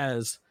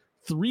 has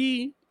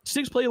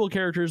 6 playable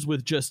characters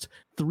with just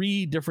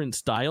 3 different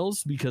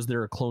styles because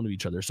they're a clone of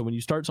each other. So when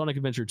you start Sonic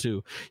Adventure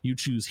 2, you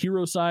choose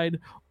hero side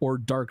or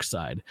dark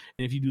side.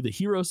 And if you do the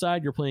hero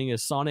side, you're playing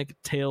as Sonic,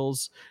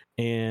 Tails,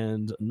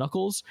 and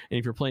Knuckles. And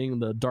if you're playing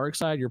the dark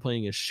side, you're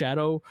playing as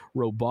Shadow,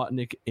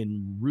 Robotnik,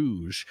 and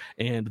Rouge.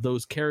 And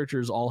those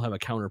characters all have a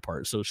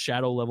counterpart. So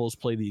Shadow levels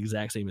play the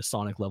exact same as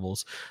Sonic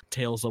levels.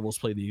 Tails levels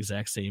play the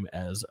exact same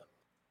as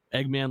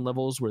Eggman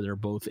levels, where they're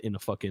both in a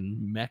fucking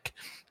mech,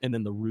 and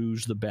then the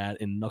Rouge, the Bat,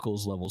 and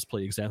Knuckles levels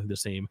play exactly the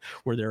same,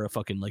 where they're a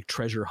fucking like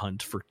treasure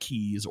hunt for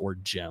keys or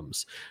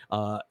gems.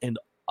 And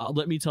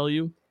let me tell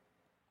you,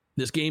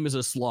 this game is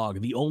a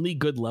slog. The only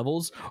good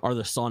levels are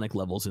the Sonic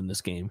levels in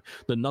this game.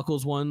 The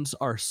Knuckles ones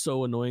are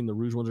so annoying. The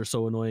Rouge ones are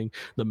so annoying.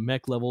 The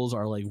mech levels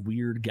are like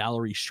weird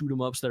gallery shoot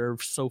 'em ups that are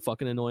so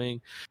fucking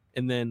annoying.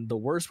 And then the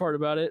worst part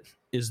about it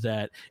is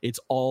that it's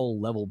all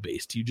level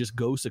based. You just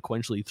go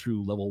sequentially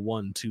through level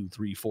 1, 2,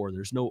 3, 4.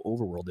 There's no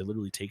overworld. They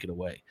literally take it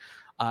away.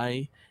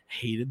 I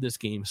hated this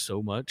game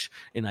so much,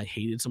 and I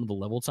hated some of the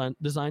level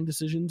design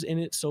decisions in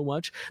it so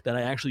much that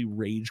I actually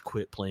rage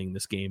quit playing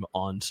this game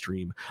on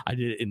stream. I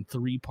did it in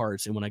 3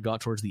 parts, and when I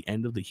got towards the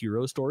end of the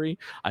hero story,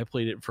 I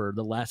played it for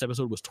the last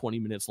episode was 20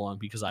 minutes long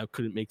because I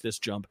couldn't make this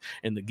jump,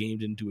 and the game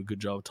didn't do a good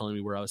job of telling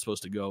me where I was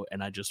supposed to go,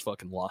 and I just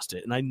fucking lost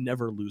it. And I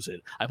never lose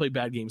it. I play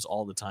bad games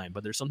all the time,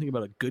 but there's something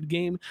about a good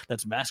game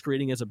that's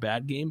masquerading as a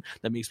bad game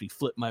that makes me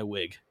flip my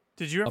wig.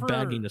 Did you ever a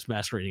bad game that's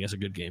masquerading as a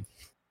good game?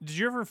 Did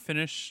you ever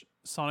finish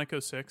Sonic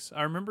 06?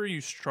 I remember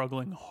you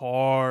struggling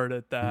hard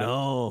at that.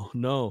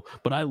 No,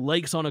 but I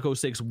like Sonic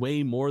 06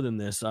 way more than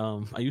this.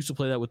 I used to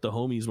play that with the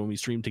homies when we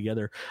streamed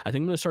together. I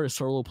think I'm going to start a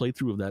solo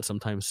playthrough of that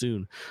sometime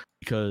soon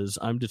because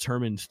I'm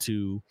determined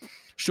to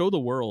show the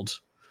world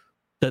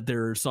that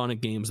there are Sonic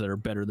games that are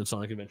better than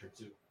Sonic Adventure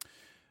 2.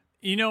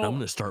 You know, I'm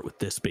going to start with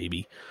this,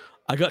 baby.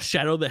 I got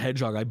Shadow the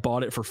Hedgehog. I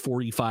bought it for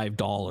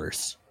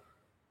 $45.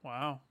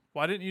 Wow.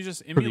 Why didn't you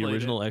just emulate for the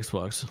original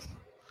Xbox?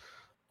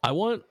 I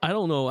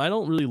don't know. I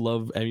don't really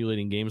love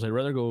emulating games. I'd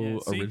rather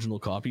go original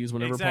copies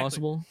whenever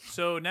possible.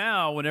 So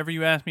now, whenever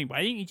you ask me,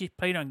 why didn't you just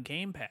play it on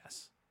Game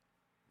Pass?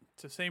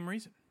 It's the same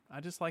reason. I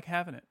just like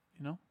having it,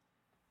 you know?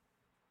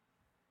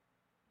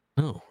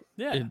 No.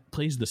 Yeah. It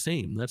plays the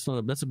same. That's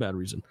a bad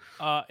reason.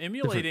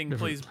 Emulating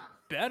plays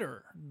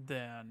better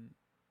than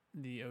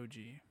the OG.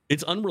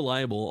 It's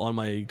unreliable on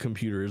my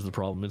computer is the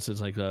problem. It's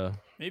like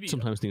maybe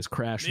sometimes things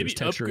crash. Maybe there's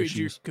texture upgrade issues.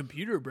 your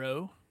computer,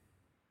 bro.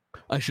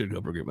 I should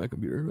upgrade my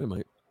computer. I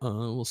might.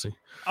 We'll see.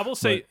 I will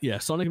say, yeah,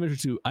 Sonic Adventure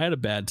 2. I had a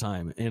bad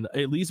time, and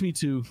it leads me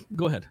to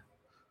go ahead.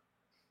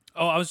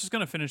 Oh, I was just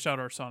gonna finish out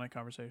our Sonic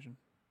conversation.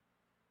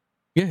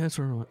 Yeah, that's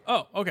where I went.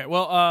 Oh, okay.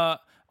 Well,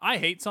 I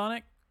hate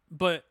Sonic,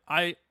 but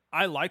I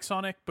like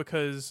Sonic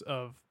because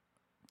of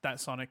that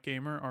Sonic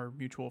gamer, our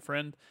mutual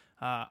friend.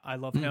 I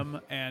love him,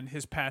 and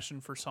his passion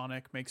for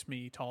Sonic makes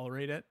me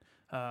tolerate it.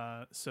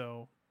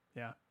 So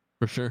yeah.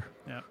 For sure.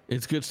 Yeah.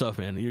 It's good stuff,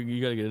 man.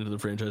 You got to get into the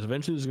franchise.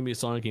 Eventually, there's going to be a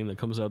Sonic game that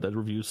comes out that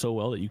reviews so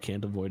well that you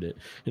can't avoid it.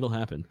 It'll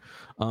happen.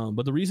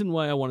 But the reason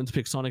why I wanted to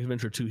pick Sonic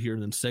Adventure 2 here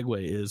and then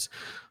segue is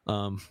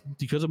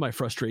because of my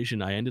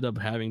frustration, I ended up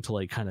having to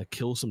like kind of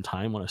kill some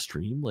time on a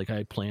stream. Like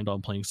I planned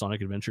on playing Sonic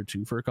Adventure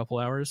 2 for a couple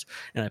hours,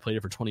 and I played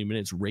it for 20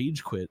 minutes,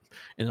 rage quit,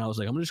 and I was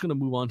like, I'm just going to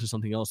move on to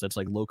something else that's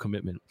like low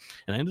commitment.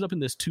 And I ended up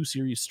in this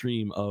 2-series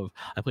stream of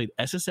I played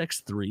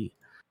SSX 3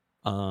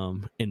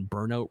 and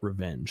Burnout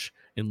Revenge,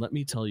 and let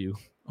me tell you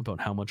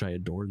about how much I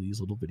adore these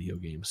little video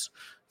games.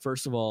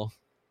 First of all,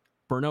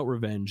 Burnout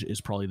Revenge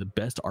is probably the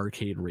best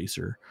arcade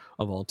racer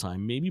of all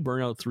time. Maybe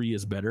Burnout 3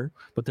 is better,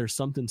 but there's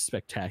something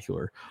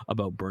spectacular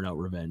about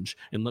Burnout Revenge.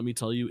 And let me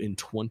tell you, in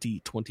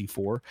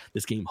 2024,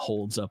 this game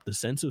holds up. The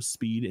sense of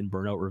speed in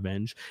Burnout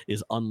Revenge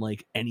is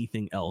unlike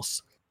anything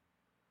else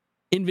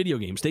in video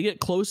games. They get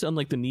close on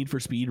like the Need for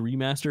Speed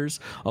remasters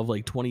of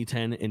like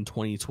 2010 and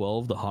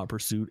 2012, the Hot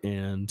Pursuit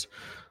and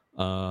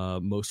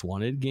Most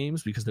Wanted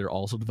games, because they're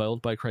also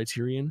developed by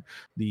Criterion,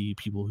 the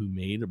people who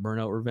made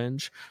Burnout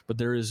Revenge. But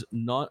there is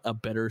not a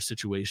better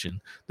situation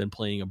than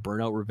playing a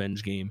Burnout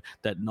Revenge game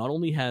that not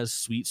only has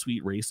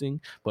sweet racing,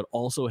 but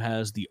also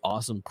has the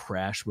awesome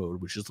crash mode,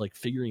 which is like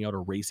figuring out a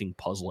racing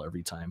puzzle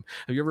every time.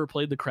 Have you ever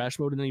played the crash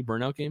mode in any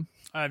Burnout game?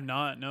 I have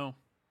not, no.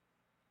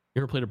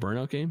 You ever played a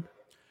Burnout game?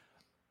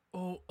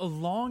 Oh, a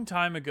long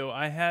time ago,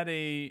 I had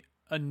a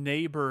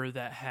neighbor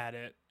that had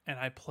it, and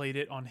I played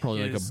it on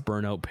probably like a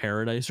Burnout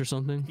Paradise or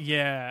something.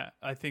 Yeah,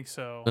 I think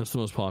so. That's the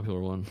most popular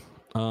one.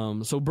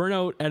 So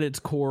Burnout at its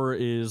core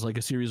is like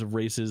a series of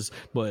races,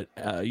 but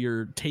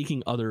you're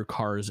taking other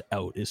cars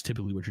out is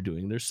typically what you're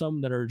doing. There's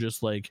some that are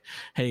just like,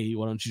 hey,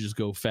 why don't you just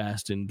go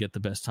fast and get the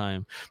best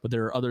time? But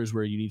there are others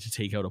where you need to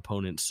take out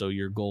opponents. So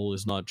your goal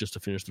is not just to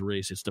finish the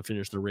race, it's to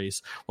finish the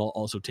race while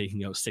also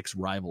taking out 6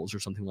 rivals or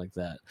something like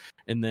that.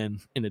 And then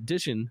in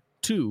addition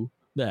to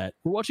that,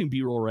 we're watching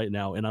B-roll right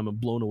now, and I'm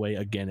blown away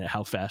again at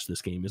how fast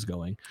this game is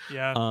going.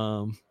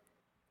 Yeah.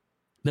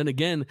 Then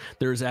again,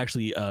 there's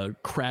actually a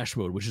crash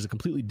mode, which is a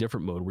completely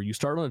different mode where you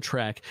start on a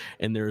track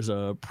and there's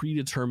a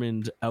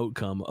predetermined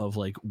outcome of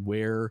like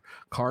where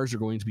cars are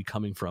going to be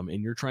coming from.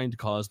 And you're trying to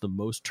cause the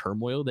most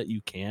turmoil that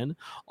you can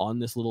on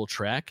this little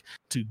track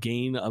to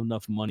gain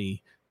enough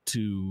money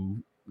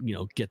to, you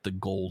know, get the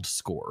gold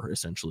score.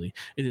 Essentially,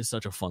 it is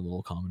such a fun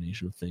little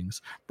combination of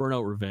things.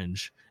 Burnout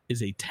Revenge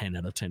is a 10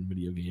 out of 10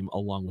 video game,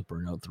 along with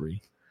Burnout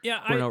 3. Yeah,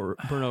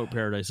 Burnout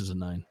Paradise is a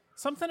 9.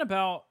 Something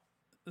about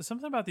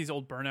these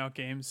old Burnout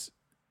games,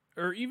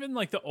 or even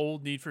like the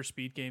old Need for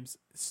Speed games,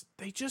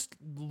 they just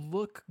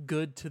look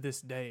good to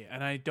this day,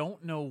 and I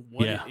don't know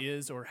what it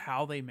is or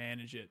how they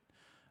manage it.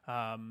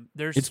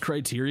 It's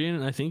Criterion,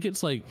 and I think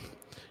it's like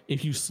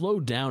if you slow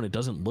down, it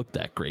doesn't look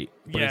that great.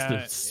 But it's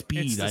the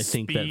speed, I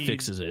think, that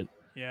fixes it.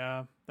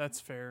 Yeah, that's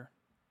fair.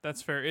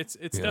 It's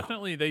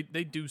definitely they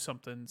do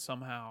something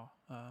somehow.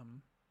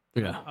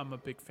 I'm a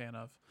big fan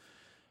of.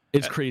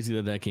 It's crazy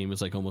that game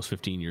is like almost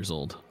 15 years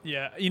old.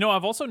 Yeah, you know,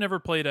 I've also never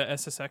played a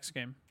SSX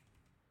game.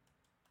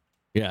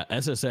 Yeah,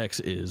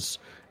 SSX is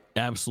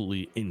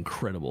absolutely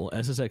incredible.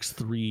 SSX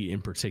 3 in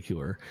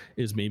particular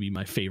is maybe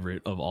my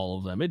favorite of all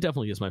of them. It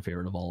definitely is my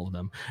favorite of all of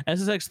them.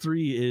 SSX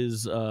 3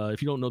 is,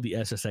 if you don't know the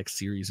SSX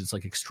series, it's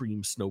like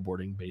extreme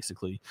snowboarding,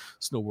 basically.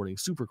 Snowboarding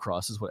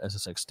Supercross is what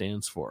SSX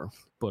stands for.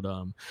 But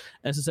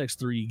SSX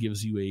 3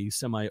 gives you a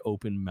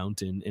semi-open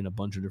mountain and a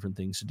bunch of different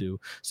things to do.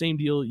 Same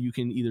deal, you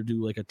can either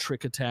do like a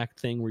trick attack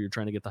thing where you're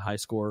trying to get the high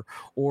score,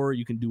 or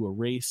you can do a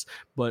race.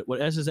 But what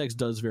SSX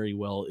does very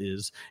well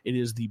is it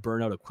is the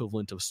Burnout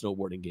equivalent of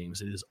snowboarding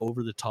games. It is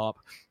over the top,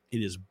 it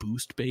is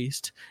boost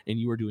based, and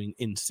you are doing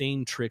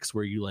insane tricks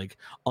where you like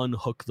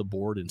unhook the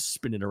board and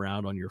spin it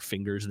around on your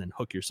fingers and then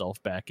hook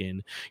yourself back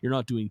in. You're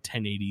not doing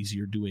 1080s,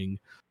 you're doing,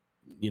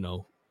 you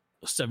know,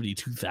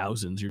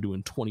 72,000s. You're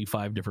doing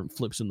 25 different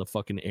flips in the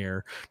fucking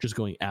air, just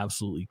going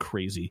absolutely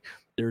crazy.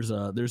 There's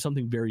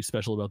something very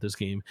special about this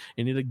game,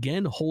 and it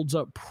again holds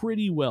up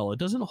pretty well. It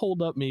doesn't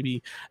hold up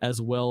maybe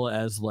as well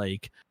as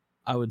like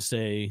I would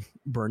say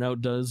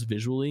Burnout does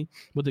visually,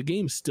 but the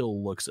game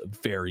still looks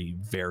very,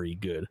 very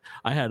good.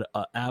 I had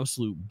an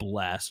absolute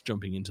blast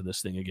jumping into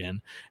this thing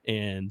again,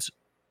 and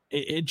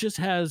it just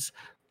has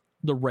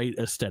the right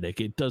aesthetic.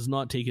 It does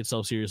not take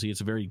itself seriously. It's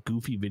a very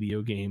goofy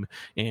video game,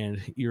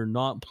 and you're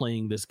not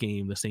playing this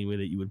game the same way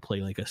that you would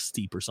play like a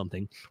Steep or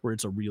something, where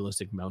it's a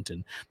realistic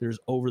mountain. There's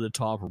over the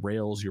top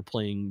rails. You're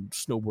playing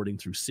snowboarding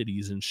through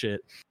cities and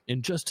shit,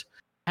 and just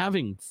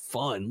having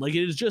fun. Like,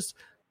 it is just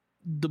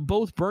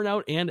both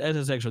Burnout and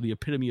SSX are the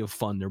epitome of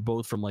fun. They're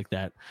both from like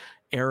that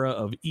era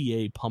of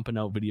EA pumping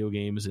out video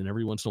games, and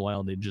every once in a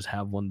while they just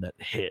have one that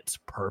hits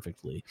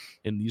perfectly,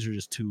 and these are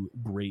just two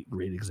great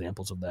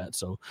examples of that.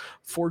 So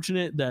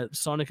fortunate that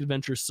Sonic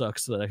Adventure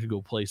sucks so that I could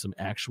go play some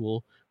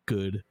actual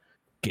good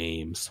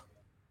games.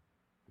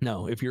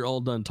 Now, if you're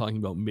all done talking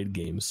about mid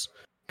games,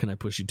 can I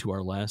push you to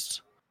our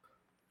last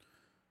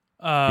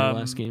your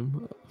last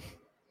game?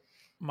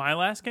 My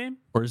last game?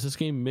 Or is this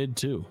game mid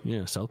too?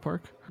 Yeah, South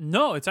Park?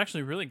 No, it's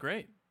actually really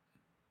great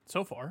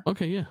so far.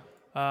 Okay, yeah.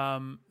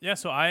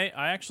 So I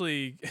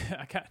actually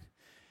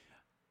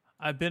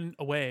I've been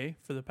away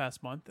for the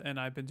past month, and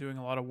I've been doing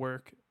a lot of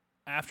work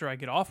after I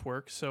get off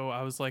work. So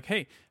I was like,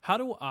 hey, how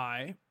do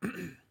I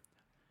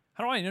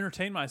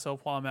entertain myself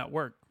while I'm at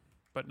work,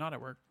 but not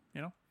at work,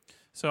 you know?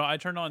 So I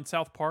turned on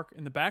South Park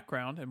in the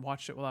background and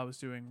watched it while I was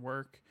doing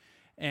work.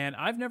 And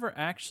I've never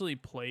actually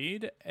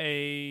played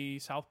a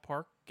South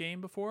Park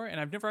game before,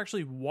 and I've never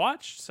actually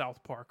watched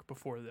South Park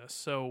before this.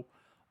 So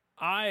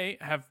I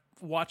have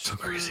watched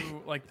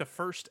through like the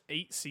first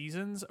 8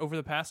 seasons over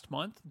the past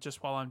month,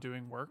 just while I'm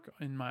doing work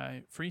in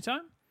my free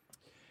time.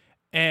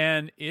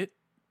 And it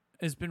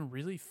has been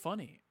really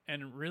funny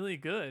and really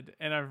good,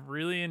 and I've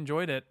really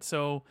enjoyed it.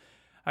 So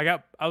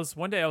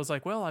one day I was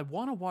like, well, I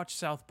want to watch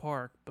South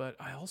Park, but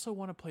I also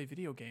want to play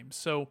video games.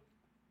 So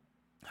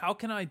how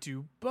can I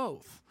do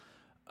both?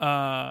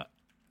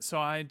 So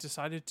I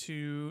decided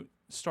to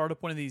start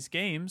up one of these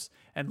games,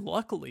 and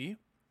luckily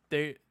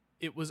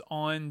it was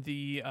on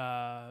the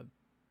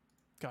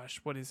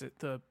what is it,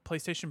 the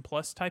PlayStation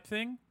Plus type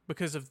thing,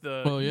 because of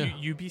the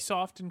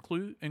Ubisoft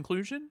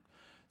inclusion.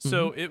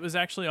 So it was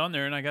actually on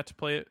there, and I got to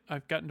play it.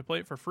 I've gotten to play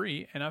it for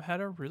free, and I've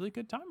had a really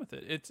good time with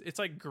it. It's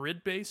like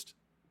grid based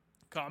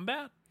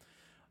combat.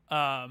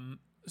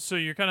 So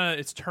you're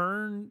it's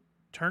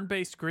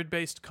turn-based,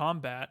 grid-based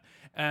combat,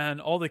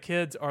 and all the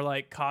kids are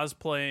like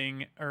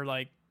cosplaying or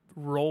like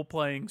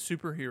role-playing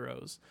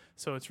superheroes.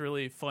 So it's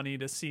really funny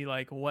to see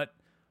like what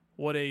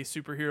a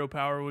superhero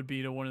power would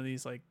be to one of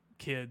these like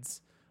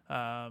kids.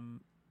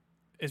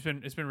 It's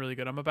been really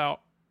good. I'm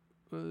about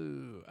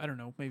I don't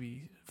know,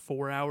 maybe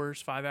 5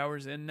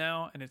 hours in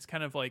now, and it's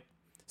kind of like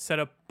set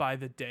up by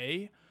the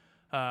day.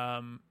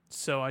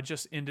 So I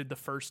just ended the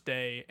first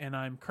day, and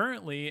I'm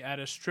currently at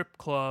a strip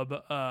club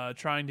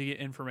trying to get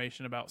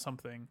information about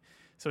something.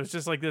 So it's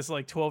just like this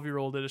like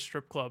 12-year-old at a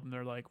strip club, and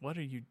they're like, what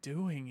are you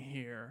doing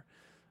here?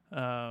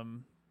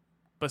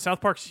 But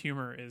South Park's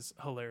humor is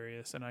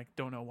hilarious, and I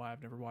don't know why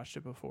I've never watched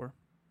it before.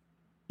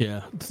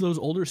 Yeah, those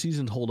older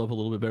seasons hold up a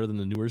little bit better than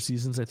the newer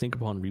seasons, I think,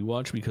 upon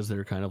rewatch, because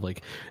they're kind of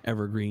like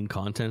evergreen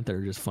content that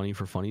are just funny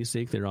for funny's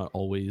sake. They're not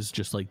always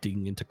just like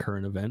digging into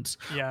current events.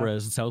 Yeah.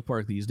 Whereas South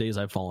Park these days,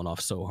 I've fallen off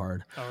so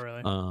hard. Oh,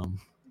 really?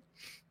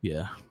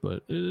 Yeah,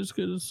 but it is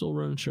good. It's still a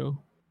running show.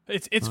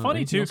 It's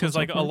funny too, because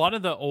like a lot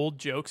of the old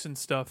jokes and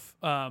stuff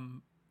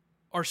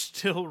are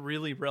still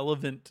really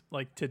relevant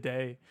like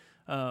today.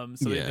 So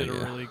they did a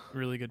really,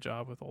 really good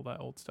job with all that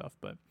old stuff.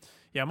 But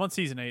yeah, I'm on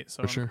season 8,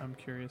 so I'm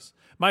curious.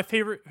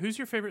 Who's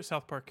your favorite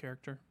South Park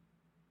character?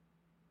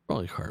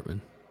 Probably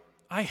Cartman.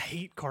 I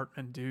hate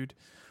Cartman, dude.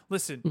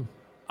 Listen,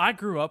 I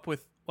grew up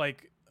with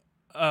like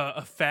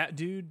a fat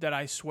dude that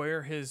I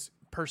swear his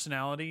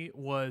personality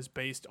was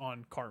based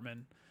on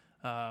Cartman.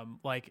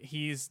 Like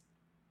he's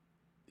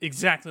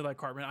exactly like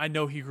Cartman. I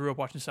know he grew up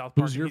watching South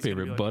Park. Who's your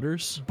favorite? Like,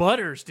 Butters?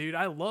 Butters, dude.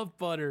 I love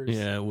Butters.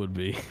 Yeah, it would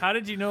be. How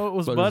did you know it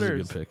was Butters?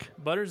 Butters is a good pick.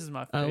 Butters is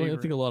my favorite.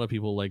 I think a lot of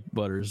people like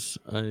Butters.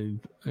 I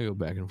go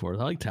back and forth.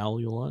 I like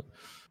Towley a lot.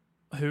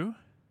 Who?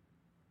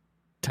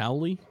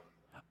 Towley?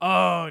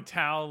 Oh,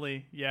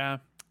 Towley. Yeah.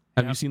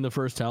 Have you seen the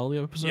first Tally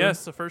episode?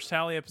 Yes, the first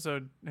Tally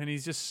episode, and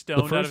he's just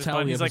stoned out of his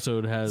mind. The first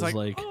Tally episode has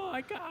like,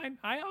 oh,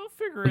 I'll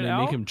figure it out.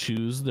 They make him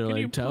choose. They're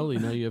like, Tally,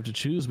 now you have to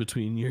choose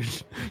between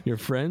your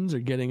friends or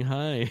getting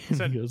high.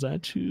 And he goes, I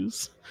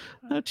choose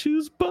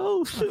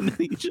both. And then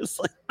he just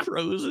like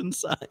grows in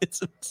size.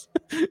 It's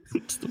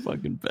the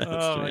fucking best.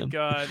 Oh my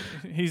god,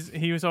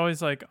 he was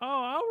always like, oh,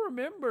 I'll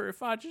remember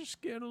if I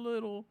just get a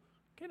little.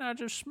 Can I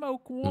just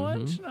smoke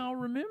once and I'll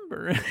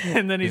remember?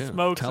 And then he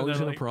smokes. Tally's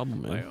and got a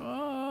problem, man. Like,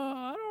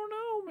 I don't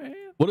know, man.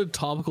 What a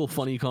topical,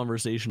 funny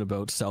conversation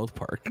about South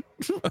Park.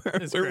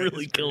 We're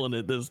really killing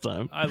it this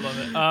time. I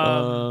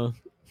love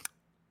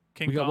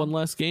it. We got one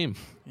last game.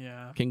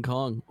 Yeah. King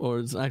Kong. Or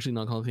it's actually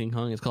not called King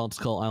Kong. It's called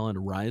Skull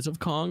Island Rise of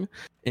Kong.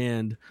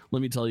 And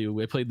let me tell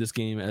you, I played this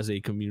game as a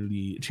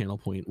community channel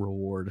point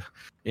reward.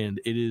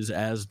 And it is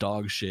as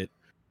dog shit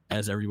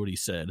as everybody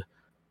said.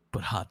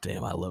 But hot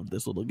damn, I love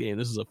this little game.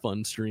 This is a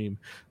fun stream.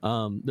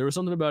 There was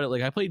something about it.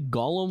 Like I played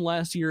Gollum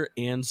last year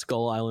and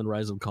Skull Island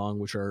Rise of Kong,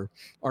 which are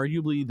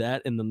arguably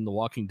that and then the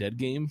Walking Dead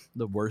game,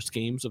 the worst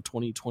games of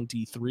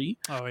 2023.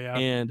 Oh, yeah.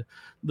 And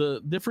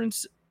the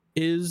difference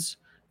is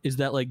is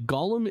that like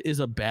Gollum is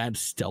a bad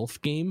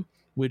stealth game,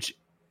 which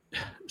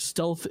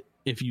stealth,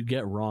 if you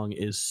get wrong,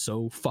 is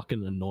so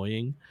fucking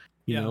annoying.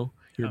 You're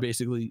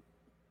basically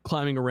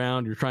climbing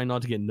around, you're trying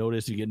not to get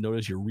noticed, you get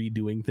noticed, you're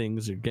redoing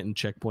things, you're getting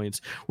checkpoints.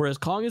 Whereas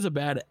Kong is a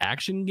bad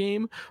action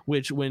game,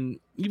 which even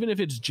if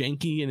it's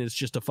janky and it's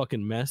just a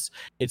fucking mess,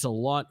 it's a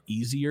lot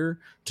easier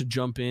to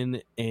jump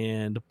in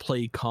and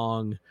play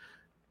Kong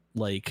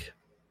like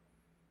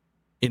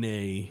in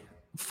a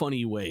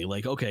funny way.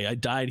 Like, okay, I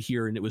died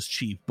here and it was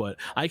cheap, but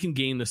I can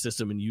game the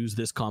system and use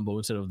this combo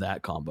instead of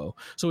that combo.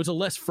 So it's a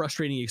less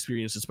frustrating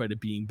experience despite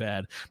it being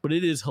bad, but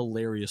it is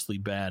hilariously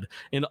bad.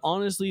 And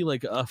honestly,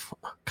 like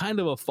kind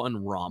of a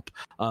fun romp.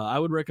 I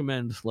would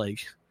recommend, like,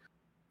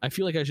 I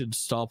feel like I should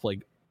stop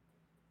like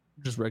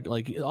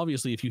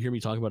obviously if you hear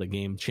me talk about a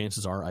game,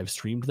 chances are I've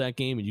streamed that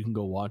game and you can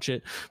go watch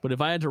it. But if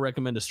I had to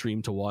recommend a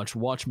stream to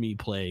watch me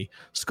play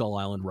Skull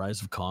Island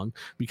Rise of Kong,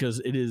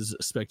 because it is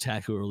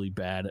spectacularly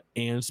bad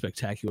and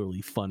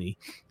spectacularly funny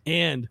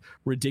and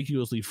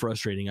ridiculously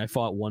frustrating. I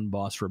fought one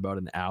boss for about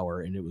an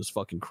hour and it was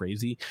fucking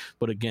crazy.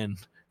 But again,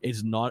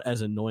 it's not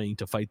as annoying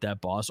to fight that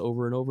boss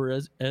over and over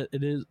as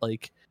it is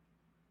like.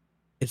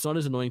 It's not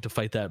as annoying to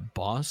fight that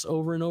boss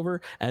over and over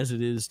as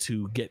it is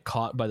to get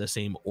caught by the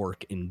same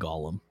orc in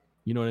Gollum.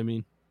 You know what I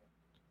mean?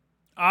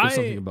 There's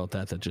something about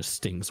that just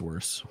stings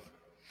worse.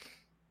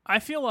 I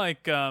feel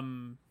like, I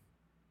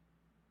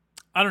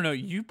don't know,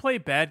 you play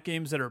bad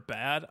games that are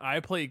bad. I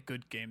play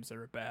good games that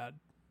are bad.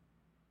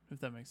 If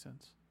that makes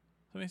sense.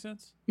 Does that make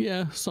sense?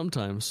 Yeah,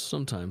 sometimes.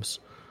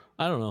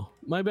 I don't know.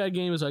 My bad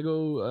game is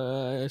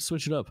I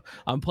switch it up.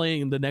 I'm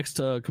playing the next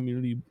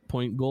community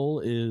point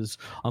goal is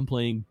I'm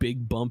playing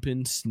Big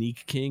Bumpin',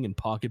 Sneak King, and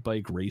Pocket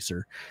Bike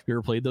Racer. You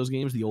ever played those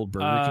games? The old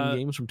Burger King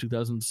games from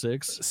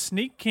 2006?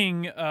 Sneak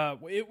King,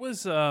 it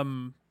was,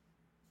 NoClip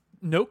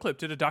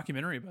did a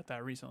documentary about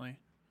that recently.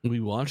 We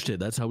watched it.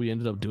 That's how we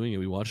ended up doing it.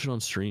 We watched it on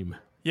stream.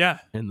 Yeah.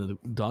 And the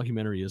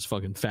documentary is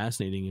fucking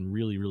fascinating and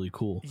really, really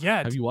cool.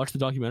 Yeah. Have you watched the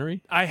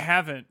documentary? I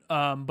haven't.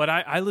 But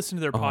I listen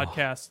to their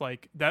podcast.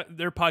 Like that,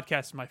 their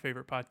podcast is my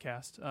favorite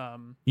podcast.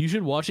 You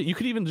should watch it. You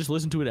could even just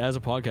listen to it as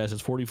a podcast.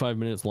 It's 45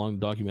 minutes long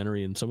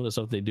documentary, and some of the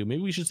stuff they do.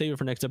 Maybe we should save it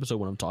for next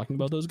episode when I'm talking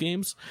about those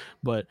games.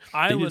 But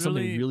they did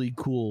something really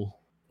cool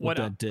with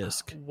that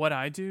disc. What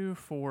I do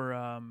for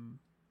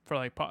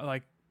like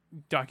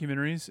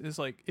documentaries is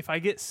like if I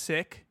get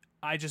sick,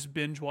 I just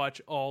binge watch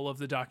all of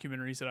the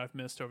documentaries that I've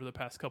missed over the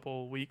past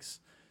couple of weeks.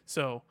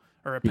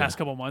 Past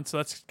couple of months. So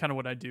that's kind of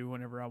what I do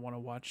whenever I want to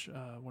watch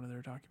one of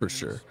their documentaries. For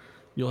sure.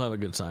 You'll have a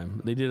good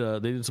time. They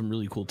did some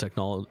really cool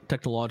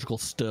technological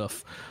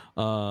stuff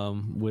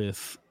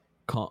with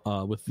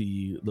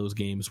those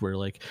games where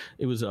like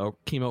it was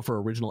came out for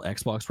original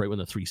Xbox right when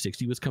the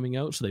 360 was coming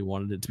out, so they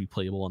wanted it to be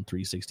playable on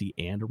 360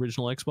 and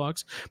original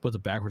Xbox, but the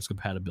backwards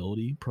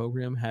compatibility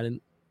program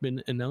hadn't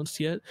been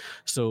announced yet,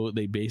 so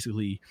they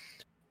basically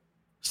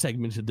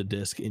segmented the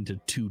disc into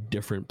two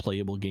different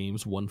playable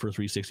games, one for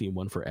 360 and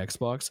one for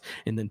Xbox,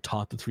 and then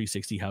taught the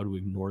 360 how to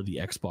ignore the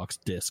Xbox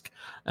disc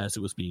as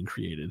it was being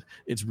created.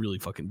 It's really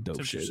fucking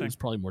dope shit. It's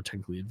probably more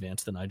technically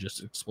advanced than I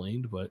just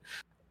explained, but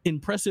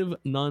impressive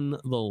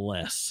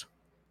nonetheless.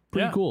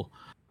 Pretty cool.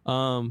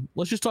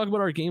 Let's just talk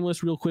about our game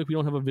list real quick. We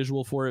don't have a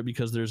visual for it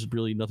because there's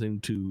really nothing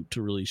to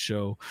really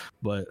show,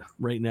 but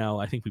right now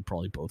I think we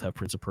probably both have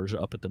Prince of Persia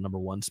up at the number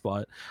 1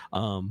 spot.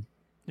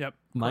 Yep.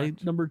 My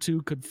number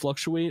 2 could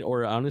fluctuate,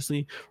 or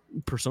honestly,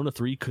 Persona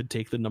 3 could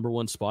take the number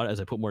 1 spot as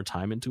I put more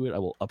time into it. I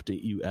will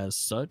update you as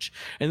such.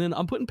 And then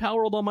I'm putting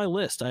Palworld on my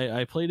list.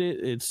 I played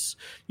it. It's,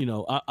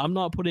 I'm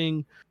not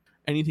putting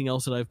anything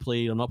else that I've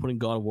played. I'm not putting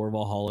God of War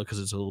Valhalla because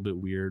it's a little bit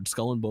weird.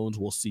 Skull and Bones,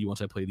 we'll see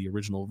once I play the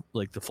original,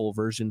 like the full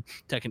version.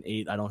 Tekken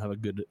 8, I don't have a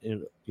good,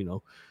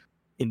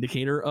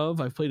 indicator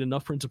of. I've played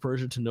enough Prince of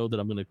Persia to know that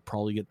I'm going to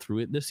probably get through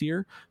it this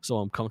year, so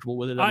I'm comfortable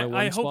with it at my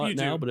one spot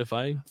now. But if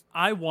I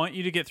want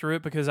you to get through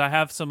it because I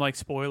have some like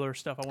spoiler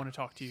stuff I want to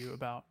talk to you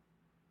about.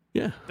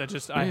 Yeah,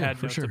 I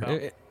had notes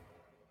about.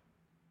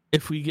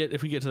 If we get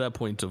to that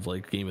point of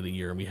like game of the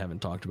year and we haven't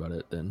talked about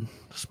it, then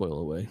spoil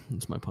away.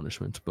 It's my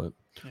punishment, but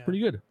pretty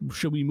good.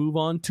 Should we move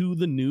on to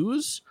the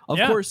news? Of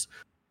course.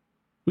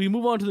 We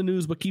move on to the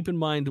news, but keep in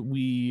mind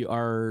we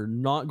are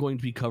not going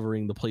to be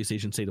covering the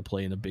PlayStation State of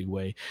Play in a big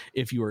way.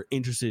 If you are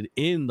interested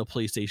in the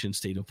PlayStation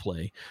State of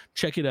Play,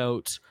 check it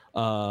out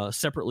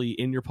separately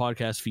in your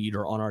podcast feed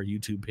or on our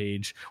YouTube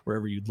page,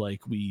 wherever you'd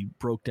like. We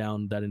broke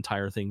down that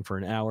entire thing for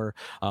an hour.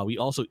 We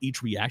also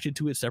each reacted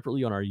to it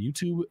separately on our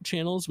YouTube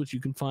channels, which you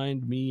can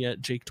find me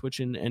at Jake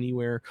Twitchin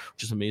anywhere,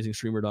 which is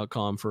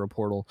amazingstreamer.com for a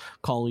portal.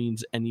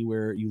 Kaulin's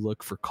anywhere you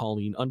look for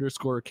Kaulin _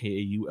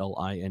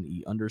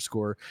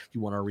 KAULINE_ if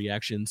you want our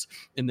reactions.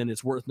 And then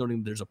it's worth noting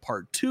that there's a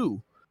part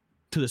 2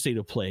 to the State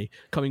of Play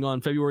coming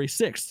on February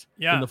 6th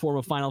in the form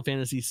of Final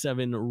Fantasy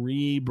VII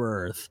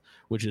Rebirth,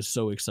 which is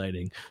so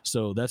exciting.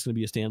 So that's going to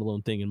be a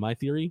standalone thing. In my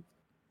theory,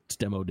 it's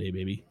demo day,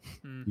 baby.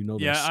 You know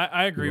this. Yeah,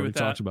 I agree with that.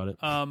 Talked about it.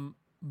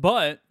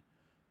 But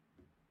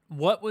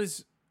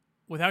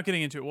without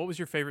getting into it, what was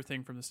your favorite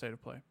thing from the State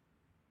of Play?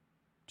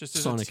 Just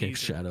as Sonic X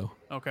Shadow.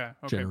 Okay.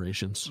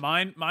 Generations.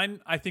 Mine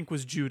I think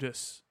was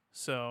Judas.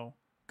 So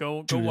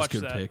go Dude, watch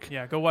good that. pick.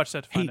 Yeah, go watch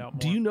that to find out more.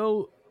 Do you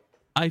know?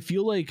 I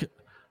feel like.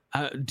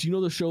 Do you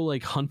know the show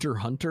like Hunter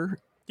x Hunter?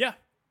 Yeah.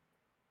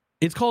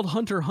 It's called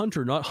Hunter x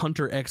Hunter, not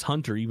Hunter x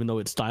Hunter, even though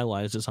it's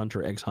stylized as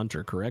Hunter x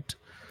Hunter, correct?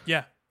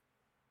 Yeah.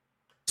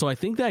 So I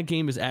think that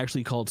game is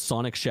actually called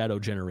Sonic Shadow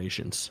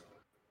Generations.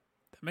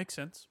 That makes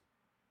sense.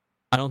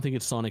 I don't think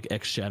it's Sonic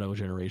X Shadow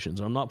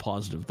Generations. I'm not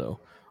positive, though.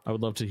 I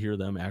would love to hear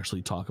them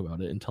actually talk about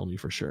it and tell me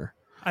for sure.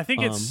 I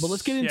think it's... But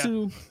let's get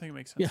into... I think it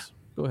makes sense. Yeah,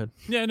 go ahead.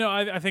 Yeah, no,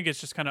 I think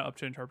it's just kind of up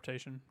to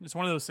interpretation. It's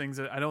one of those things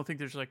that I don't think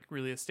there's like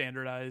really a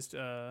standardized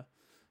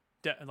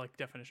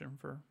definition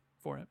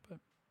for it. But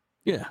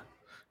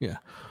Yeah.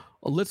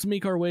 Let's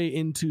make our way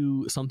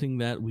into something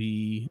that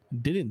we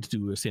didn't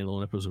do a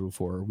standalone episode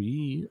for.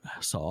 We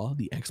saw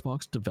the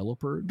Xbox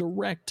Developer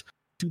Direct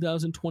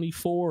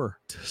 2024.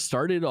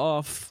 Started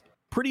off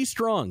pretty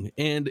strong,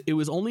 and it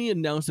was only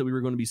announced that we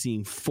were going to be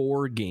seeing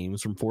 4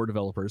 games from 4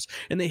 developers,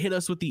 and they hit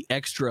us with the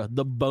extra,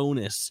 the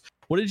bonus.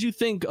 What did you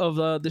think of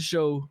the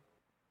show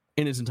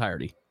in its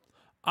entirety?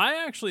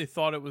 I actually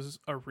thought it was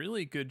a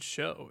really good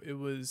show. It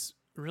was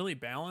really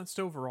balanced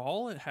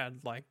overall. It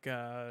had like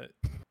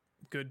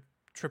good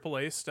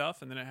AAA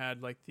stuff, and then it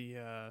had like the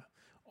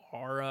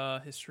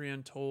Aura History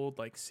Untold,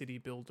 like city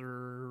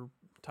builder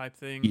type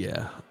thing.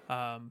 Yeah.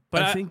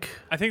 But I think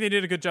they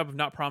did a good job of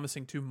not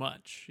promising too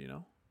much, you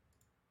know?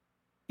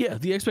 Yeah,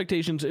 the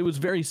expectations, it was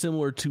very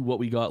similar to what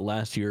we got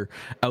last year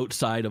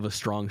outside of a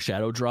strong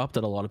shadow drop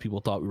that a lot of people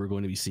thought we were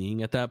going to be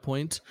seeing at that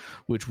point,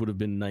 which would have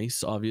been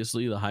nice,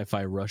 obviously. The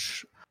Hi-Fi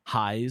Rush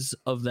highs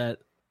of that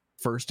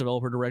first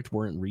Developer Direct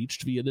weren't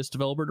reached via this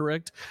Developer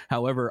Direct.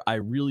 However, I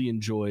really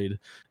enjoyed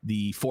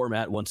the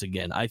format once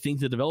again. I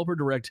think the Developer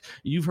Direct,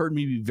 you've heard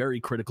me be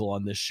very critical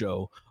on this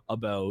show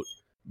about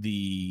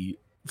the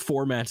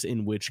formats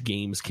in which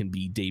games can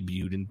be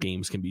debuted and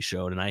games can be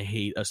shown, and I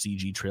hate a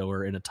CG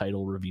trailer and a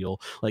title reveal.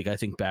 Like, I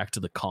think back to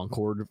the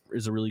Concord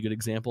is a really good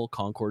example.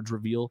 Concord's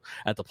reveal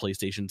at the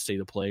PlayStation State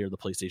of Play or the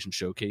PlayStation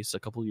Showcase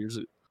a couple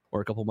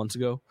months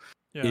ago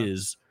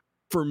is,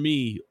 for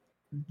me,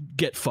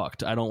 get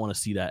fucked. I don't want to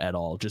see that at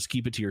all. Just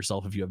keep it to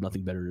yourself if you have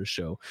nothing better to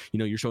show. You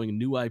know, you're showing a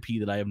new IP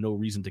that I have no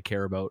reason to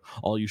care about.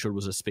 All you showed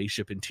was a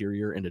spaceship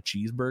interior and a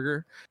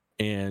cheeseburger,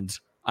 and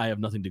I have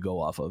nothing to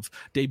go off of.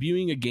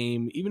 Debuting a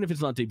game, even if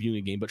it's not debuting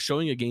a game, but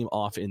showing a game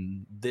off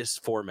in this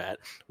format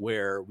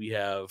where we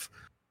have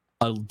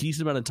a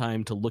decent amount of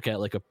time to look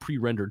at like a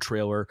pre-rendered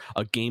trailer,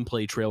 a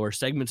gameplay trailer,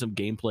 segments of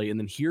gameplay, and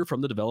then hear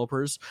from the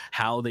developers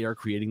how they are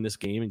creating this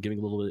game and giving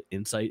a little bit of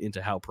insight into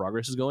how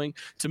progress is going,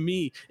 to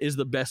me is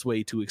the best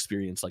way to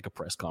experience like a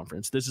press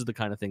conference. This is the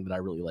kind of thing that I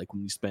really like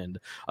when we spend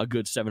a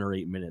good 7 or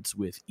 8 minutes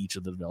with each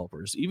of the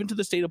developers. Even to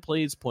the State of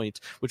Play's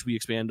point, which we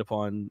expand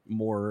upon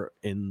more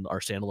in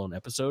our standalone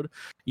episode,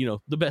 you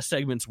know, the best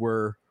segments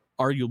were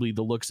arguably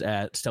the looks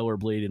at Stellar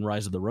Blade and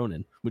Rise of the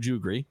Ronin. Would you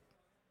agree?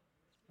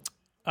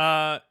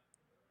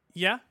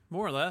 Yeah,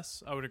 more or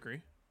less, I would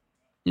agree.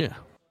 Yeah,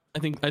 I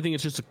think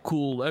it's just a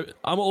cool.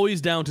 I'm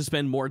always down to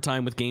spend more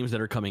time with games that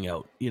are coming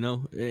out, you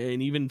know,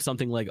 and even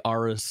something like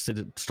Aura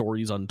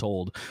Stories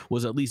Untold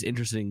was at least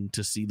interesting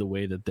to see the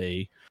way that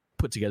they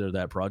put together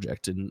that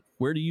project. And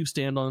where do you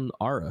stand on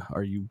Aura?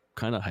 Are you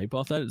kind of hype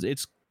off that?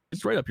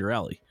 It's right up your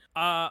alley.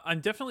 I'm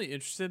definitely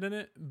interested in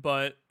it,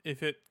 but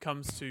if it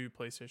comes to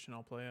PlayStation,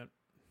 I'll play it.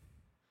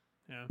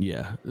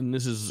 Yeah, and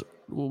this is,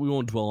 well, we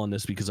won't dwell on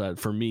this because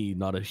for me,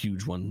 not a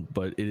huge one,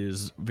 but it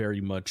is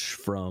very much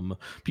from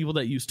people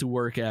that used to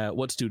work at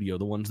what studio?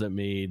 The ones that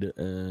made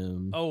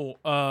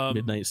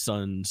Midnight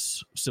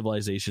Suns,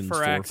 Civilizations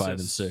 4, 5,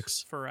 and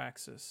 6.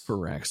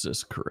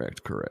 Firaxis,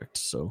 correct.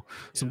 So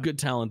some good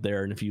talent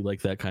there, and if you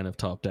like that kind of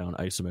top-down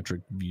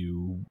isometric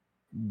view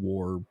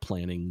war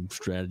planning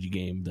strategy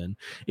game, then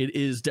it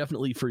is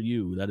definitely for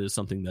you. That is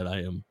something that I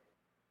am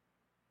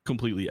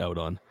completely out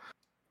on.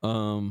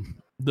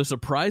 The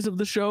surprise of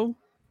the show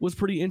was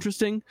pretty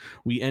interesting.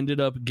 We ended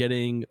up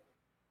getting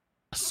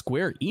a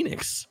Square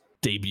Enix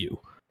debut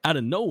out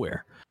of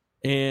nowhere.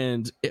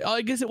 And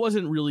I guess it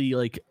wasn't really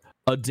like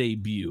a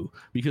debut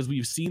because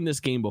we've seen this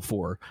game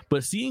before,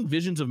 but seeing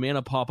Visions of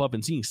Mana pop up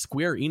and seeing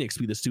Square Enix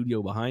be the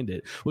studio behind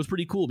it was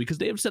pretty cool because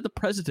they have set the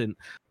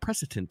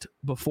precedent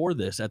before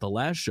this at the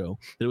last show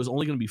that it was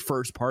only going to be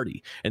first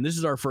party. And this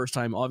is our first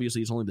time.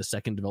 Obviously, it's only the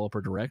second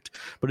Developer Direct,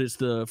 but it's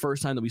the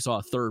first time that we saw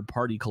a third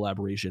party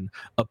collaboration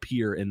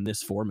appear in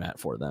this format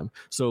for them.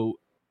 So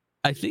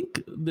I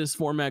think this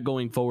format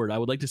going forward, I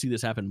would like to see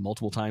this happen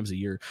multiple times a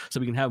year so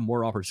we can have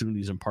more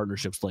opportunities and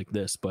partnerships like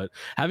this. But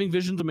having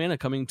Visions of Mana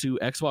coming to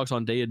Xbox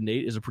on day and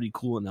date is a pretty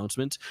cool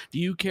announcement. Do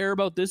you care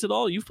about this at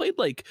all? You've played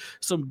like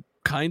some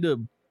kind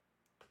of,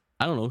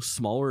 I don't know,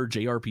 smaller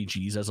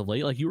JRPGs as of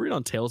late. Like you were in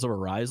on Tales of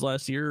Arise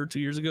last year or 2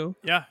 years ago.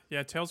 Yeah,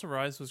 Tales of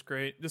Arise was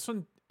great. This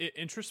one, it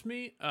interests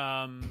me.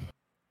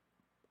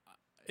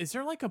 Is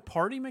there like a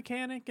party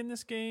mechanic in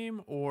this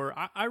game? Or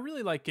I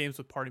really like games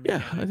with party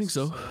mechanics. Yeah, I think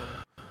so.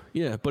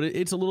 Yeah, but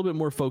it's a little bit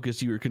more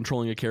focused. You're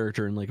controlling a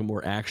character in like a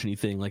more actiony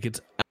thing. Like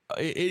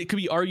it could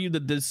be argued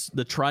that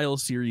the Trial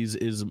series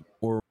is,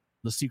 or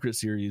the Secret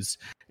series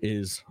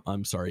is,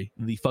 I'm sorry,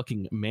 the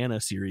fucking Mana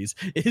series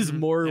is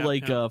more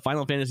a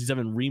Final Fantasy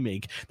VII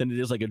remake than it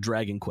is like a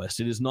Dragon Quest.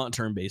 It is not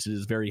turn-based. It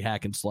is very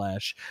hack and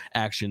slash,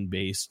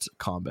 action-based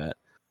combat.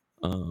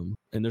 And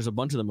there's a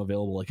bunch of them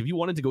available. Like if you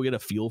wanted to go get a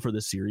feel for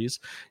this series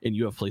and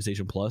you have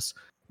PlayStation Plus,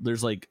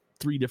 there's like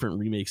 3 different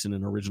remakes in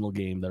an original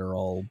game that are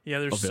all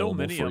there's available so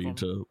many for of you them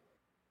to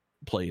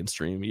play and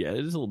stream. Yeah,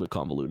 it is a little bit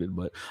convoluted,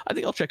 but I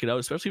think I'll check it out,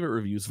 especially if it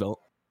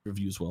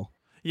reviews well.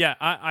 Yeah,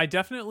 I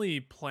definitely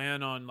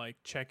plan on like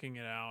checking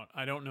it out.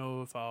 I don't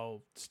know if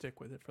I'll stick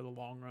with it for the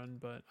long run,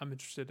 but I'm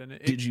interested in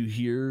it. Did you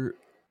hear?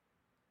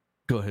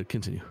 Go ahead,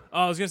 continue.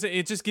 I was gonna say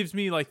it just gives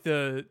me like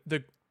the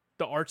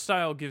art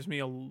style gives me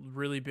a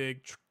really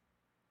big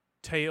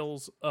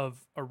Tales of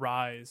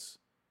Arise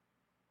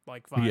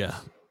like vibes. Yeah,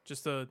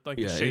 just the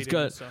shading it's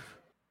got and stuff.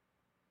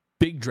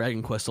 Big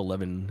Dragon Quest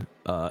XI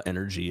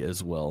energy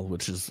as well,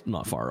 which is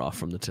not far off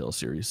from the Tales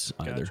series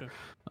either.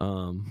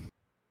 Gotcha.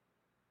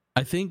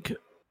 I think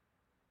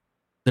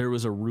there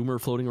was a rumor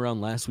floating around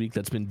last week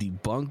that's been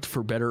debunked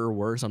for better or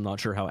worse. I'm not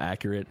sure how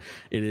accurate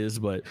it is,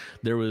 but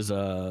there was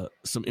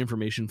some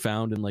information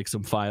found in like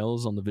some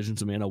files on the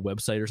Visions of Mana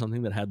website or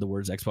something that had the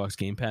words Xbox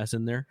Game Pass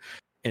in there.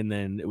 And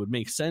then it would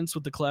make sense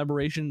with the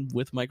collaboration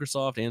with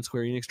Microsoft and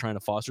Square Enix trying to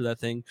foster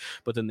that thing.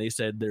 But then they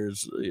said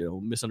there's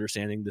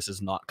misunderstanding. This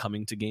is not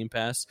coming to Game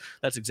Pass.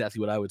 That's exactly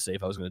what I would say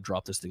if I was going to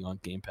drop this thing on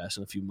Game Pass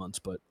in a few months.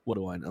 But what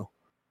do I know?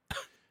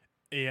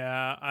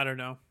 Yeah, I don't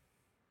know.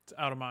 It's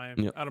out of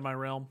my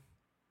realm.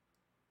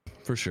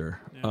 For sure.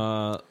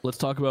 Yeah. Let's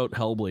talk about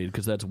Hellblade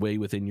because that's way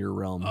within your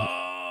realm.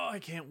 Oh, I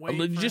can't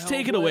wait. Just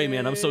take it away,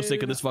 man. I'm so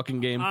sick of this fucking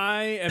game.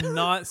 I am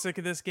not sick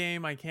of this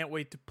game. I can't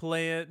wait to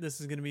play it. This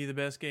is going to be the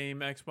best game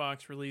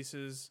Xbox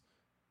releases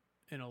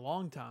in a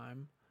long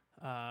time.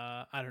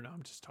 I don't know.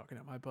 I'm just talking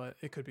out my butt.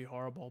 It could be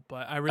horrible,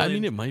 but I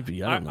mean, it might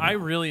be. I don't know. I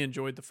really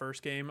enjoyed the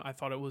first game. I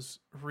thought it was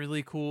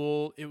really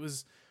cool. It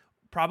was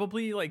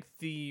probably like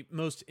the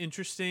most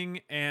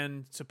interesting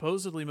and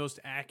supposedly most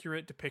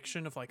accurate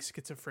depiction of like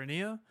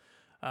schizophrenia.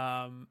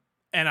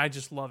 And I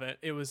just love it.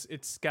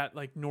 It's got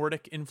like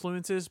Nordic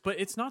influences, but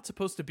it's not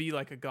supposed to be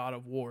like a God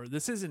of War.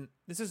 This is an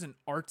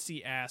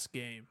artsy ass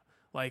game.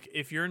 Like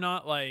if you're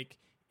not like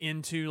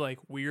into like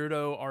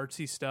weirdo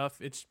artsy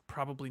stuff, it's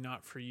probably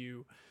not for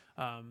you.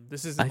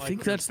 This isn't like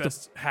think that's the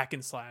best hack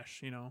and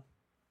slash,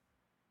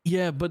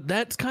 Yeah, but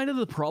that's kind of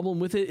the problem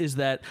with it is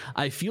that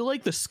I feel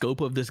like the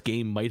scope of this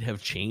game might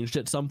have changed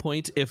at some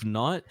point. If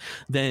not,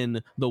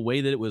 then the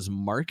way that it was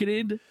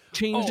marketed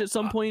changed at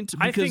some point.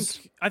 Because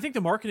I think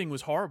the marketing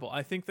was horrible.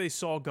 I think they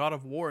saw God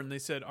of War and they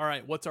said, all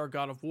right, what's our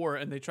God of War?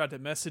 And they tried to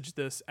message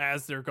this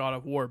as their God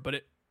of War, but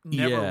it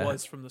never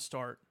was from the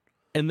start.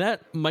 And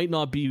that might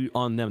not be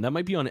on them. That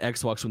might be on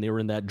Xbox when they were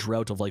in that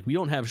drought of like, we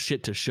don't have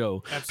shit to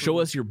show. Absolutely. Show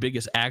us your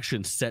biggest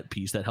action set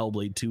piece that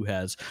Hellblade 2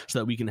 has so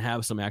that we can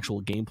have some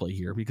actual gameplay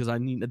here. Because I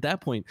mean, at that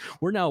point,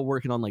 we're now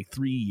working on like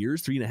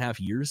 3.5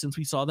 years since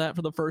we saw that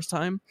for the first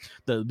time.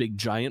 The big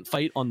giant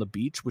fight on the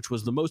beach, which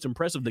was the most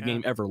impressive the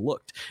game ever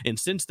looked. And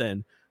since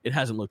then, it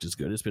hasn't looked as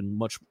good. It's been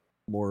much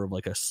more of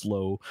like a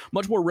slow,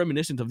 much more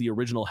reminiscent of the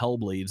original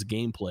Hellblade's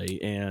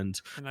gameplay and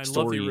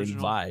story and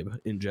vibe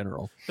in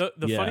general.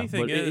 The funny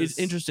thing is, it's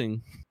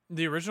interesting.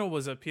 The original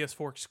was a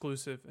PS4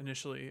 exclusive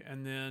initially,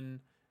 and then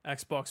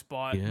Xbox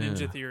bought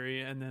Ninja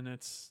Theory, and then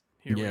it's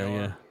here we are.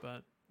 Yeah.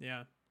 But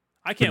yeah,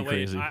 I can't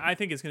wait. I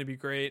think it's going to be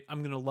great.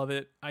 I'm going to love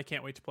it. I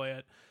can't wait to play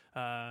it.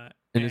 And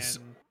it's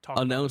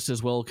announced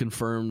as well,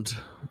 confirmed.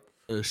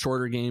 A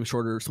shorter game,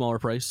 smaller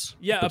price.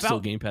 Yeah, but still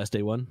Game Pass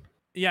day one.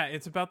 Yeah,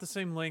 it's about the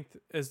same length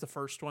as the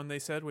first one, they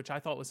said, which I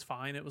thought was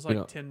fine. It was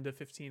like 10 to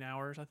 15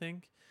 hours, I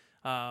think.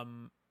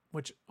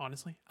 Which,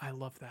 honestly, I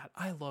love that.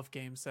 I love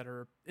games that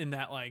are in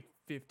that, like,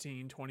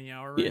 15,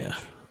 20-hour range. Yeah.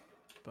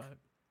 But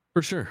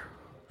for sure.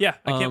 Yeah,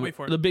 I can't wait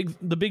for it. The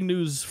big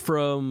news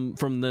from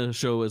the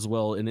show as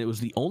well, and it was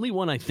the only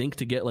one, I think,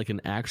 to get, like,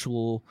 an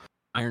actual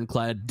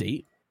ironclad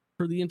date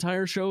for the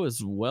entire show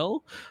as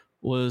well,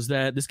 was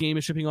that this game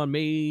is shipping on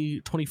May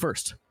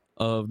 21st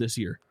of this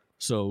year.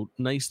 So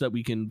nice that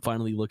we can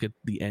finally look at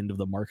the end of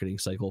the marketing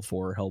cycle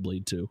for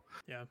Hellblade 2.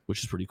 Yeah.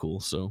 Which is pretty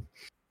cool. So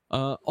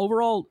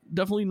overall,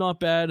 definitely not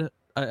bad.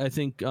 I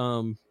think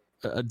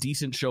a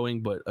decent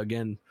showing, but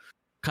again,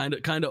 kind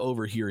of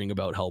overhearing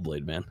about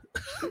Hellblade, man.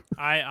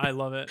 I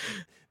love it.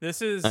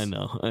 This is I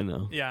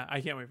know. Yeah,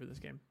 I can't wait for this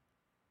game.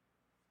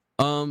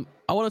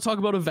 I want to talk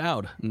about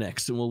Avowed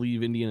next, and we'll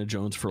leave Indiana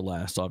Jones for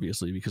last,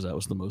 obviously, because that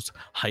was the most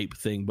hype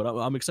thing. But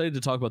I'm excited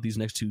to talk about these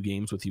next 2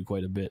 games with you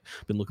quite a bit.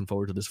 Been looking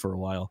forward to this for a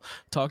while.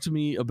 Talk to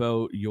me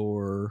about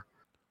your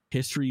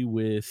history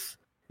with,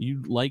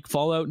 you like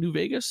Fallout New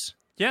Vegas?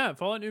 Yeah,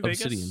 Fallout New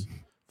Obsidian. Vegas.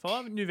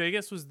 Fallout New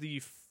Vegas was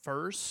the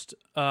first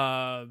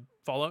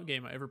Fallout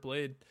game I ever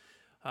played.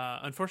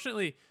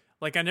 Unfortunately,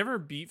 like I never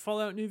beat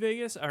Fallout New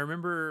Vegas. I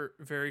remember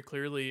very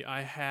clearly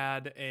I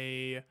had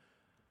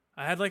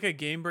like a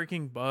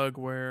game-breaking bug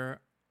where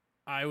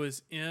I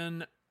was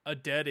in a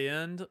dead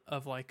end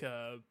of like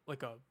a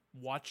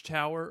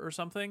watchtower or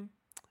something,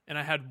 and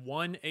I had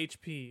 1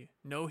 HP,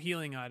 no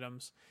healing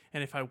items,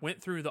 and if I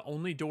went through the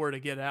only door to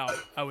get out,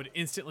 I would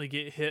instantly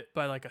get hit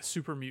by like a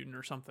super mutant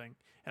or something,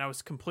 and I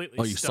was completely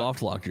Oh, you stuck.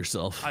 soft locked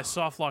yourself. I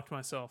soft locked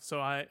myself,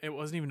 so it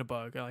wasn't even a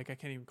bug. I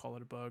can't even call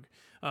it a bug.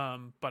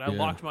 But I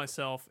locked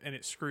myself, and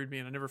it screwed me,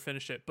 and I never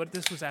finished it. But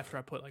this was after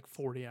I put like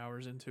 40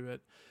 hours into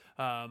it.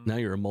 Now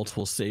you're a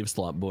multiple save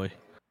slot boy.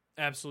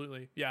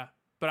 Absolutely, yeah.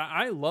 But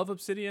I love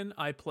Obsidian.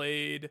 I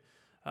played.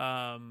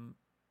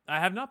 I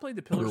have not played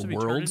the Pillars of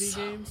Eternity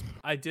games.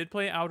 I did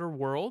play Outer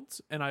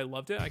Worlds, and I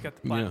loved it. I got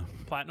the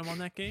platinum on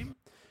that game.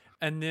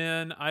 And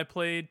then I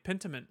played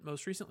Pentiment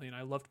most recently, and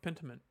I loved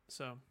Pentiment.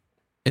 So,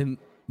 and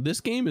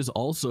this game is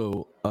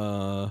also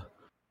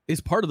is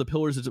part of the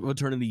Pillars of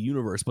Eternity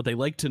universe, but they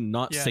like to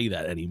not say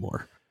that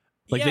anymore.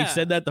 Like they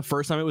said that the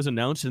first time it was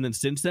announced, and then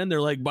since then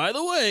they're like, by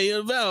the way,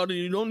 Avowed,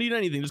 you don't need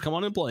anything, just come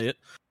on and play it.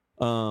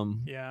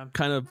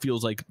 Kind of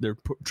feels like they're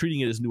treating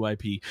it as new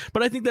IP,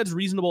 but I think that's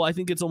reasonable. I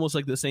think it's almost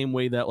like the same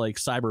way that like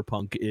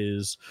Cyberpunk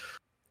is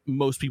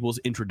most people's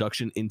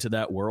introduction into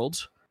that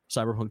world.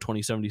 Cyberpunk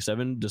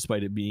 2077,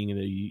 despite it being in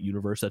a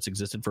universe that's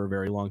existed for a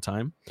very long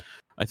time,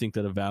 I think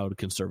that Avowed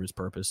can serve its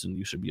purpose, and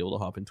you should be able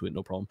to hop into it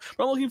no problem.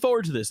 But I'm looking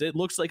forward to this. It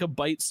looks like a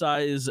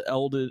bite-sized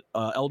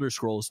Elder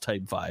Scrolls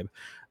type vibe,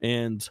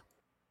 and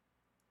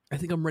I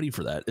think I'm ready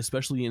for that,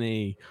 especially in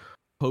a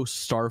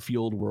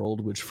post-Starfield world,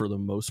 which for the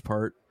most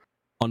part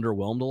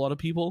underwhelmed a lot of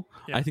people.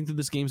 I think that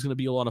this game's going to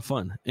be a lot of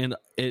fun, and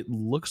it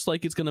looks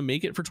like it's going to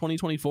make it for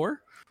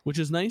 2024, which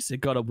is nice. It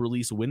got a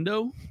release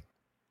window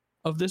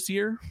of this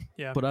year,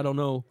 but I don't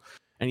know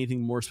anything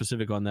more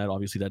specific on that.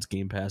 Obviously that's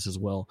Game Pass as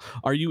well.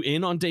 Are you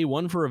in on day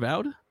one for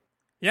Avowed?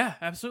 Yeah,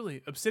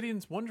 absolutely.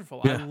 Obsidian's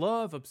wonderful. I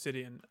love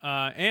Obsidian,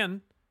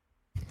 and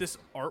this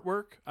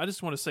artwork, I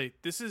just want to say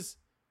this is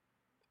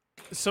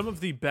some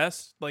of the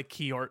best like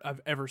key art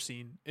I've ever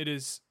seen. It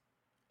is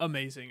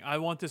amazing. I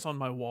want this on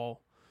my wall.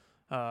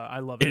 I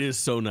love it. It is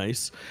so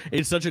nice.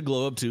 It's such a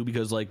glow up too,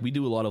 because like we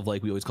do a lot of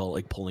like, we always call it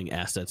like pulling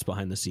assets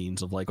behind the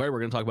scenes of like, all right, we're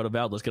going to talk about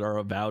Avowed. Let's get our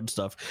Avowed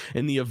stuff.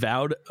 And the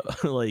Avowed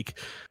like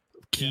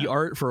key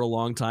art for a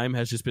long time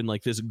has just been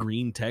like this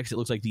green text. It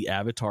looks like the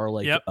Avatar,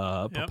 like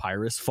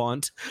papyrus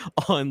font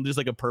on just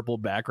like a purple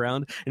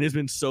background. And it's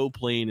been so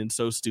plain and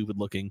so stupid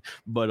looking.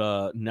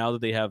 But now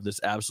that they have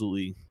this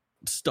absolutely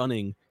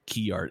stunning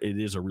key art, it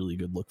is a really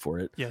good look for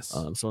it.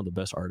 Some of the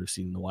best art I've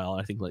seen in a while.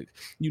 I think like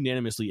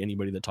unanimously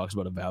anybody that talks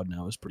about Avowed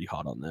now is pretty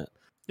hot on that.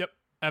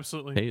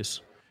 Absolutely.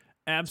 Pace.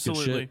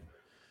 Absolutely.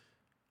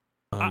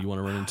 You want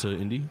to run into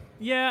indie?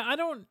 I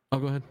don't. Oh,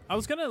 go ahead. I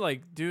was gonna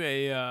like do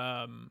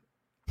a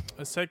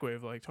segue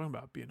of like talking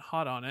about being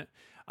hot on it.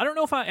 I don't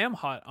know if I am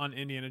hot on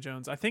Indiana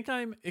Jones. I think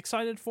I'm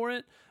excited for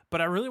it,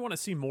 but I really want to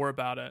see more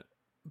about it,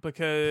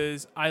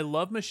 because I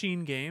love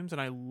machine games,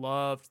 and I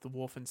loved the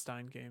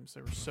Wolfenstein games.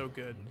 They were so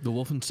good. The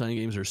Wolfenstein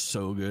games are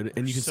so good,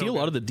 and you can see a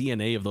lot of the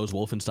DNA of those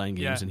Wolfenstein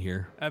games in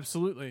here.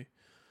 Absolutely.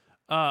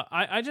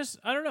 I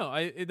don't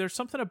know. There's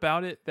something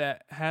about it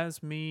that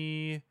has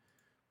me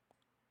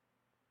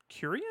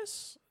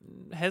curious,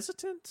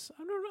 hesitant.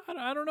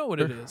 I don't know what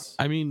it is.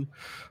 I mean,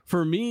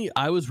 for me,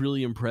 I was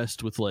really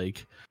impressed with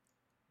like,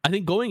 I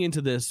think going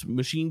into this,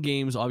 Machine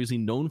Games obviously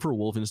known for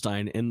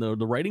Wolfenstein, and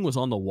the writing was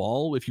on the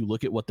wall if you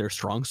look at what their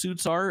strong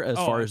suits are as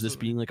far as this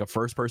being like a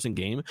first person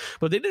game.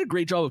 But they did a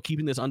great job of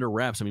keeping this under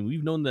wraps. I mean,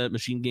 we've known that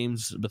Machine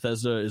Games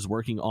Bethesda is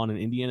working on an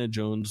Indiana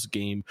Jones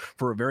game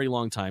for a very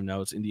long time now.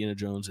 It's Indiana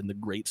Jones in the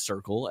Great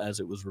Circle, as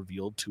it was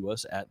revealed to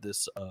us at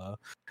this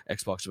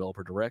Xbox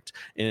Developer Direct.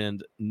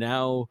 And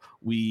now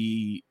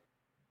we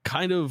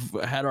kind of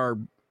had our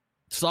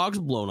socks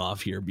blown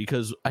off here,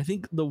 because I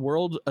think the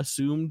world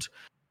assumed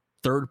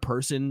third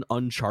person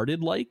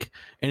Uncharted like,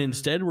 and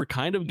instead we're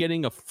kind of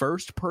getting a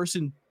first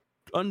person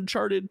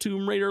Uncharted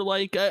Tomb Raider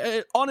like.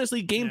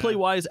 Honestly, gameplay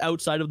wise,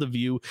 outside of the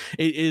view,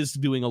 it is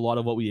doing a lot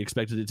of what we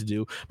expected it to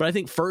do, but I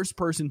think first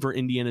person for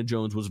Indiana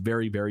Jones was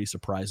very, very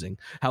surprising.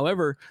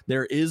 However,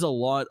 there is a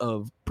lot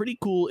of pretty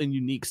cool and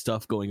unique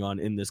stuff going on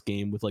in this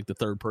game with like the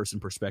third person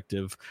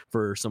perspective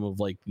for some of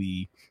like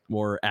the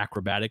more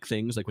acrobatic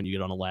things, like when you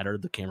get on a ladder,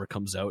 the camera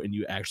comes out and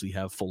you actually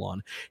have full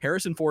on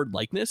Harrison Ford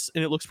likeness,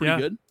 and it looks pretty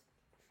good.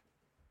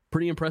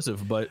 Pretty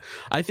impressive. But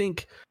I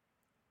think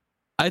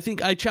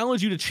I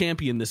challenge you to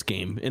champion this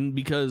game, and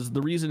because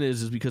the reason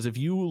is because if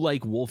you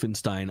like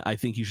Wolfenstein, I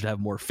think you should have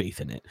more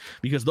faith in it,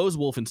 because those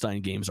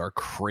Wolfenstein games are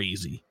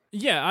crazy.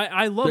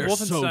 I love They're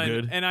Wolfenstein, so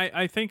good. And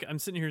I think I'm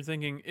sitting here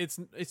thinking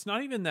it's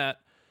not even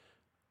that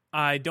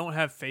I don't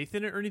have faith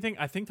in it or anything.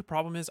 I think the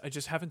problem is I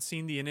just haven't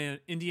seen the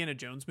Indiana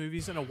Jones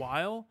movies in a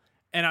while,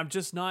 and I'm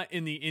just not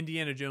in the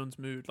Indiana Jones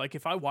mood. Like,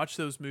 if I watch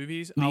those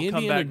movies, I'll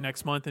come back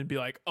next month and be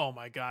like, oh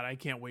my God, I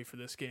can't wait for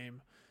this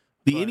game.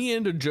 The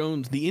Indiana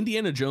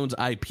Jones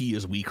IP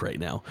is weak right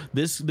now.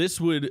 This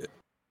would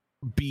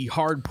be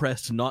hard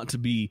pressed not to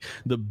be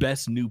the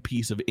best new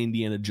piece of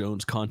Indiana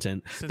Jones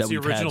content that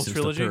we've had since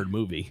the third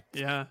movie.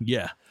 Yeah.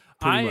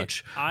 Pretty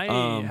much.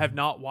 I have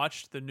not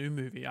watched the new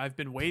movie. I've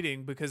been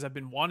waiting because I've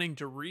been wanting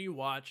to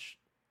rewatch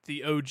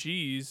the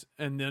OGs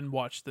and then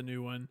watch the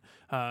new one.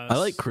 I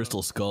like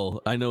Crystal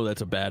Skull. I know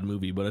that's a bad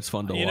movie, but it's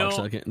fun to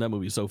watch. That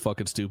movie's so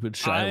fucking stupid.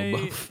 Shia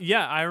LaBeouf.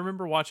 Yeah, I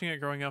remember watching it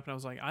growing up, and I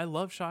was like, I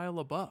love Shia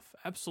LaBeouf.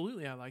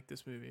 Absolutely, I like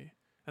this movie.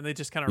 And they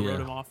just kind of wrote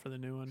him off for the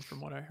new one, from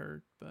what I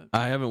heard. But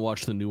I haven't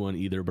watched the new one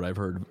either, but I've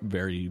heard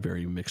very,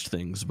 very mixed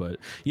things. But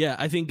yeah,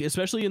 I think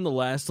especially in the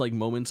last like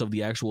moments of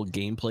the actual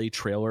gameplay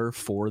trailer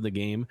for the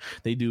game,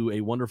 they do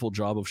a wonderful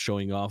job of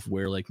showing off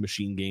where like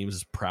Machine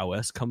Games'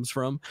 prowess comes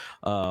from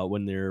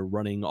when they're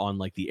running on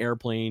like the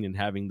airplane and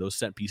having those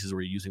set pieces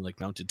where you're using like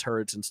mounted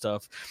turrets and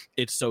stuff.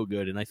 It's so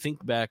good. And I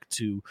think back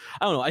to,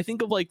 I don't know, I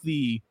think of like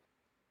the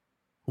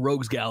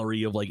rogues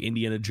gallery of like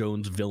Indiana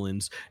Jones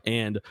villains,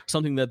 and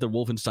something that the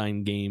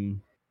Wolfenstein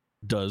game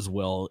does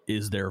well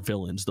is their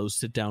villains. Those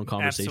sit down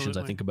conversations.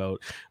 Absolutely. I think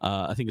about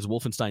I think it's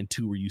Wolfenstein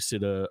 2 where you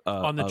sit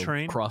on the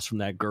train across from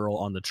that girl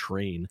on the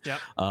train.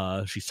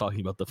 Yep. She's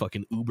talking about the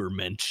fucking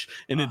Ubermensch,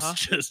 and it's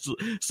just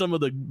some of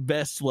the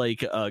best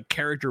like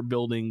character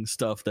building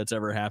stuff that's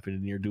ever happened.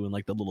 And you're doing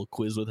like the little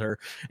quiz with her,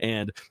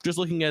 and just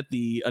looking at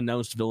the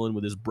announced villain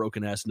with his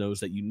broken ass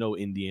nose that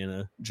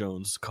Indiana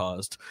Jones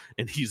caused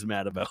and he's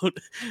mad about.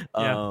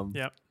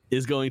 Yep.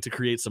 Is going to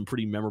create some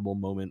pretty memorable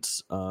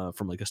moments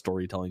from like a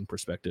storytelling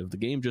perspective. The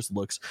game just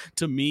looks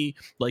to me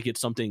like it's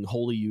something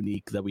wholly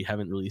unique that we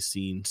haven't really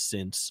seen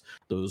since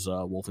those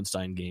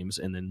Wolfenstein games.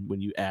 And then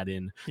when you add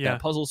in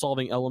that puzzle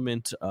solving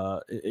element,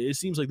 it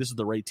seems like this is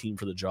the right team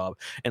for the job.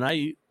 And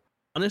I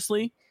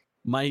honestly,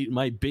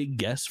 my big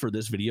guess for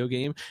this video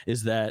game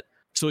is that,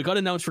 so it got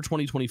announced for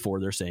 2024.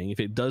 They're saying if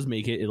it does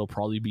make it, it'll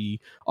probably be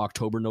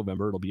October,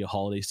 November. It'll be a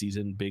holiday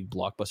season, big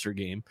blockbuster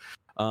game.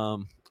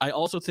 I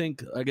also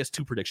think, I guess,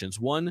 two predictions.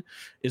 One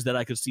is that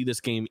I could see this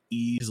game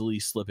easily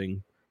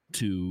slipping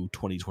to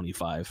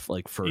 2025,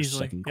 like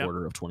second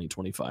quarter of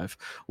 2025,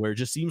 where it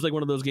just seems like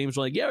one of those games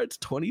where like, yeah, it's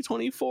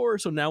 2024.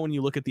 So now when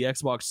you look at the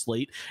Xbox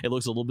slate, it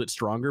looks a little bit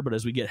stronger. But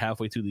as we get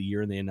halfway through the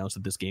year and they announce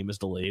that this game is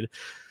delayed,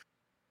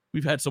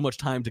 we've had so much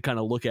time to kind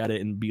of look at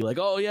it and be like,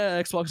 oh yeah,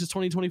 Xbox's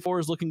 2024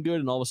 is looking good,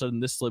 and all of a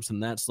sudden this slips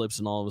and that slips,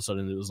 and all of a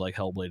sudden it was like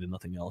Hellblade and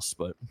nothing else.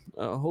 But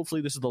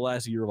hopefully this is the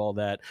last year of all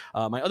that.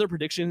 My other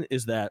prediction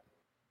is that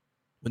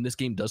when this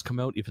game does come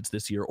out, if it's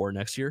this year or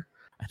next year,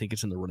 I think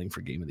it's in the running for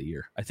Game of the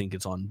Year. I think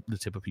it's on the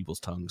tip of people's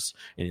tongues,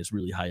 and it's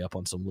really high up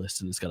on some lists,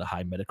 and it's got a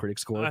high Metacritic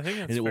score. I think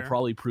that's and it fair. will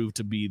probably prove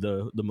to be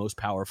the most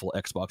powerful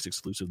Xbox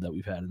exclusive that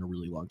we've had in a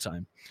really long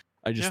time.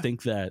 I just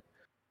think that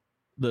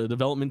the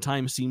development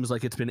time seems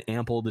like it's been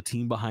ample. The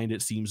team behind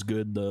it seems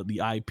good.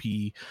 The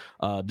IP,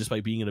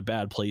 despite being in a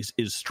bad place,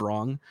 is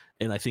strong.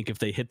 And I think if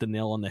they hit the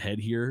nail on the head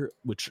here,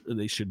 which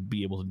they should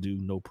be able to do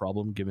no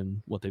problem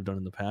given what they've done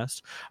in the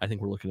past, I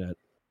think we're looking at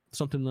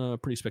something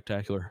pretty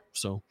spectacular.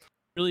 So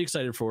really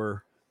excited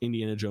for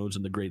Indiana Jones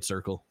and the Great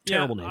Circle.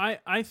 Terrible name.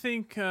 I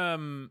think,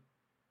 the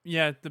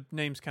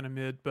name's kind of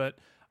mid, but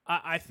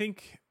I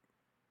think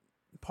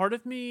part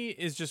of me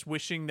is just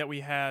wishing that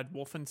we had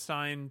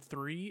Wolfenstein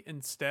 3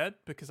 instead,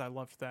 because I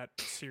loved that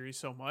series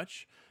so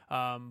much.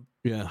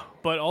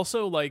 But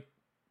also, like,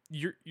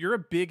 you're a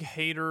big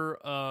hater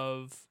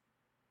of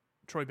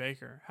Troy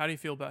Baker. How do you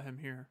feel about him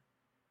here?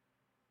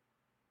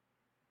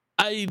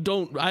 I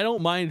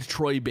don't mind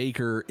Troy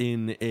Baker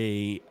in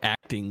in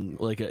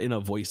a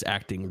voice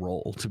acting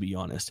role, to be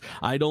honest.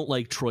 I don't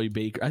like Troy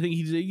Baker. I think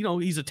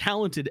he's a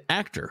talented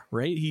actor,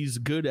 right? He's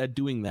good at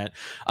doing that.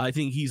 I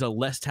think he's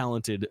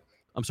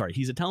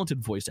he's a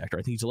talented voice actor.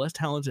 I think he's a less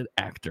talented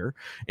actor,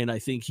 and I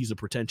think he's a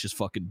pretentious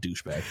fucking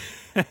douchebag.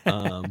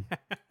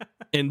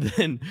 And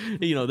then,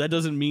 that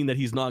doesn't mean that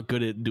he's not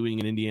good at doing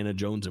an Indiana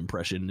Jones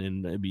impression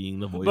and being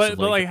the voice of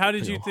like how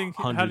did you think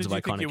he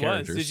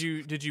characters. was?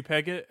 Did you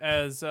peg it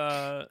as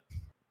no,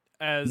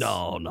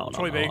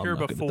 Troy Baker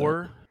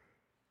before?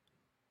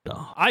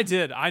 No. I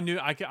did. I knew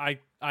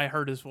I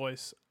heard his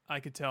voice. I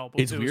could tell.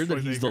 But it's weird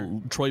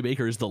that Troy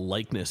Baker is the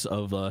likeness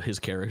of his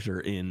character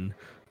in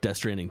Death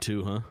Stranding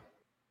 2, huh?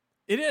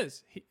 It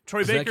is.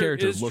 Troy Baker that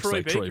character is looks Troy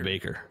like Baker. Troy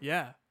Baker.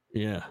 Yeah.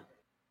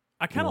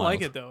 I kind of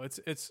like it though.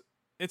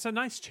 It's a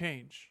nice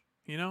change,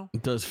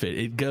 It does fit.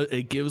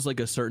 It gives like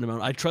a certain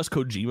amount. I trust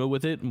Kojima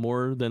with it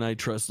more than I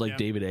trust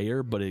David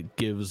Ayer, but it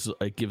gives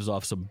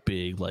off some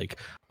big like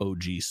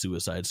OG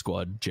Suicide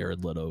Squad,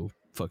 Jared Leto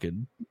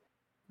fucking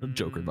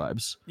Joker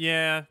vibes.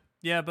 Yeah,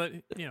 but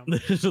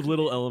there's a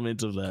little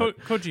element of that.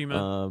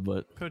 Kojima,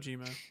 but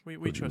Kojima,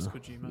 we trust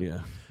Kojima.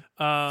 Yeah,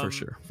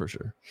 for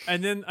sure.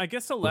 And then I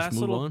guess the last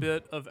little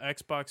bit of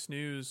Xbox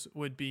news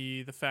would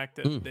be the fact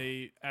that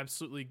they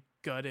absolutely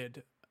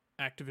gutted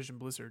Activision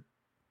Blizzard.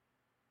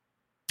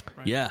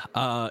 Right?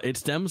 Yeah, it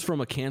stems from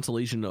a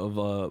cancellation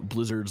of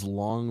Blizzard's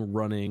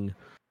long-running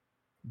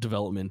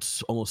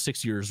development, almost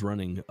 6 years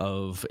running,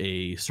 of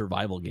a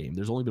survival game.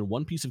 There's only been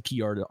one piece of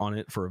key art on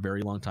it for a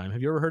very long time.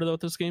 Have you ever heard about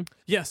this game?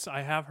 Yes,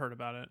 I have heard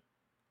about it.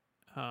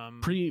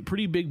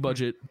 Pretty big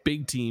budget,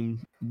 big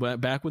team.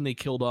 Back when they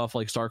killed off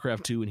like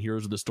StarCraft 2 and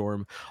Heroes of the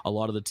Storm, a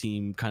lot of the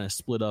team kind of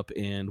split up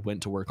and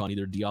went to work on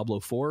either Diablo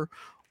 4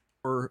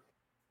 or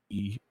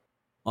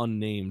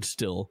unnamed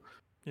still.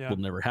 Yeah. Will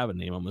never have a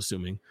name, I'm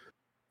assuming.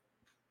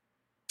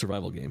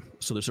 survival game.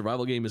 So the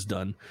survival game is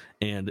done,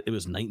 and it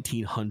was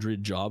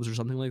 1,900 jobs or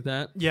something like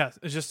that. Yeah,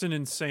 it's just an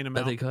insane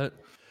amount that they cut.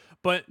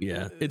 But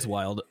yeah, it's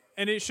wild.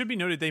 And it should be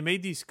noted, they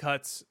made these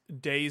cuts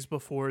days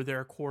before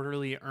their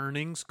quarterly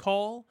earnings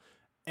call,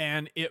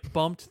 and it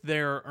bumped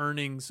their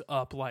earnings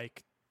up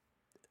like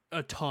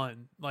a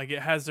ton. Like it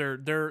has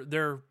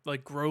their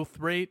like growth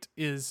rate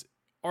is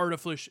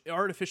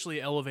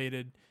artificially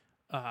elevated,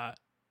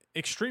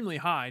 extremely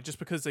high, just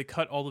because they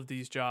cut all of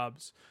these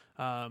jobs.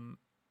 And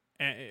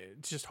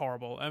it's just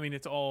horrible. I mean,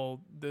 it's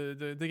all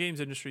the games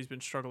industry's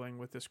been struggling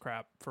with this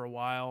crap for a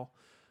while.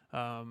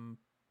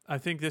 I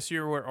think this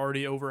year we're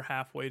already over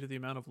halfway to the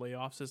amount of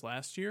layoffs as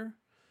last year.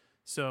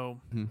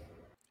 So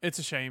it's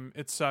a shame.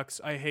 It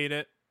sucks. I hate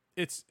it.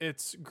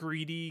 It's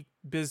greedy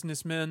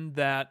businessmen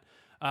that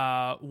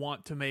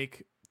want to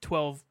make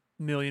 $12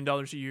 million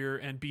a year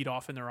and beat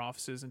off in their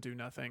offices and do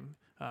nothing.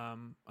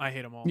 I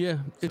hate them all. Yeah,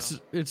 so.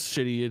 It's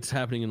shitty. It's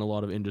happening in a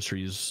lot of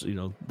industries,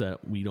 that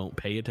we don't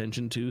pay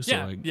attention to. So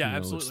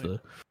absolutely.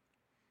 It's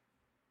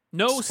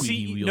no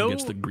CEO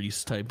gets the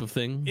grease type of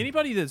thing.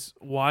 Anybody that's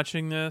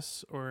watching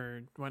this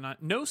or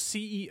whatnot, no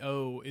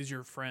CEO is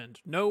your friend.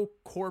 No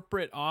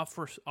corporate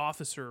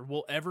officer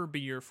will ever be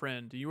your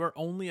friend. You are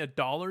only a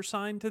dollar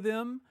sign to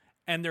them,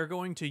 and they're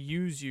going to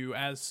use you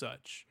as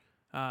such.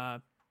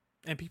 And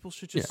people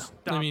should just stop.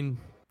 I mean,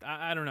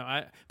 I don't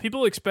know.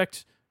 People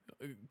expect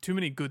too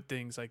many good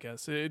things, I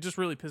guess. It just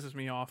really pisses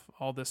me off,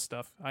 all this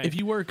stuff. If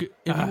you work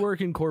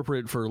in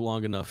corporate for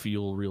long enough,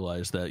 you'll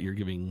realize that you're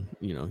giving,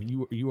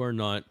 you are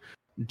not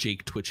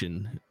Jake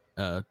Twitchin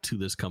to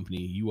this company.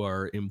 You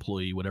are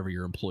employee, whatever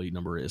your employee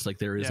number is. Like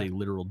there is a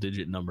literal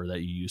digit number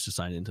that you use to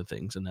sign into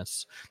things, and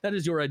that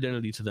is your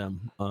identity to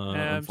them,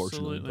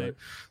 unfortunately. But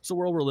it's the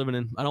world we're living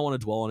in. I don't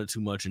want to dwell on it too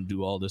much and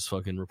do all this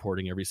fucking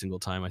reporting every single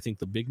time. I think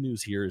the big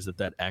news here is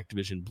that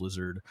Activision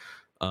Blizzard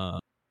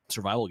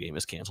survival game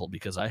is canceled,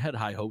 because I had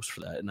high hopes for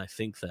that, and I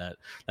think that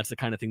that's the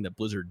kind of thing that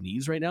Blizzard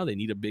needs right now. They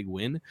need a big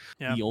win.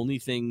 The only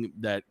thing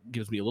that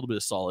gives me a little bit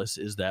of solace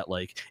is that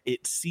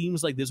it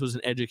seems like this was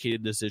an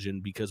educated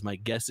decision, because my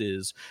guess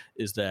is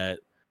that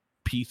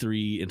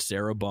P3 and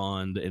Sarah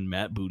Bond and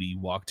Matt Booty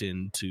walked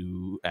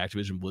into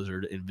Activision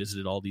Blizzard and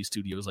visited all these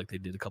studios like they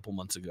did a couple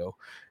months ago,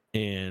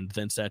 and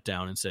then sat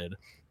down and said,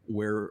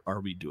 where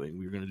are we doing?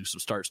 We're going to do some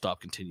start, stop,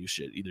 continue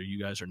shit. Either you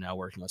guys are now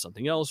working on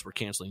something else, we're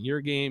canceling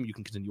your game, you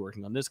can continue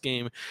working on this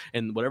game.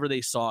 And whatever they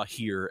saw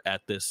here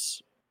at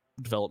this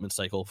development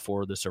cycle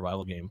for the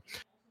survival game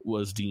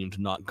was deemed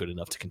not good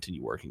enough to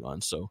continue working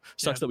on. So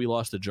sucks that we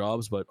lost the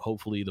jobs, but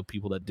hopefully the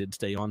people that did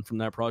stay on from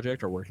that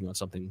project are working on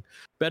something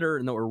better,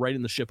 and that we're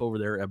righting the ship over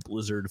there at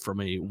Blizzard from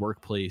a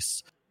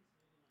workplace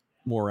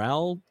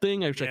morale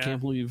thing, which I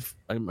can't believe,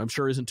 I'm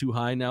sure isn't too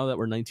high now that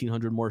we're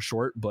 1,900 more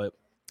short, but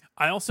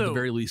I also, at the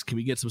very least, can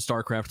we get some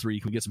StarCraft 3?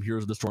 Can we get some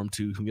Heroes of the Storm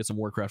 2? Can we get some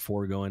Warcraft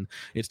 4 going?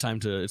 It's time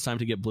to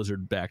get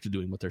Blizzard back to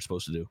doing what they're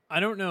supposed to do.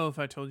 I don't know if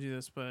I told you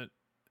this, but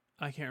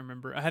I can't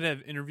remember. I had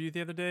an interview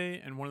the other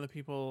day, and one of the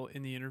people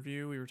in the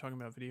interview, we were talking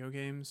about video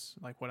games,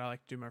 like what I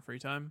like to do in my free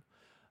time.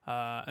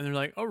 And they're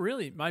like, "Oh,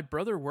 really? My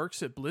brother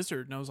works at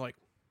Blizzard." And I was like,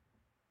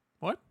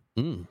 "What?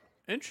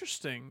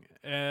 Interesting."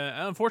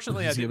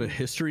 Unfortunately, Does he have a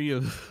history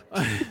of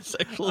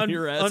sexual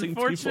harassing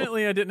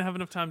Unfortunately, people? I didn't have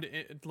enough time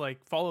to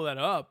follow that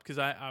up, because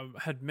I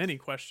had many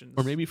questions.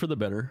 Or maybe for the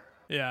better.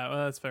 Yeah,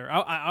 well, that's fair.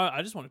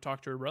 I just want to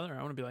talk to her brother.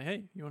 I want to be like,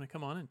 "Hey, you want to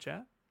come on and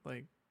chat?"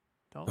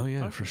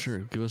 Talk for sure.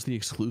 Give us the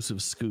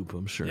exclusive scoop.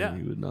 I'm sure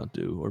he would not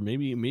do. Or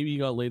maybe he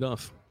got laid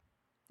off.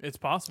 It's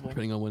possible,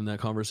 depending on when that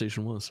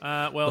conversation was.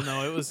 Well,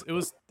 no, it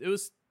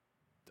was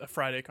a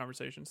Friday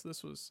conversation, so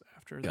this was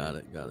after got the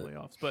it.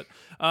 layoffs. But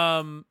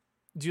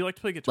do you like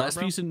to play guitar? Last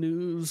piece of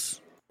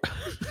news.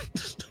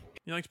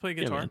 You like to play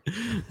guitar?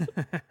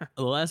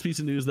 The last piece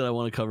of news that I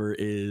want to cover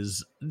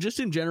is just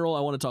in general. I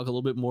want to talk a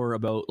little bit more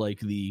about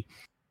the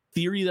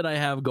theory that I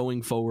have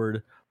going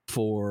forward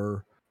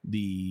for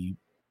the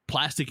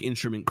plastic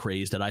instrument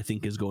craze that I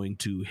think is going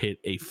to hit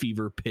a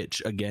fever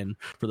pitch again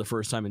for the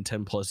first time in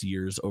 10 plus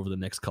years over the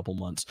next couple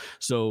months.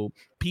 So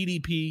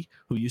PDP,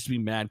 who used to be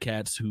Mad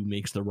Catz, who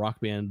makes the Rock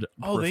Band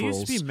they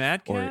used to be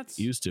Mad Catz?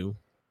 Used to.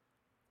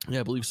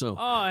 Yeah, I believe so.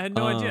 Oh, I had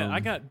no idea. I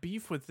got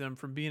beef with them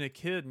from being a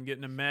kid and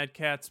getting a Mad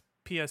Catz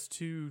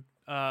PS2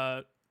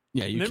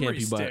 you can't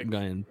be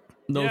buying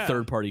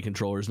third-party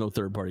controllers, no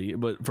third-party.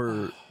 But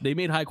they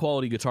made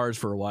high-quality guitars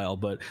for a while,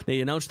 but they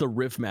announced the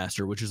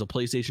Riffmaster, which is a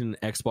PlayStation and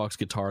Xbox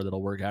guitar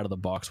that'll work out of the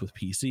box with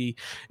PC.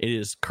 It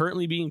is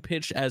currently being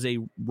pitched as a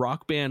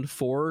Rock Band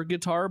 4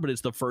 guitar, but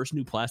it's the first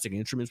new plastic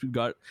instruments we've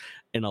got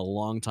in a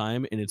long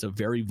time, and it's a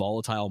very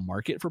volatile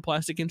market for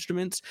plastic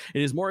instruments.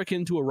 It is more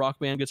akin to a Rock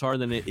Band guitar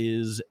than it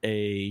is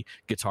a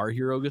Guitar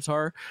Hero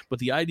guitar, but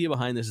the idea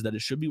behind this is that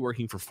it should be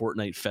working for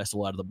Fortnite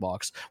Festival out of the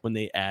box when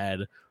they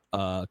add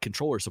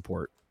controller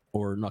support.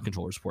 Or not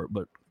controller support,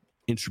 but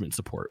instrument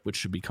support, which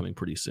should be coming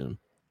pretty soon.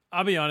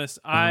 I'll be honest,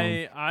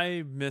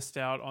 I missed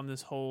out on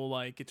this whole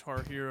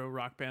Guitar Hero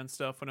Rock Band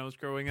stuff when I was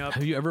growing up.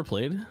 Have you ever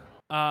played?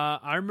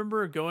 I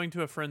remember going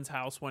to a friend's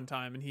house one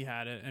time and he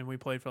had it, and we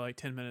played for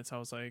 10 minutes. I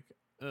was like,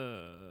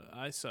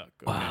 I suck.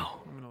 Okay,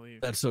 Wow, I'm gonna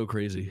leave. that's so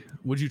crazy.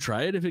 Would you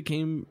try it if it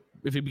became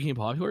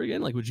popular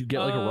again? Like, would you get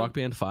like a Rock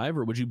Band 5,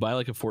 or would you buy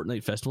like a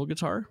Fortnite Festival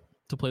guitar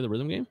to play the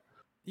rhythm game?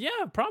 Yeah,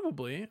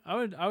 probably. I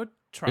would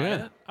try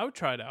it. I would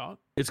try it out.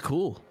 It's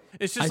cool.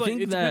 It's just it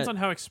depends on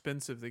how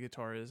expensive the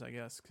guitar is, I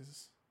guess.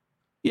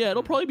 Yeah,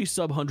 it'll probably be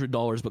sub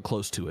 $100, but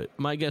close to it.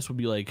 My guess would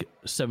be like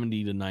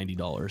 $70 to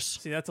 $90.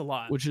 See, that's a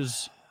lot. Which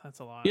is that's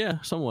a lot.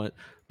 Yeah, somewhat.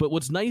 But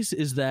what's nice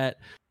is that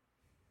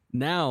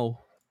now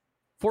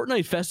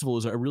Fortnite Festival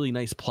is a really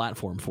nice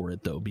platform for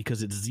it, though,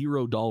 because it's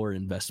 $0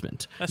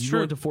 investment. That's you true.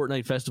 go into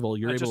Fortnite Festival,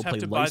 you're able to play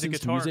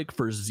licensed music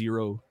for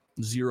zero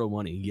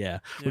money. Yeah,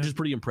 which is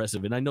pretty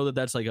impressive. And I know that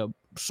that's like a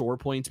sore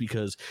point,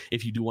 because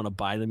if you do want to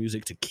buy the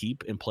music to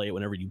keep and play it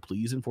whenever you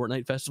please in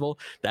Fortnite Festival,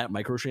 that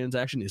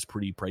microtransaction is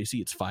pretty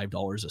pricey. It's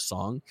 $5 a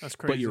song. That's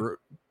crazy. But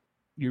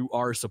you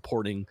are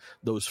supporting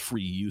those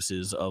free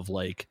uses of,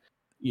 like,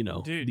 you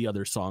know, Dude, the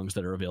other songs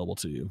that are available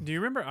to you. Do you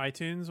remember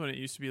iTunes when it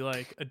used to be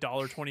like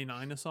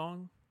 $1.29 a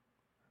song?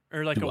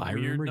 Or like I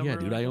remember, yeah,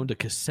 dude, I owned a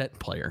cassette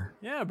player.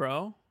 Yeah,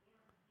 bro.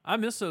 I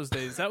miss those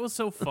days. That was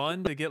so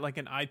fun to get like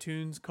an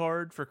iTunes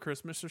card for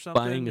Christmas or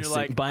something.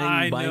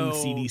 Buying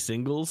CD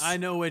singles. I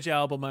know which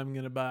album I'm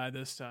gonna buy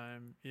this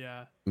time.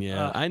 Yeah.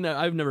 Yeah, I know.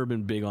 I've never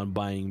been big on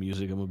buying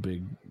music. I'm a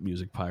big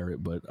music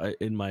pirate, but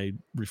in my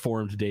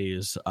reformed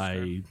days,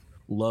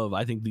 sure.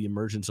 I think the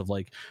emergence of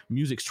like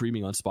music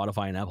streaming on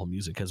Spotify and Apple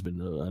Music has been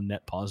a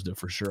net positive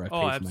for sure. I've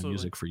paid for my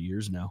music for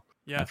years now,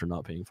 after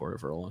not paying for it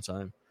for a long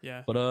time.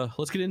 Yeah. But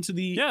let's get into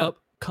the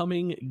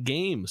upcoming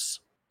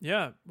games.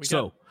 Yeah.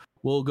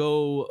 We'll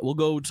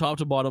go top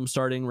to bottom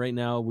starting right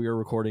now. We are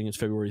recording. It's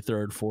February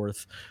 3rd,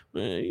 4th.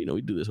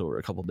 We do this over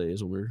a couple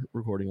days when we're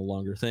recording a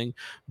longer thing.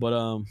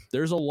 But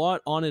there's a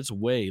lot on its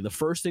way. The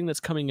first thing that's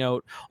coming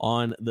out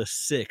on the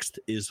 6th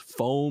is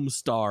Foam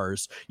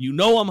Stars. You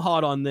know I'm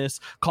hot on this.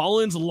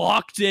 Kaulin's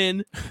locked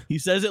in. He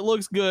says it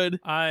looks good.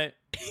 I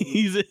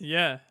will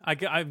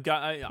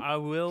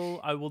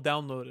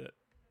download it.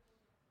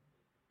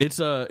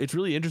 It's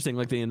really interesting.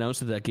 Like, they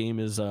announced that game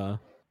is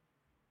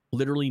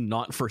literally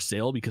not for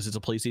sale because it's a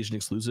PlayStation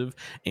exclusive,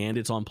 and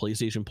it's on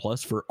PlayStation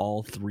Plus for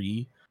all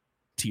 3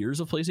 tiers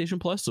of PlayStation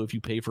Plus. So if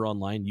you pay for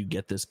online, you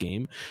get this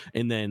game,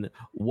 and then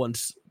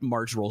once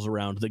March rolls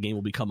around, the game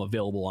will become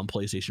available on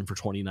PlayStation for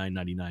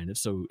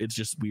 $29.99. It's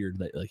just weird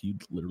that like you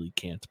literally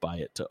can't buy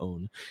it to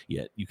own,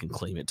 yet you can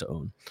claim it to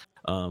own.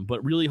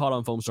 But really hot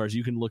on Foam Stars.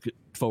 You can look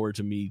forward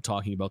to me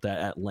talking about that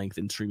at length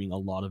and streaming a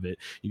lot of it.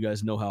 You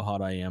guys know how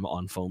hot I am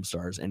on Foam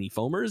Stars. Any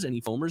foamers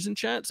in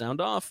chat? Sound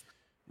off.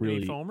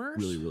 Really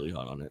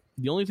hot on it.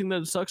 The only thing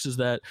that sucks is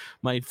that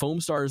my Foam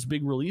Stars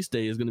big release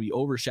day is going to be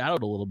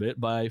overshadowed a little bit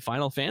by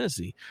Final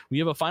Fantasy. We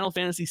have a Final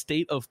Fantasy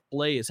State of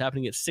Play. It's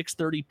happening at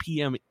 6:30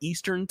 p.m.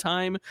 Eastern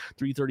time,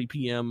 3:30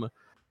 p.m.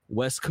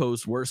 West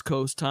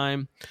Coast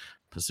time,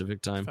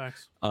 Pacific time.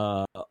 Facts.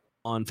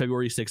 On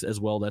February 6th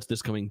as well. That's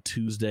this coming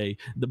Tuesday.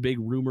 The big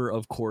rumor,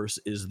 of course,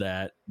 is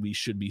that we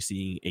should be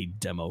seeing a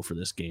demo for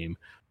this game.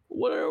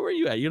 Where are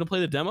you at? You going to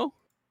play the demo?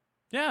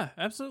 Yeah,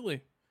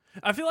 absolutely.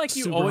 I feel like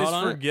you always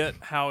forget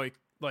how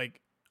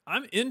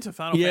I'm into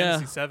Final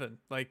Fantasy 7.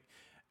 Like,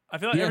 I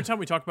feel like every time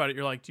we talk about it,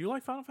 you're like, "Do you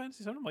like Final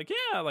Fantasy 7?" I'm like, "Yeah,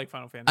 I like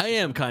Final Fantasy." I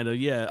am kind of,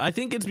 yeah. I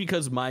think it's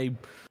because my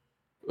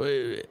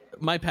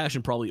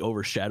passion probably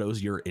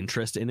overshadows your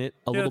interest in it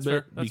a little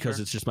bit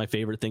because it's just my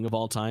favorite thing of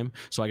all time.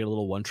 So I get a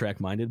little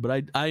one-track minded,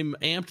 but I'm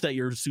amped that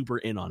you're super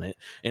in on it,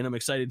 and I'm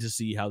excited to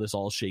see how this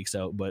all shakes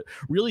out, but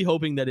really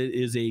hoping that it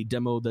is a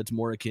demo that's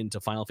more akin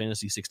to Final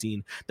Fantasy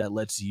 16 that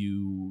lets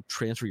you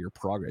transfer your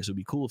progress. It would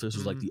be cool if this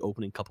was like the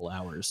opening couple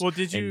hours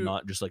and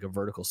not just like a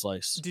vertical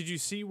slice. Did you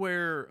see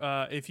where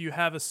if you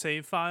have a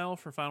save file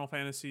for Final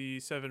Fantasy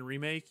 7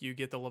 Remake, you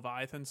get the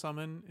Leviathan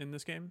summon in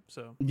this game?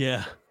 So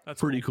yeah, that's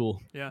pretty cool.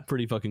 Yeah.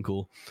 Pretty fucking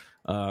cool.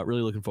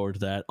 Really looking forward to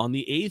that. On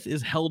the 8th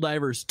is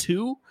Helldivers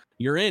 2.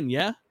 You're in,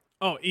 yeah?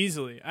 Oh,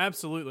 easily.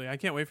 Absolutely. I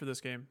can't wait for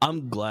this game.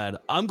 I'm glad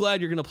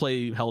you're going to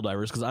play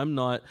Helldivers, because I'm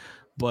not,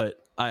 but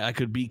I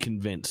could be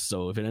convinced.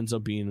 So if it ends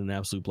up being an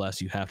absolute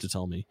blast, you have to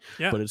tell me.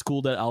 Yeah. But it's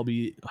cool that I'll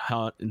be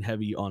hot and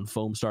heavy on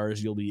Foam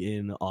Stars. You'll be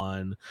in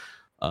on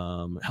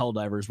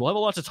Helldivers. We'll have a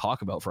lot to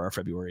talk about for our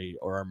February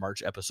or our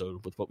March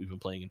episode with what we've been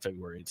playing in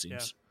February, it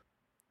seems.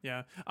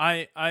 Yeah,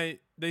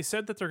 they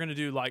said that they're going to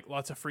do like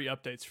lots of free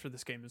updates for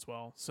this game as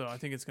well. So I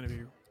think it's going to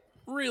be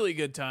really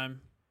good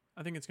time.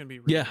 I think it's going to be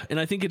really good. And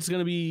I think it's going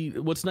to be,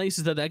 what's nice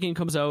is that game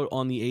comes out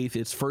on the 8th.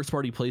 It's first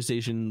party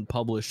PlayStation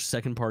published,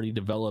 second party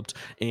developed,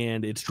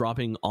 and it's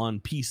dropping on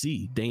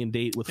PC day and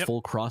date with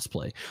full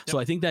crossplay. So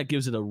I think that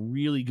gives it a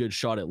really good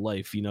shot at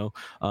life,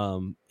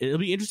 It'll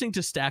be interesting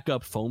to stack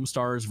up Foam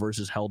Stars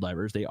versus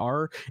Helldivers. They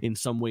are in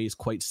some ways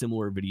quite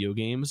similar video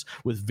games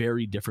with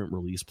very different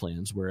release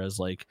plans, whereas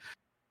like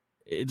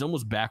it's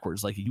almost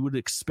backwards. Like, you would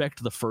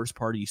expect the first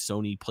party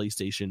Sony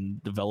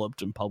PlayStation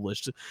developed and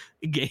published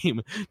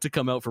game to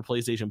come out for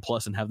PlayStation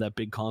Plus and have that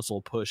big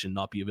console push and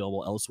not be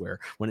available elsewhere,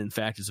 when in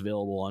fact it's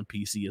available on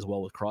PC as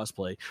well with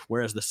crossplay.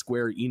 Whereas the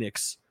Square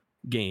Enix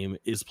game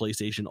is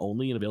PlayStation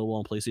only and available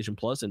on PlayStation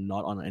Plus and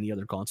not on any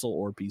other console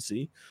or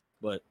PC.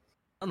 But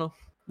I don't know.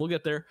 We'll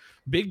get there.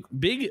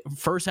 Big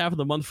first half of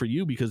the month for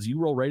you because you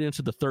roll right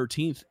into the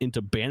 13th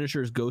into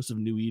Banisher's Ghost of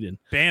New Eden.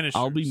 Banishers.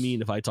 I'll be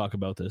mean if I talk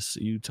about this.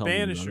 You tell me.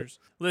 Banishers.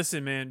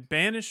 Listen, man.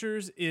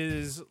 Banishers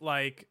is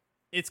like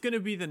it's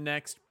gonna be the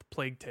next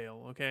Plague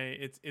Tale.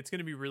 Okay, it's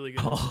gonna be really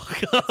good. Oh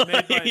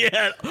God.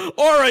 Yeah.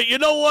 All right. You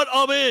know what?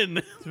 I'm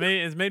in.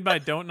 It's made by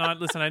Don't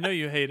Not. Listen, I know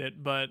you hate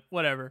it, but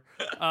whatever.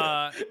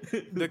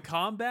 The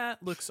combat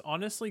looks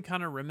honestly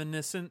kind of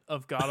reminiscent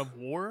of God of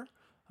War.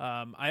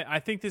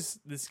 I think this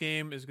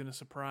game is going to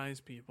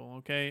surprise people.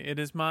 Okay, it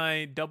is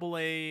my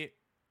AA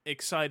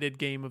excited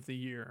game of the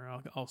year.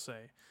 I'll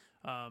say,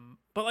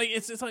 but like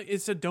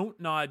it's a Don't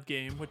Nod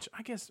game, which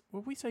I guess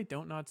would we say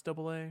Don't Nod's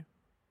AA,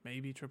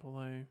 maybe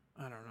AAA.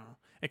 I don't know.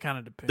 It kind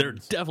of depends. They're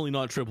definitely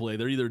not AAA.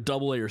 They're either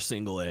AA or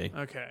single A.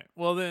 Okay,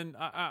 well then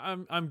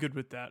I'm good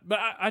with that. But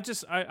I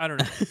don't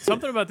know.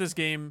 Something about this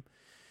game,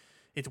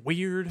 it's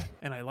weird,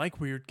 and I like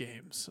weird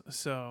games,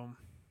 so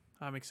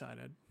I'm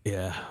excited.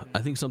 Yeah, I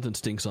think something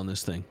stinks on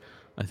this thing.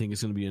 I think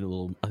it's going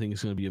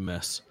to be a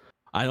mess.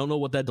 I don't know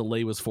what that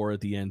delay was for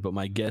at the end, but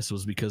my guess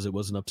was because it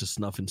wasn't up to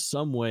snuff in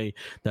some way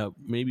that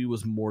maybe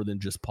was more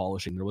than just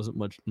polishing. There wasn't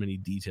many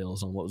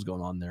details on what was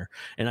going on there.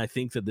 And I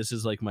think that this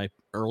is like my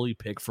early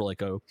pick for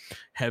like a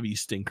heavy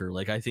stinker.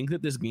 Like I think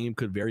that this game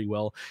could very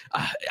well,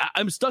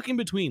 I'm stuck in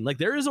between. Like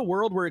there is a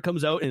world where it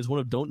comes out and it's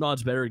one of Don't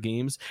Nod's better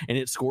games and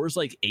it scores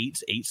like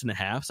 8s and a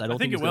half. I don't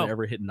think it's going to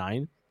ever hit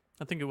 9.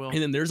 I think it will.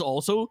 And then there's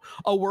also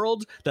a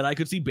world that I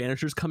could see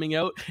Banishers coming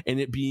out and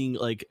it being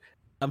like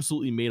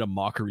absolutely made a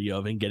mockery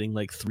of and getting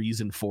like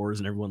 3s and 4s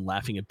and everyone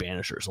laughing at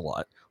Banishers a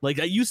lot.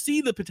 Like you see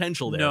the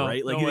potential there,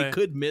 right? Like it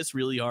could miss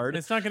really hard.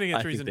 It's not going to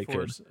get 3s and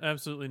 4s.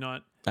 Absolutely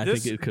not. I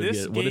think it could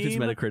get. What if its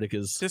Metacritic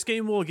is? This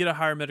game will get a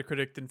higher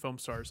Metacritic than Foam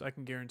Stars. I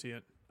can guarantee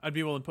it. I'd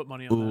be willing to put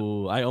money on that.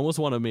 Ooh, I almost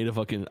want to make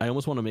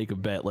a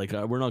bet. Like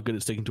we're not good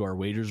at sticking to our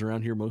wagers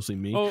around here, mostly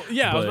me. Oh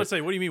yeah, I was about to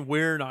say, what do you mean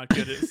we're not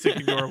good at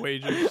sticking to our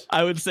wagers?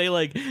 I would say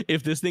like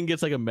if this thing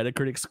gets like a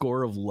Metacritic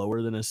score of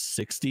lower than a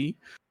 60,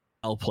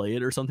 I'll play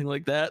it or something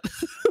like that.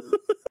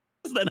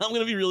 Then I'm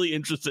gonna be really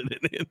interested in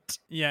it.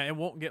 Yeah, it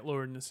won't get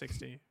lower than a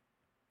 60.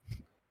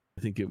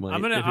 I think it might.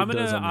 I'm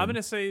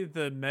gonna say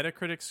the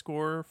Metacritic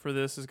score for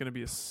this is gonna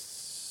be a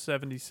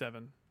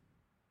 77.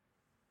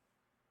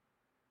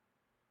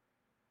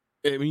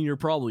 I mean, you're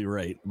probably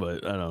right,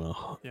 but I don't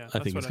know. Yeah, I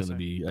think it's gonna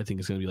be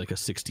like a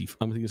 60.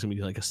 I think it's gonna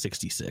be like a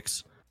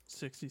 66.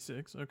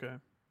 66. Okay.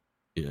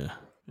 Yeah.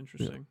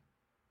 Interesting. Yeah.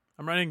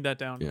 I'm writing that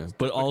down. Yeah,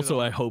 but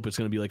also I hope it's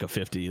gonna be like a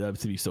 50. That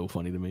would be so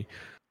funny to me.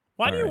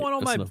 Why do you want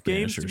all my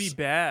games to be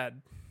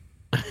bad?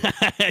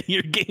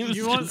 Your games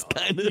you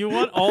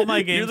want all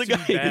my games to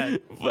be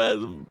bad.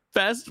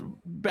 Fast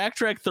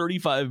backtrack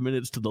 35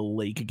 minutes to the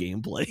Lake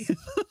gameplay.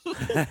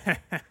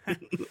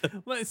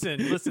 listen,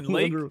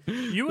 Lake.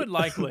 You would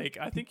like Lake.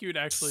 I think you would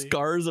actually.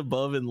 Scars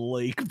above and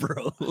Lake,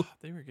 bro.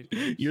 They were good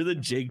games. You're the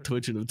Jake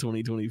Twitchin of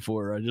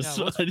 2024. I just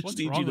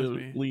need you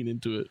to lean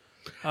into it.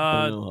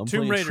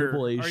 Tomb Raider.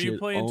 Are you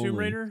playing Tomb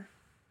Raider?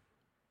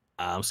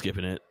 I'm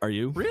skipping it. Are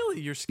you?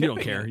 Really? You're skipping it? You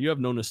don't care. You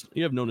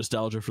have no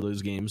nostalgia for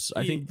those games.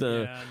 I think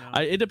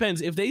it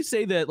depends. If they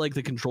say that like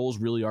the controls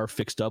really are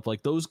fixed up,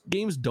 like those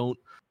games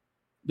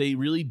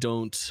really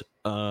don't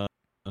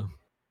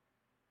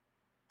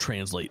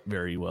translate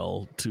very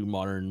well to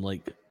modern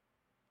like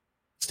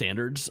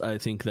standards. I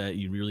think that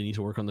you really need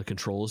to work on the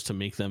controls to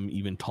make them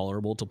even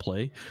tolerable to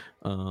play.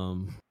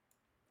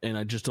 And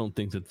I just don't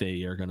think that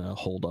they are going to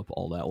hold up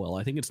all that well.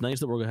 I think it's nice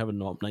that we're going to have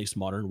a nice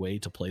modern way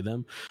to play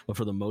them, but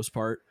for the most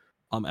part,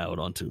 I'm out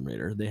on Tomb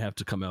Raider. They have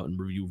to come out and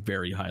review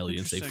very highly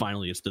and say,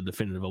 finally, it's the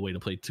definitive way to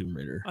play Tomb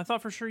Raider. I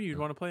thought for sure you'd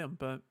want to play them,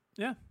 but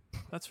yeah,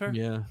 that's fair.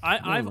 Yeah.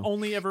 I've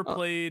only ever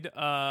played,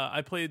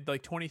 I played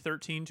like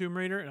 2013 Tomb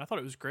Raider, and I thought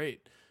it was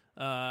great.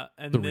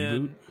 And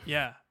reboot?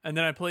 Yeah. And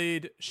then I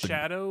played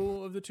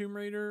Shadow of the Tomb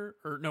Raider,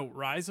 or no,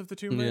 Rise of the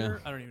Tomb Raider.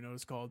 I don't even know what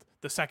it's called.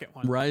 The second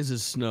one. Rise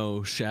is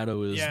snow,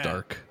 Shadow is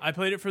dark. I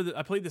played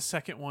the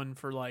second one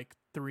for like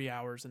 3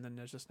 hours, and then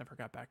I just never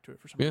got back to it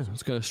for some reason. Yeah,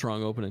 it's got a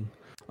strong opening.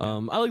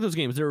 I like those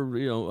games. They're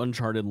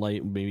Uncharted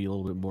light, maybe a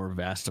little bit more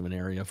vast of an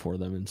area for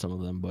them in some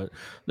of them, but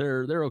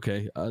they're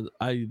okay.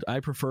 I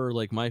prefer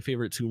like my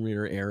favorite Tomb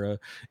Raider era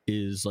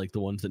is like the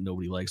ones that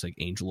nobody likes, like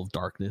Angel of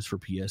Darkness for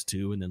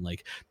PS2, and then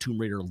like Tomb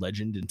Raider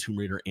Legend and Tomb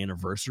Raider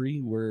Anniversary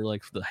were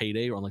like the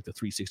heyday on like the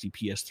 360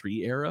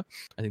 PS3 era.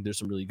 I think there's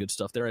some really good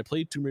stuff there. I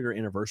played Tomb Raider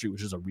Anniversary,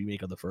 which is a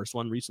remake of the first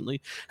one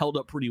recently. Held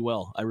up pretty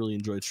well. I really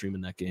enjoyed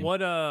streaming that game. What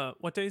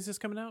day is this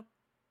coming out?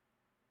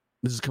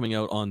 This is coming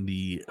out on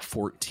the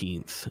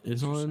 14th.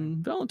 It's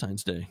on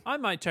Valentine's Day. I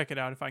might check it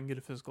out if I can get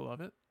a physical of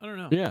it. I don't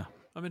know. Yeah.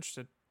 I'm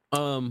interested.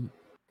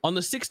 On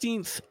the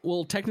 16th,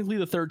 well, technically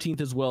the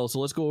 13th as well. So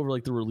let's go over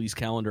like the release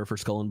calendar for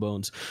Skull and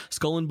Bones.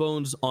 Skull and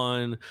Bones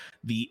on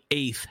the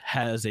 8th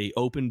has a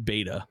open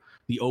beta.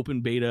 The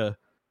open beta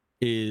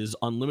is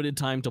unlimited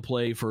time to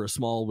play for a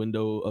small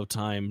window of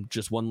time,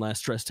 just one last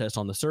stress test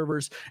on the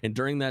servers, and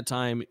during that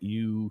time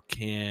you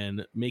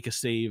can make a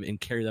save and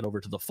carry that over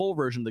to the full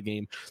version of the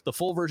game. The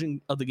full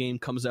version of the game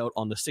comes out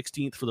on the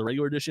 16th for the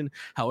regular edition.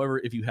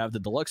 However, if you have the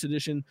deluxe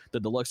edition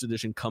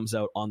comes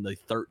out on the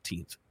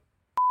 13th.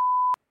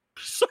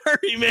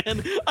 Sorry,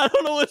 man. I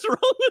don't know what's wrong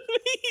with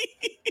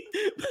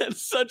me.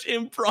 That's such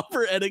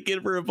improper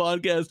etiquette for a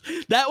podcast.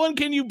 That one,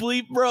 can you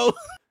bleep, bro?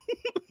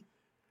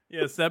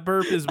 Yes, that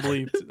burp is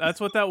bleeped. That's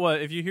what that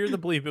was. If you hear the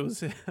bleep, it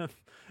was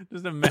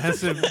just a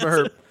massive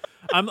burp.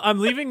 I'm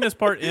leaving this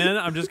part in.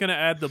 I'm just gonna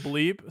add the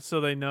bleep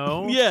so they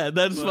know. Yeah,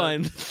 that's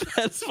fine.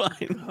 That's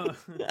fine.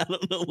 I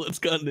don't know what's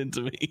gotten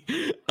into me.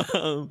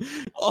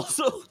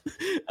 Also,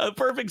 a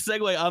perfect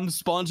segue. I'm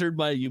sponsored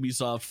by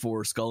Ubisoft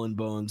for Skull and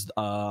Bones.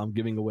 I'm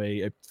giving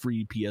away a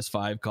free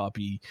PS5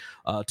 copy,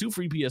 2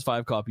 free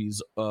PS5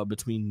 copies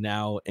between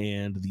now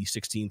and the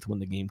 16th when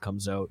the game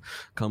comes out.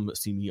 Come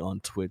see me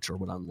on Twitch or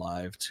when I'm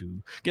live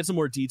to get some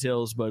more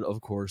details. But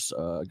of course,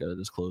 I gotta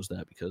disclose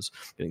that because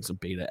I'm getting some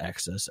beta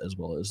access as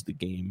well as the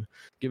game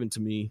given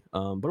to me,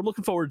 but I'm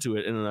looking forward to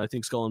it, and I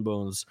think Skull and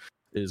Bones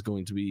is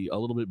going to be a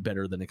little bit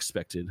better than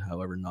expected.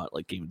 However, not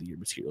like Game of the Year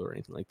material or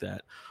anything like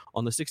that.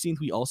 On the 16th,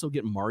 we also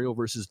get Mario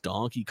versus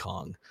Donkey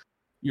Kong.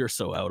 You're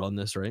so out on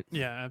this, right?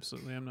 Yeah,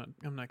 absolutely. I'm not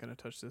going to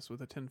touch this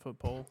with a 10-foot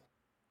pole.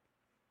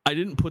 I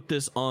didn't put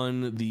this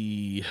on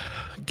the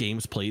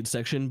games played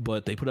section,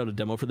 but they put out a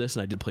demo for this,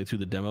 and I did play through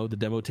the demo. The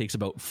demo takes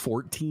about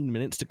 14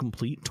 minutes to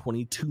complete,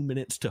 22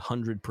 minutes to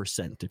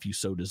 100% if you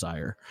so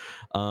desire.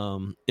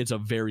 It's a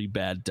very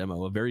bad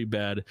demo, a very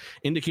bad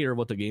indicator of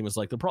what the game is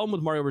like. The problem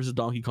with Mario vs.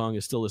 Donkey Kong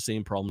is still the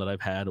same problem that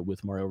I've had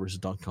with Mario vs.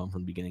 Donkey Kong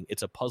from the beginning.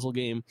 It's a puzzle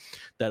game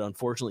that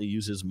unfortunately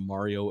uses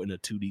Mario in a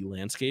 2D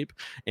landscape,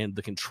 and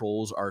the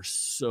controls are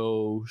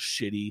so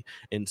shitty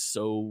and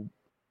so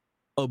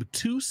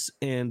obtuse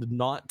and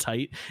not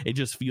tight. It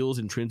just feels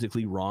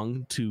intrinsically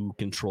wrong to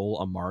control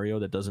a Mario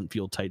that doesn't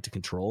feel tight to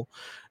control,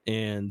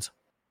 and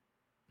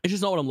it's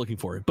just not what I'm looking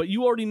for. But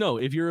you already know,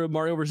 if you're a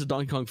Mario vs.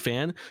 Donkey Kong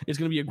fan, it's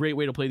going to be a great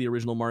way to play the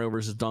original Mario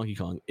vs. Donkey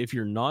Kong. If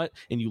you're not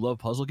and you love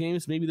puzzle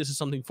games, maybe this is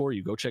something for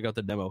you. Go check out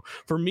the demo.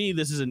 For me,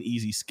 this is an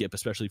easy skip,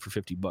 especially for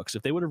 $50.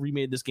 If they would have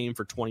remade this game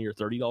for $20 or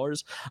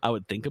 $30, I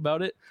would think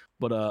about it.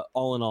 But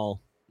all in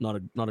all,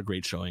 not a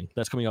great showing.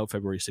 That's coming out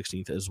February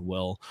 16th as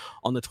well.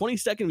 On the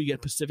 22nd, we get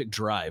Pacific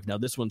Drive. Now,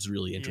 this one's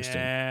really interesting.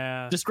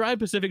 Yeah. Describe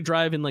Pacific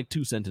Drive in like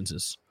 2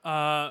 sentences.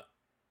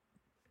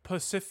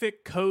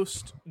 Pacific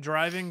Coast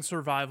driving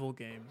survival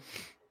game.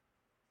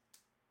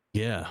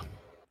 Yeah.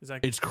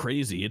 It's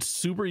crazy. It's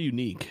super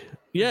unique.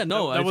 Yeah,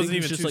 no, I wasn't think even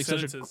it's just two like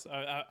sentences.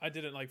 I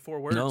did it like 4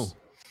 words. No.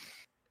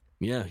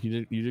 Yeah,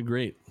 you did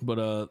great.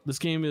 But this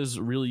game is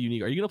really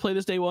unique. Are you gonna play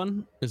this day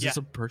one? Is this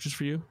a purchase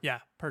for you? Yeah,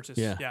 purchase.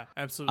 Yeah,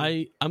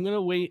 absolutely. I'm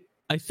gonna wait.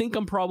 I think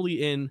I'm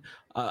probably in.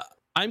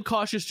 I'm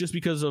cautious just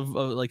because of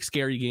like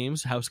scary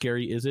games. How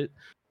scary is it?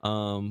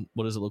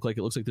 What does it look like?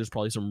 It looks like there's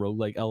probably some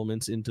roguelike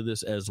elements into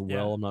this as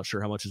well. Yeah. I'm not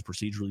sure how much is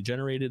procedurally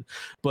generated,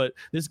 but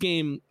this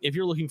game, if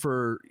you're looking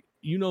for,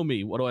 you know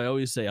me, what do I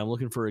always say? I'm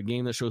looking for a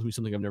game that shows me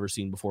something I've never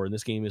seen before, and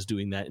this game is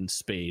doing that in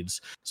spades.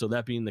 So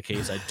that being the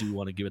case, I do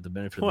want to give it the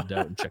benefit of the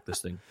doubt and check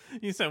this thing.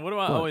 You said, what do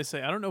I always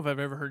say? I don't know if I've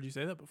ever heard you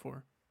say that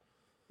before.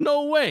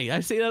 No way. I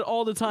say that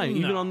all the time,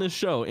 even on this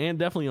show and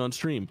definitely on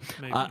stream.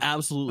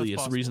 Absolutely. That's it's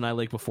possible. The reason I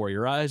like Before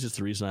Your Eyes. It's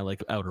the reason I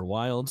like Outer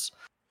Wilds.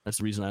 That's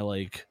the reason I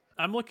like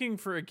I'm looking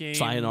for a game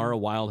Sayonara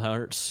Wild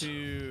Hearts.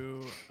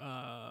 To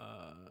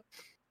I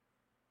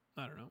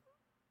don't know.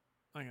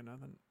 I got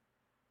nothing.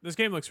 This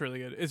game looks really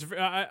good. It's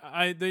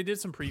they did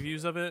some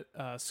previews of it.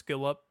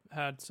 Skill Up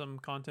had some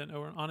content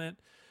on it,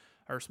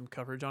 or some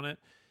coverage on it.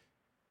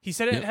 He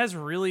said it has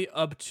really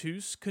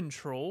obtuse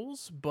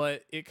controls,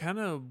 but it kind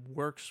of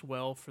works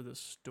well for the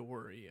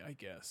story, I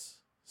guess.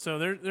 So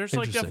there's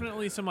like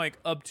definitely some like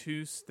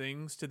obtuse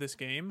things to this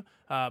game,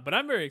 but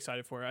I'm very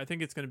excited for it. I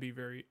think it's going to be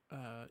very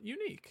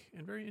unique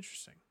and very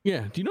interesting.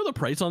 Yeah. Do you know the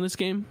price on this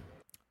game?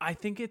 I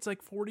think it's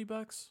like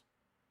 $40.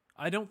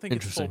 I don't think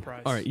it's full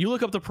price. All right, you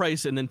look up the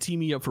price and then tee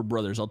me up for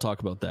Brothers. I'll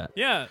talk about that.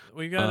 Yeah,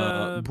 we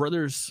got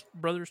Brothers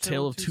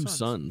Tale of Two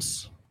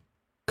Sons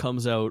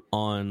comes out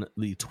on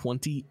the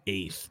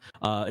 28th.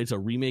 It's a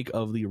remake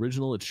of the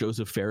original. It's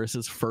Joseph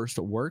Ferris's first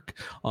work.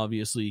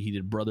 Obviously, he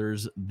did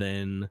Brothers,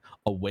 then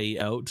A Way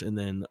Out, and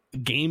then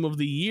Game of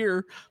the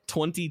Year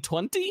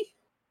 2020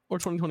 or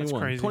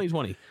 2021.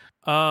 2020.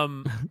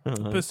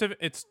 Pacific.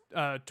 It's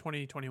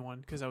 2021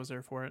 because I was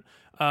there for it.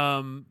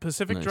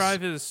 Pacific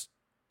Drive is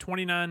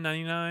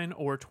 $29.99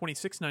 or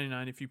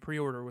 $26.99 if you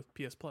pre-order with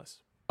PS Plus.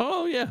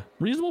 Oh yeah,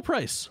 reasonable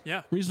price.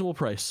 Yeah, reasonable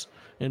price,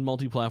 and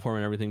multi-platform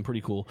and everything,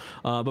 pretty cool.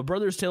 But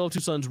Brothers Tale of Two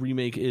Sons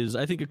remake is,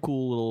 I think, a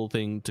cool little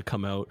thing to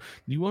come out.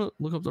 Do you want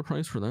to look up the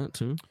price for that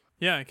too?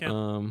 Yeah, I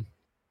can.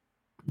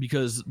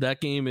 Because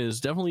that game is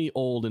definitely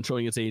old and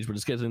showing its age, but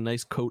it's getting a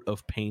nice coat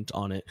of paint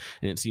on it,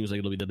 and it seems like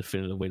it'll be the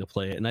definitive way to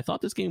play it. And I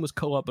thought this game was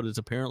co-op, but it's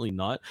apparently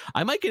not.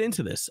 I might get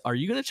into this. Are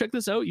you going to check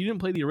this out? You didn't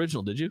play the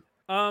original, did you?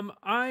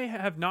 I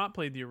have not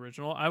played the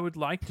original. I would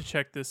like to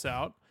check this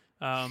out.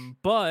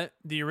 But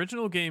the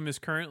original game is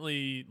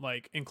currently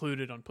like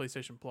included on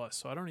PlayStation Plus,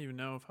 so I don't even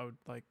know if I would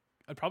like.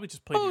 I'd probably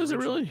just play. Oh, the is it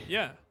original. really?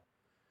 Yeah.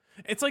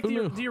 It's like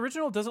the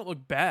original doesn't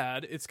look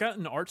bad. It's got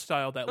an art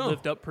style that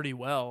lived up pretty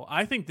well.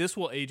 I think this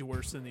will age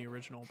worse than the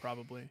original,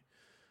 probably.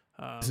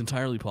 It's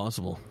entirely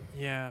possible.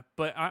 Yeah,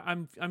 but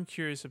I'm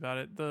curious about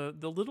it.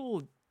 The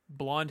little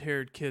blonde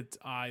haired kid's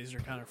eyes are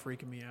kind of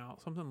freaking me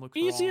out. Something looks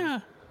wrong. Yeah.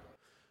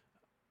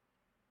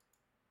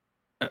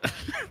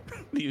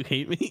 Do you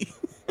hate me?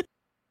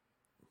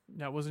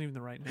 That wasn't even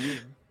the right name.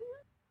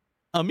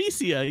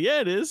 Amicia,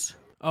 yeah, it is.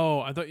 Oh,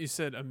 I thought you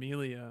said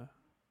Amelia.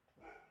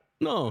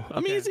 No, Okay.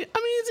 Amicia.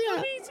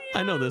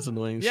 I know this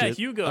annoying shit. Yeah,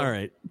 Hugo. All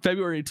right,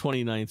 February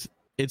 29th.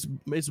 It's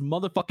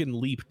motherfucking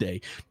Leap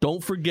Day.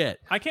 Don't forget.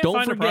 I can't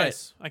find a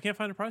price. I can't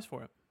find a price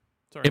for it.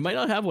 Sorry. It might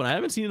not have one. I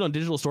haven't seen it on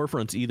digital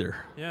storefronts either.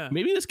 Yeah.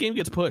 Maybe this game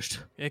gets pushed.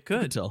 It could.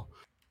 I can tell.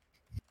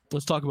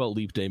 Let's talk about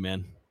Leap Day,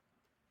 man.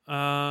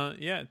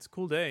 Yeah, it's a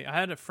cool day. I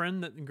had a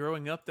friend that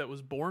growing up that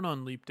was born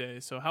on Leap Day.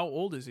 So how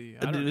old is he?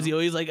 I don't know. Is he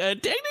always like,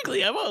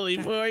 technically, I'm only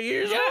 4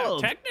 years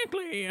old.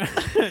 Technically, I'm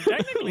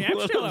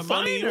still a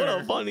minor.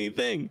 What a funny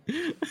thing.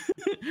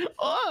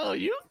 Oh,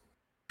 you.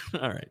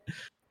 All right.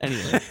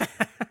 Anyway,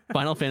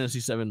 Final Fantasy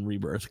VII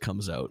Rebirth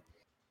comes out.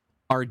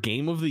 Our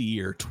game of the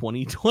year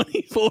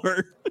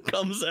 2024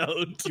 comes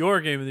out.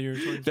 Your game of the year,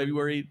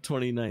 February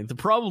 29th.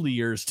 Probably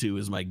yours too,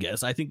 is my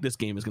guess. I think this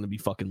game is going to be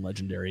fucking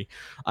legendary.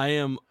 I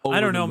am.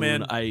 I don't know,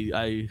 man.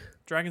 I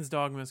Dragon's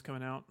Dogma is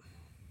coming out.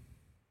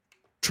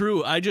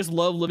 True. I just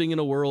love living in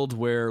a world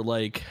where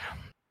like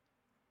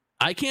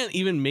I can't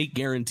even make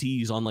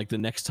guarantees on like the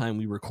next time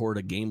we record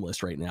a game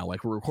list right now.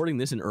 Like we're recording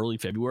this in early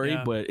February,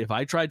 but if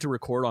I tried to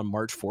record on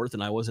March 4th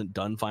and I wasn't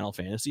done Final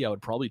Fantasy, I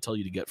would probably tell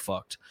you to get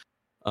fucked.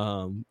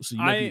 So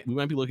we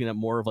might be looking at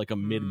more of like a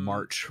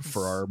mid-March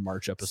for our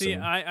March episode. See,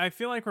 I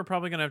feel like we're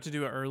probably gonna have to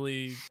do an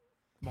early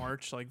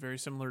March, like very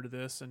similar to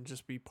this, and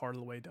just be part of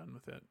the way done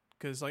with it.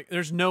 Because like,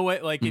 there's no way.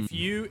 Like,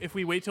 if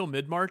we wait till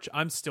mid-March,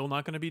 I'm still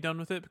not gonna be done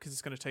with it because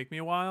it's gonna take me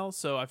a while.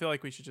 So I feel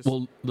like we should just.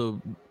 Well,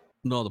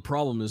 the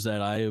problem is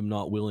that I am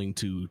not willing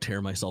to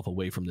tear myself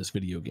away from this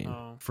video game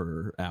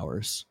for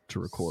hours to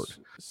record.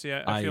 See,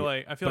 I feel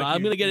like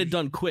I'm gonna get it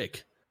done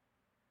quick.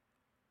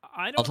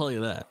 I'll tell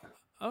you that.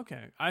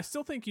 Okay. I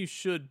still think you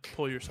should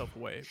pull yourself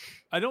away.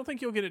 I don't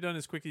think you'll get it done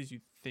as quickly as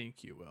you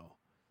think you will.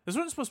 This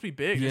one's supposed to be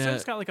big. This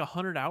one's got like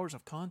 100 hours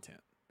of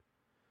content.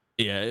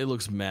 Yeah, it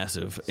looks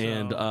massive. So,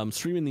 and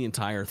streaming the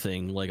entire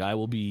thing, like I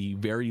will be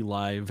very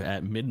live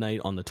at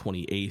midnight on the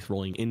 28th,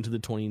 rolling into the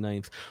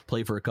 29th,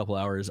 play for a couple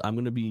hours. I'm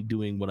going to be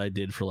doing what I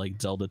did for like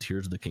Zelda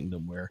Tears of the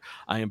Kingdom, where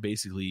I am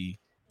basically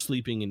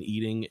sleeping and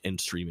eating and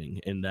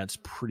streaming, and that's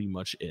pretty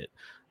much it.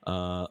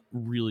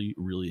 Really,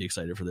 really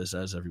excited for this,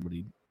 as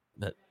everybody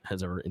that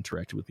has ever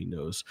interacted with me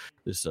knows.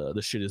 This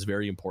shit is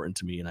very important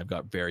to me, and I've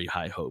got very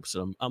high hopes.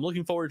 I'm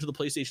looking forward to the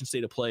PlayStation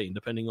State of Play, and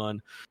depending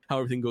on how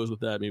everything goes with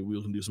that, maybe we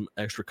can do some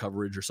extra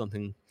coverage or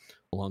something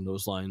along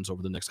those lines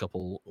over the next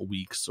couple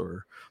weeks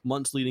or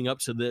months leading up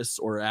to this,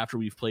 or after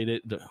we've played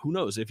it. Who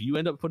knows? If you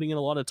end up putting in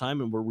a lot of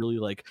time and we're really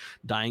like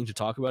dying to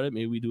talk about it,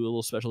 maybe we do a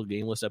little special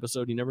game list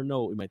episode. You never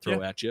know what we might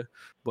throw at you.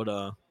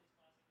 But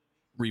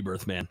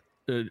Rebirth, man.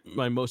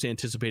 My most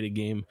anticipated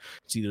game.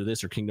 It's either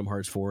this or Kingdom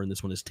Hearts 4, and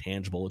this one is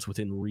tangible. It's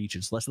within reach.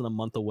 It's less than a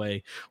month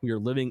away. We are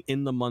living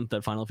in the month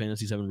that Final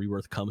Fantasy VII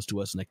Rebirth comes to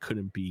us, and I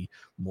couldn't be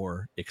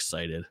more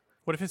excited.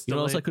 What if it's delayed? You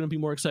know what else I couldn't be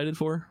more excited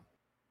for?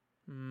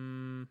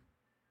 Don't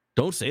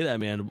say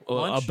that, man.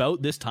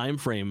 About this time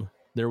frame,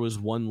 there was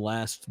one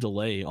last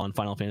delay on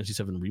Final Fantasy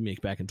VII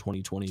Remake back in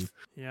 2020,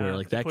 where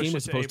like that game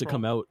was supposed to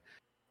come out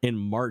in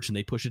March, and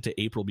they pushed it to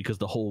April because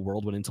the whole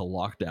world went into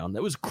lockdown.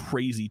 That was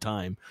crazy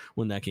time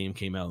when that game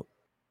came out.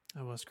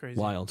 That was crazy.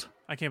 Wild.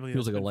 I can't believe it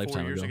was like a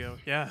lifetime 4 years ago.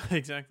 Yeah,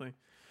 exactly.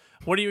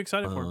 What are you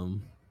excited for?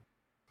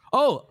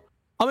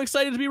 I'm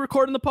excited to be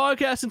recording the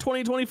podcast in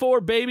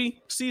 2024,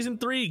 baby. Season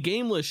 3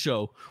 GameList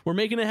show. We're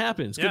making it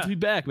happen. It's good to be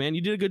back, man.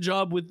 You did a good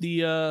job with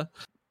the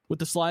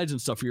slides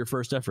and stuff for your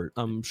first effort.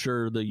 I'm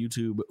sure the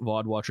YouTube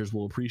VOD watchers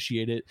will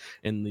appreciate it,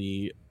 and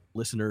the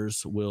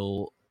listeners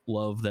will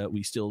love that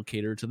we still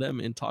cater to them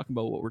and talk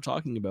about what we're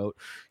talking about,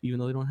 even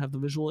though they don't have the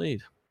visual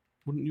aid.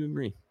 Wouldn't you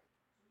agree?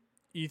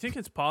 You think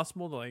it's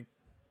possible to like?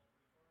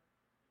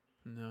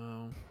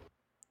 No.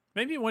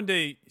 Maybe one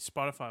day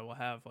Spotify will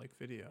have like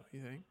video.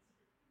 You think?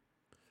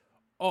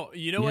 Oh,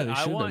 you know what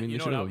I want? I mean, you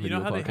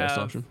know how they have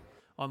option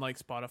on like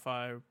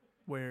Spotify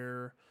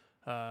where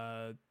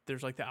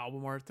there's like the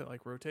album art that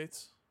like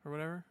rotates or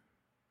whatever.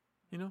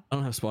 You know? I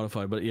don't have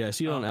Spotify, but yeah, I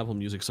see it on Apple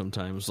Music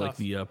sometimes. Like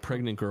the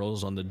pregnant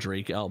girls on the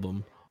Drake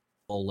album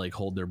all like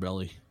hold their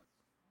belly.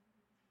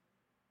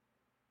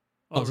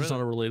 Is this not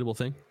a relatable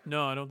thing?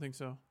 No, I don't think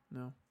so.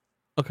 No.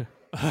 Okay.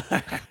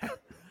 But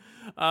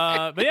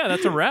yeah,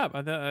 that's a wrap.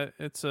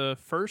 It's a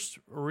first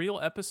real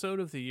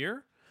episode of the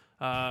year.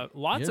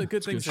 Lots of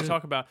good things to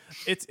talk about.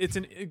 It's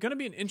going to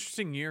be an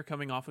interesting year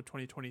coming off of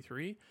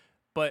 2023,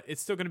 but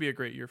it's still going to be a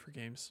great year for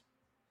games.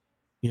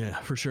 Yeah,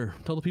 for sure.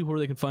 Tell the people where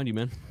they can find you,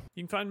 man.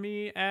 You can find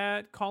me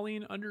at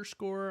Kaulin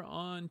 _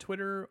 on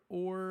Twitter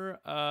or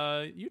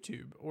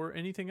YouTube or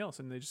anything else,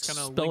 and they just kind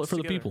of spell it for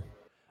together. The people.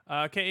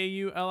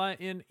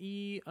 KAULINE_.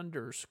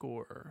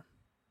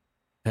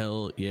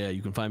 Hell yeah.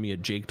 You can find me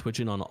at Jake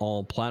Twitchin on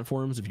all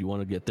platforms. If you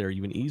want to get there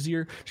even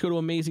easier, just go to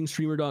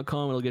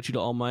amazingstreamer.com. It'll get you to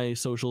all my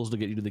socials. It'll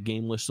get you to the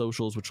GameList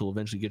socials, which will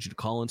eventually get you to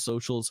Kaulin's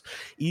socials.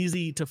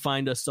 Easy to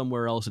find us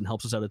somewhere else, and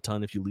helps us out a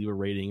ton if you leave a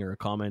rating or a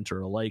comment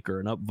or a like or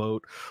an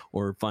upvote,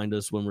 or find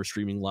us when we're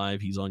streaming live.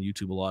 He's on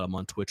YouTube a lot. I'm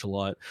on Twitch a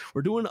lot.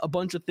 We're doing a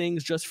bunch of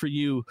things just for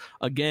you.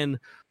 Again,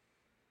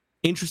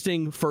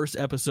 interesting first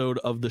episode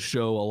of the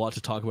show. A lot to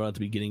talk about at the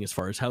beginning as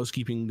far as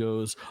housekeeping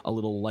goes. A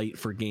little light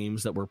for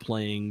games that we're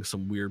playing,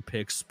 some weird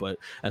picks, but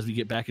as we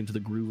get back into the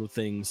groove of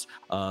things,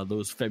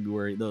 those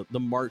February, the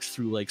March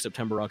through like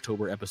September,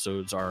 October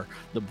episodes are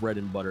the bread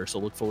and butter. So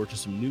look forward to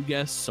some new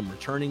guests, some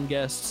returning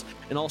guests,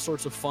 and all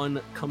sorts of fun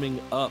coming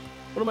up.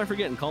 What am I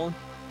forgetting, Kaulin?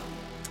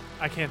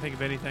 I can't think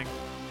of anything.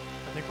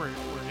 I think we're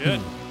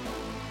good.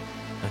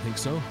 I think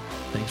so.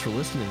 Thanks for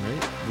listening, right?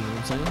 You know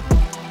what I'm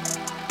saying?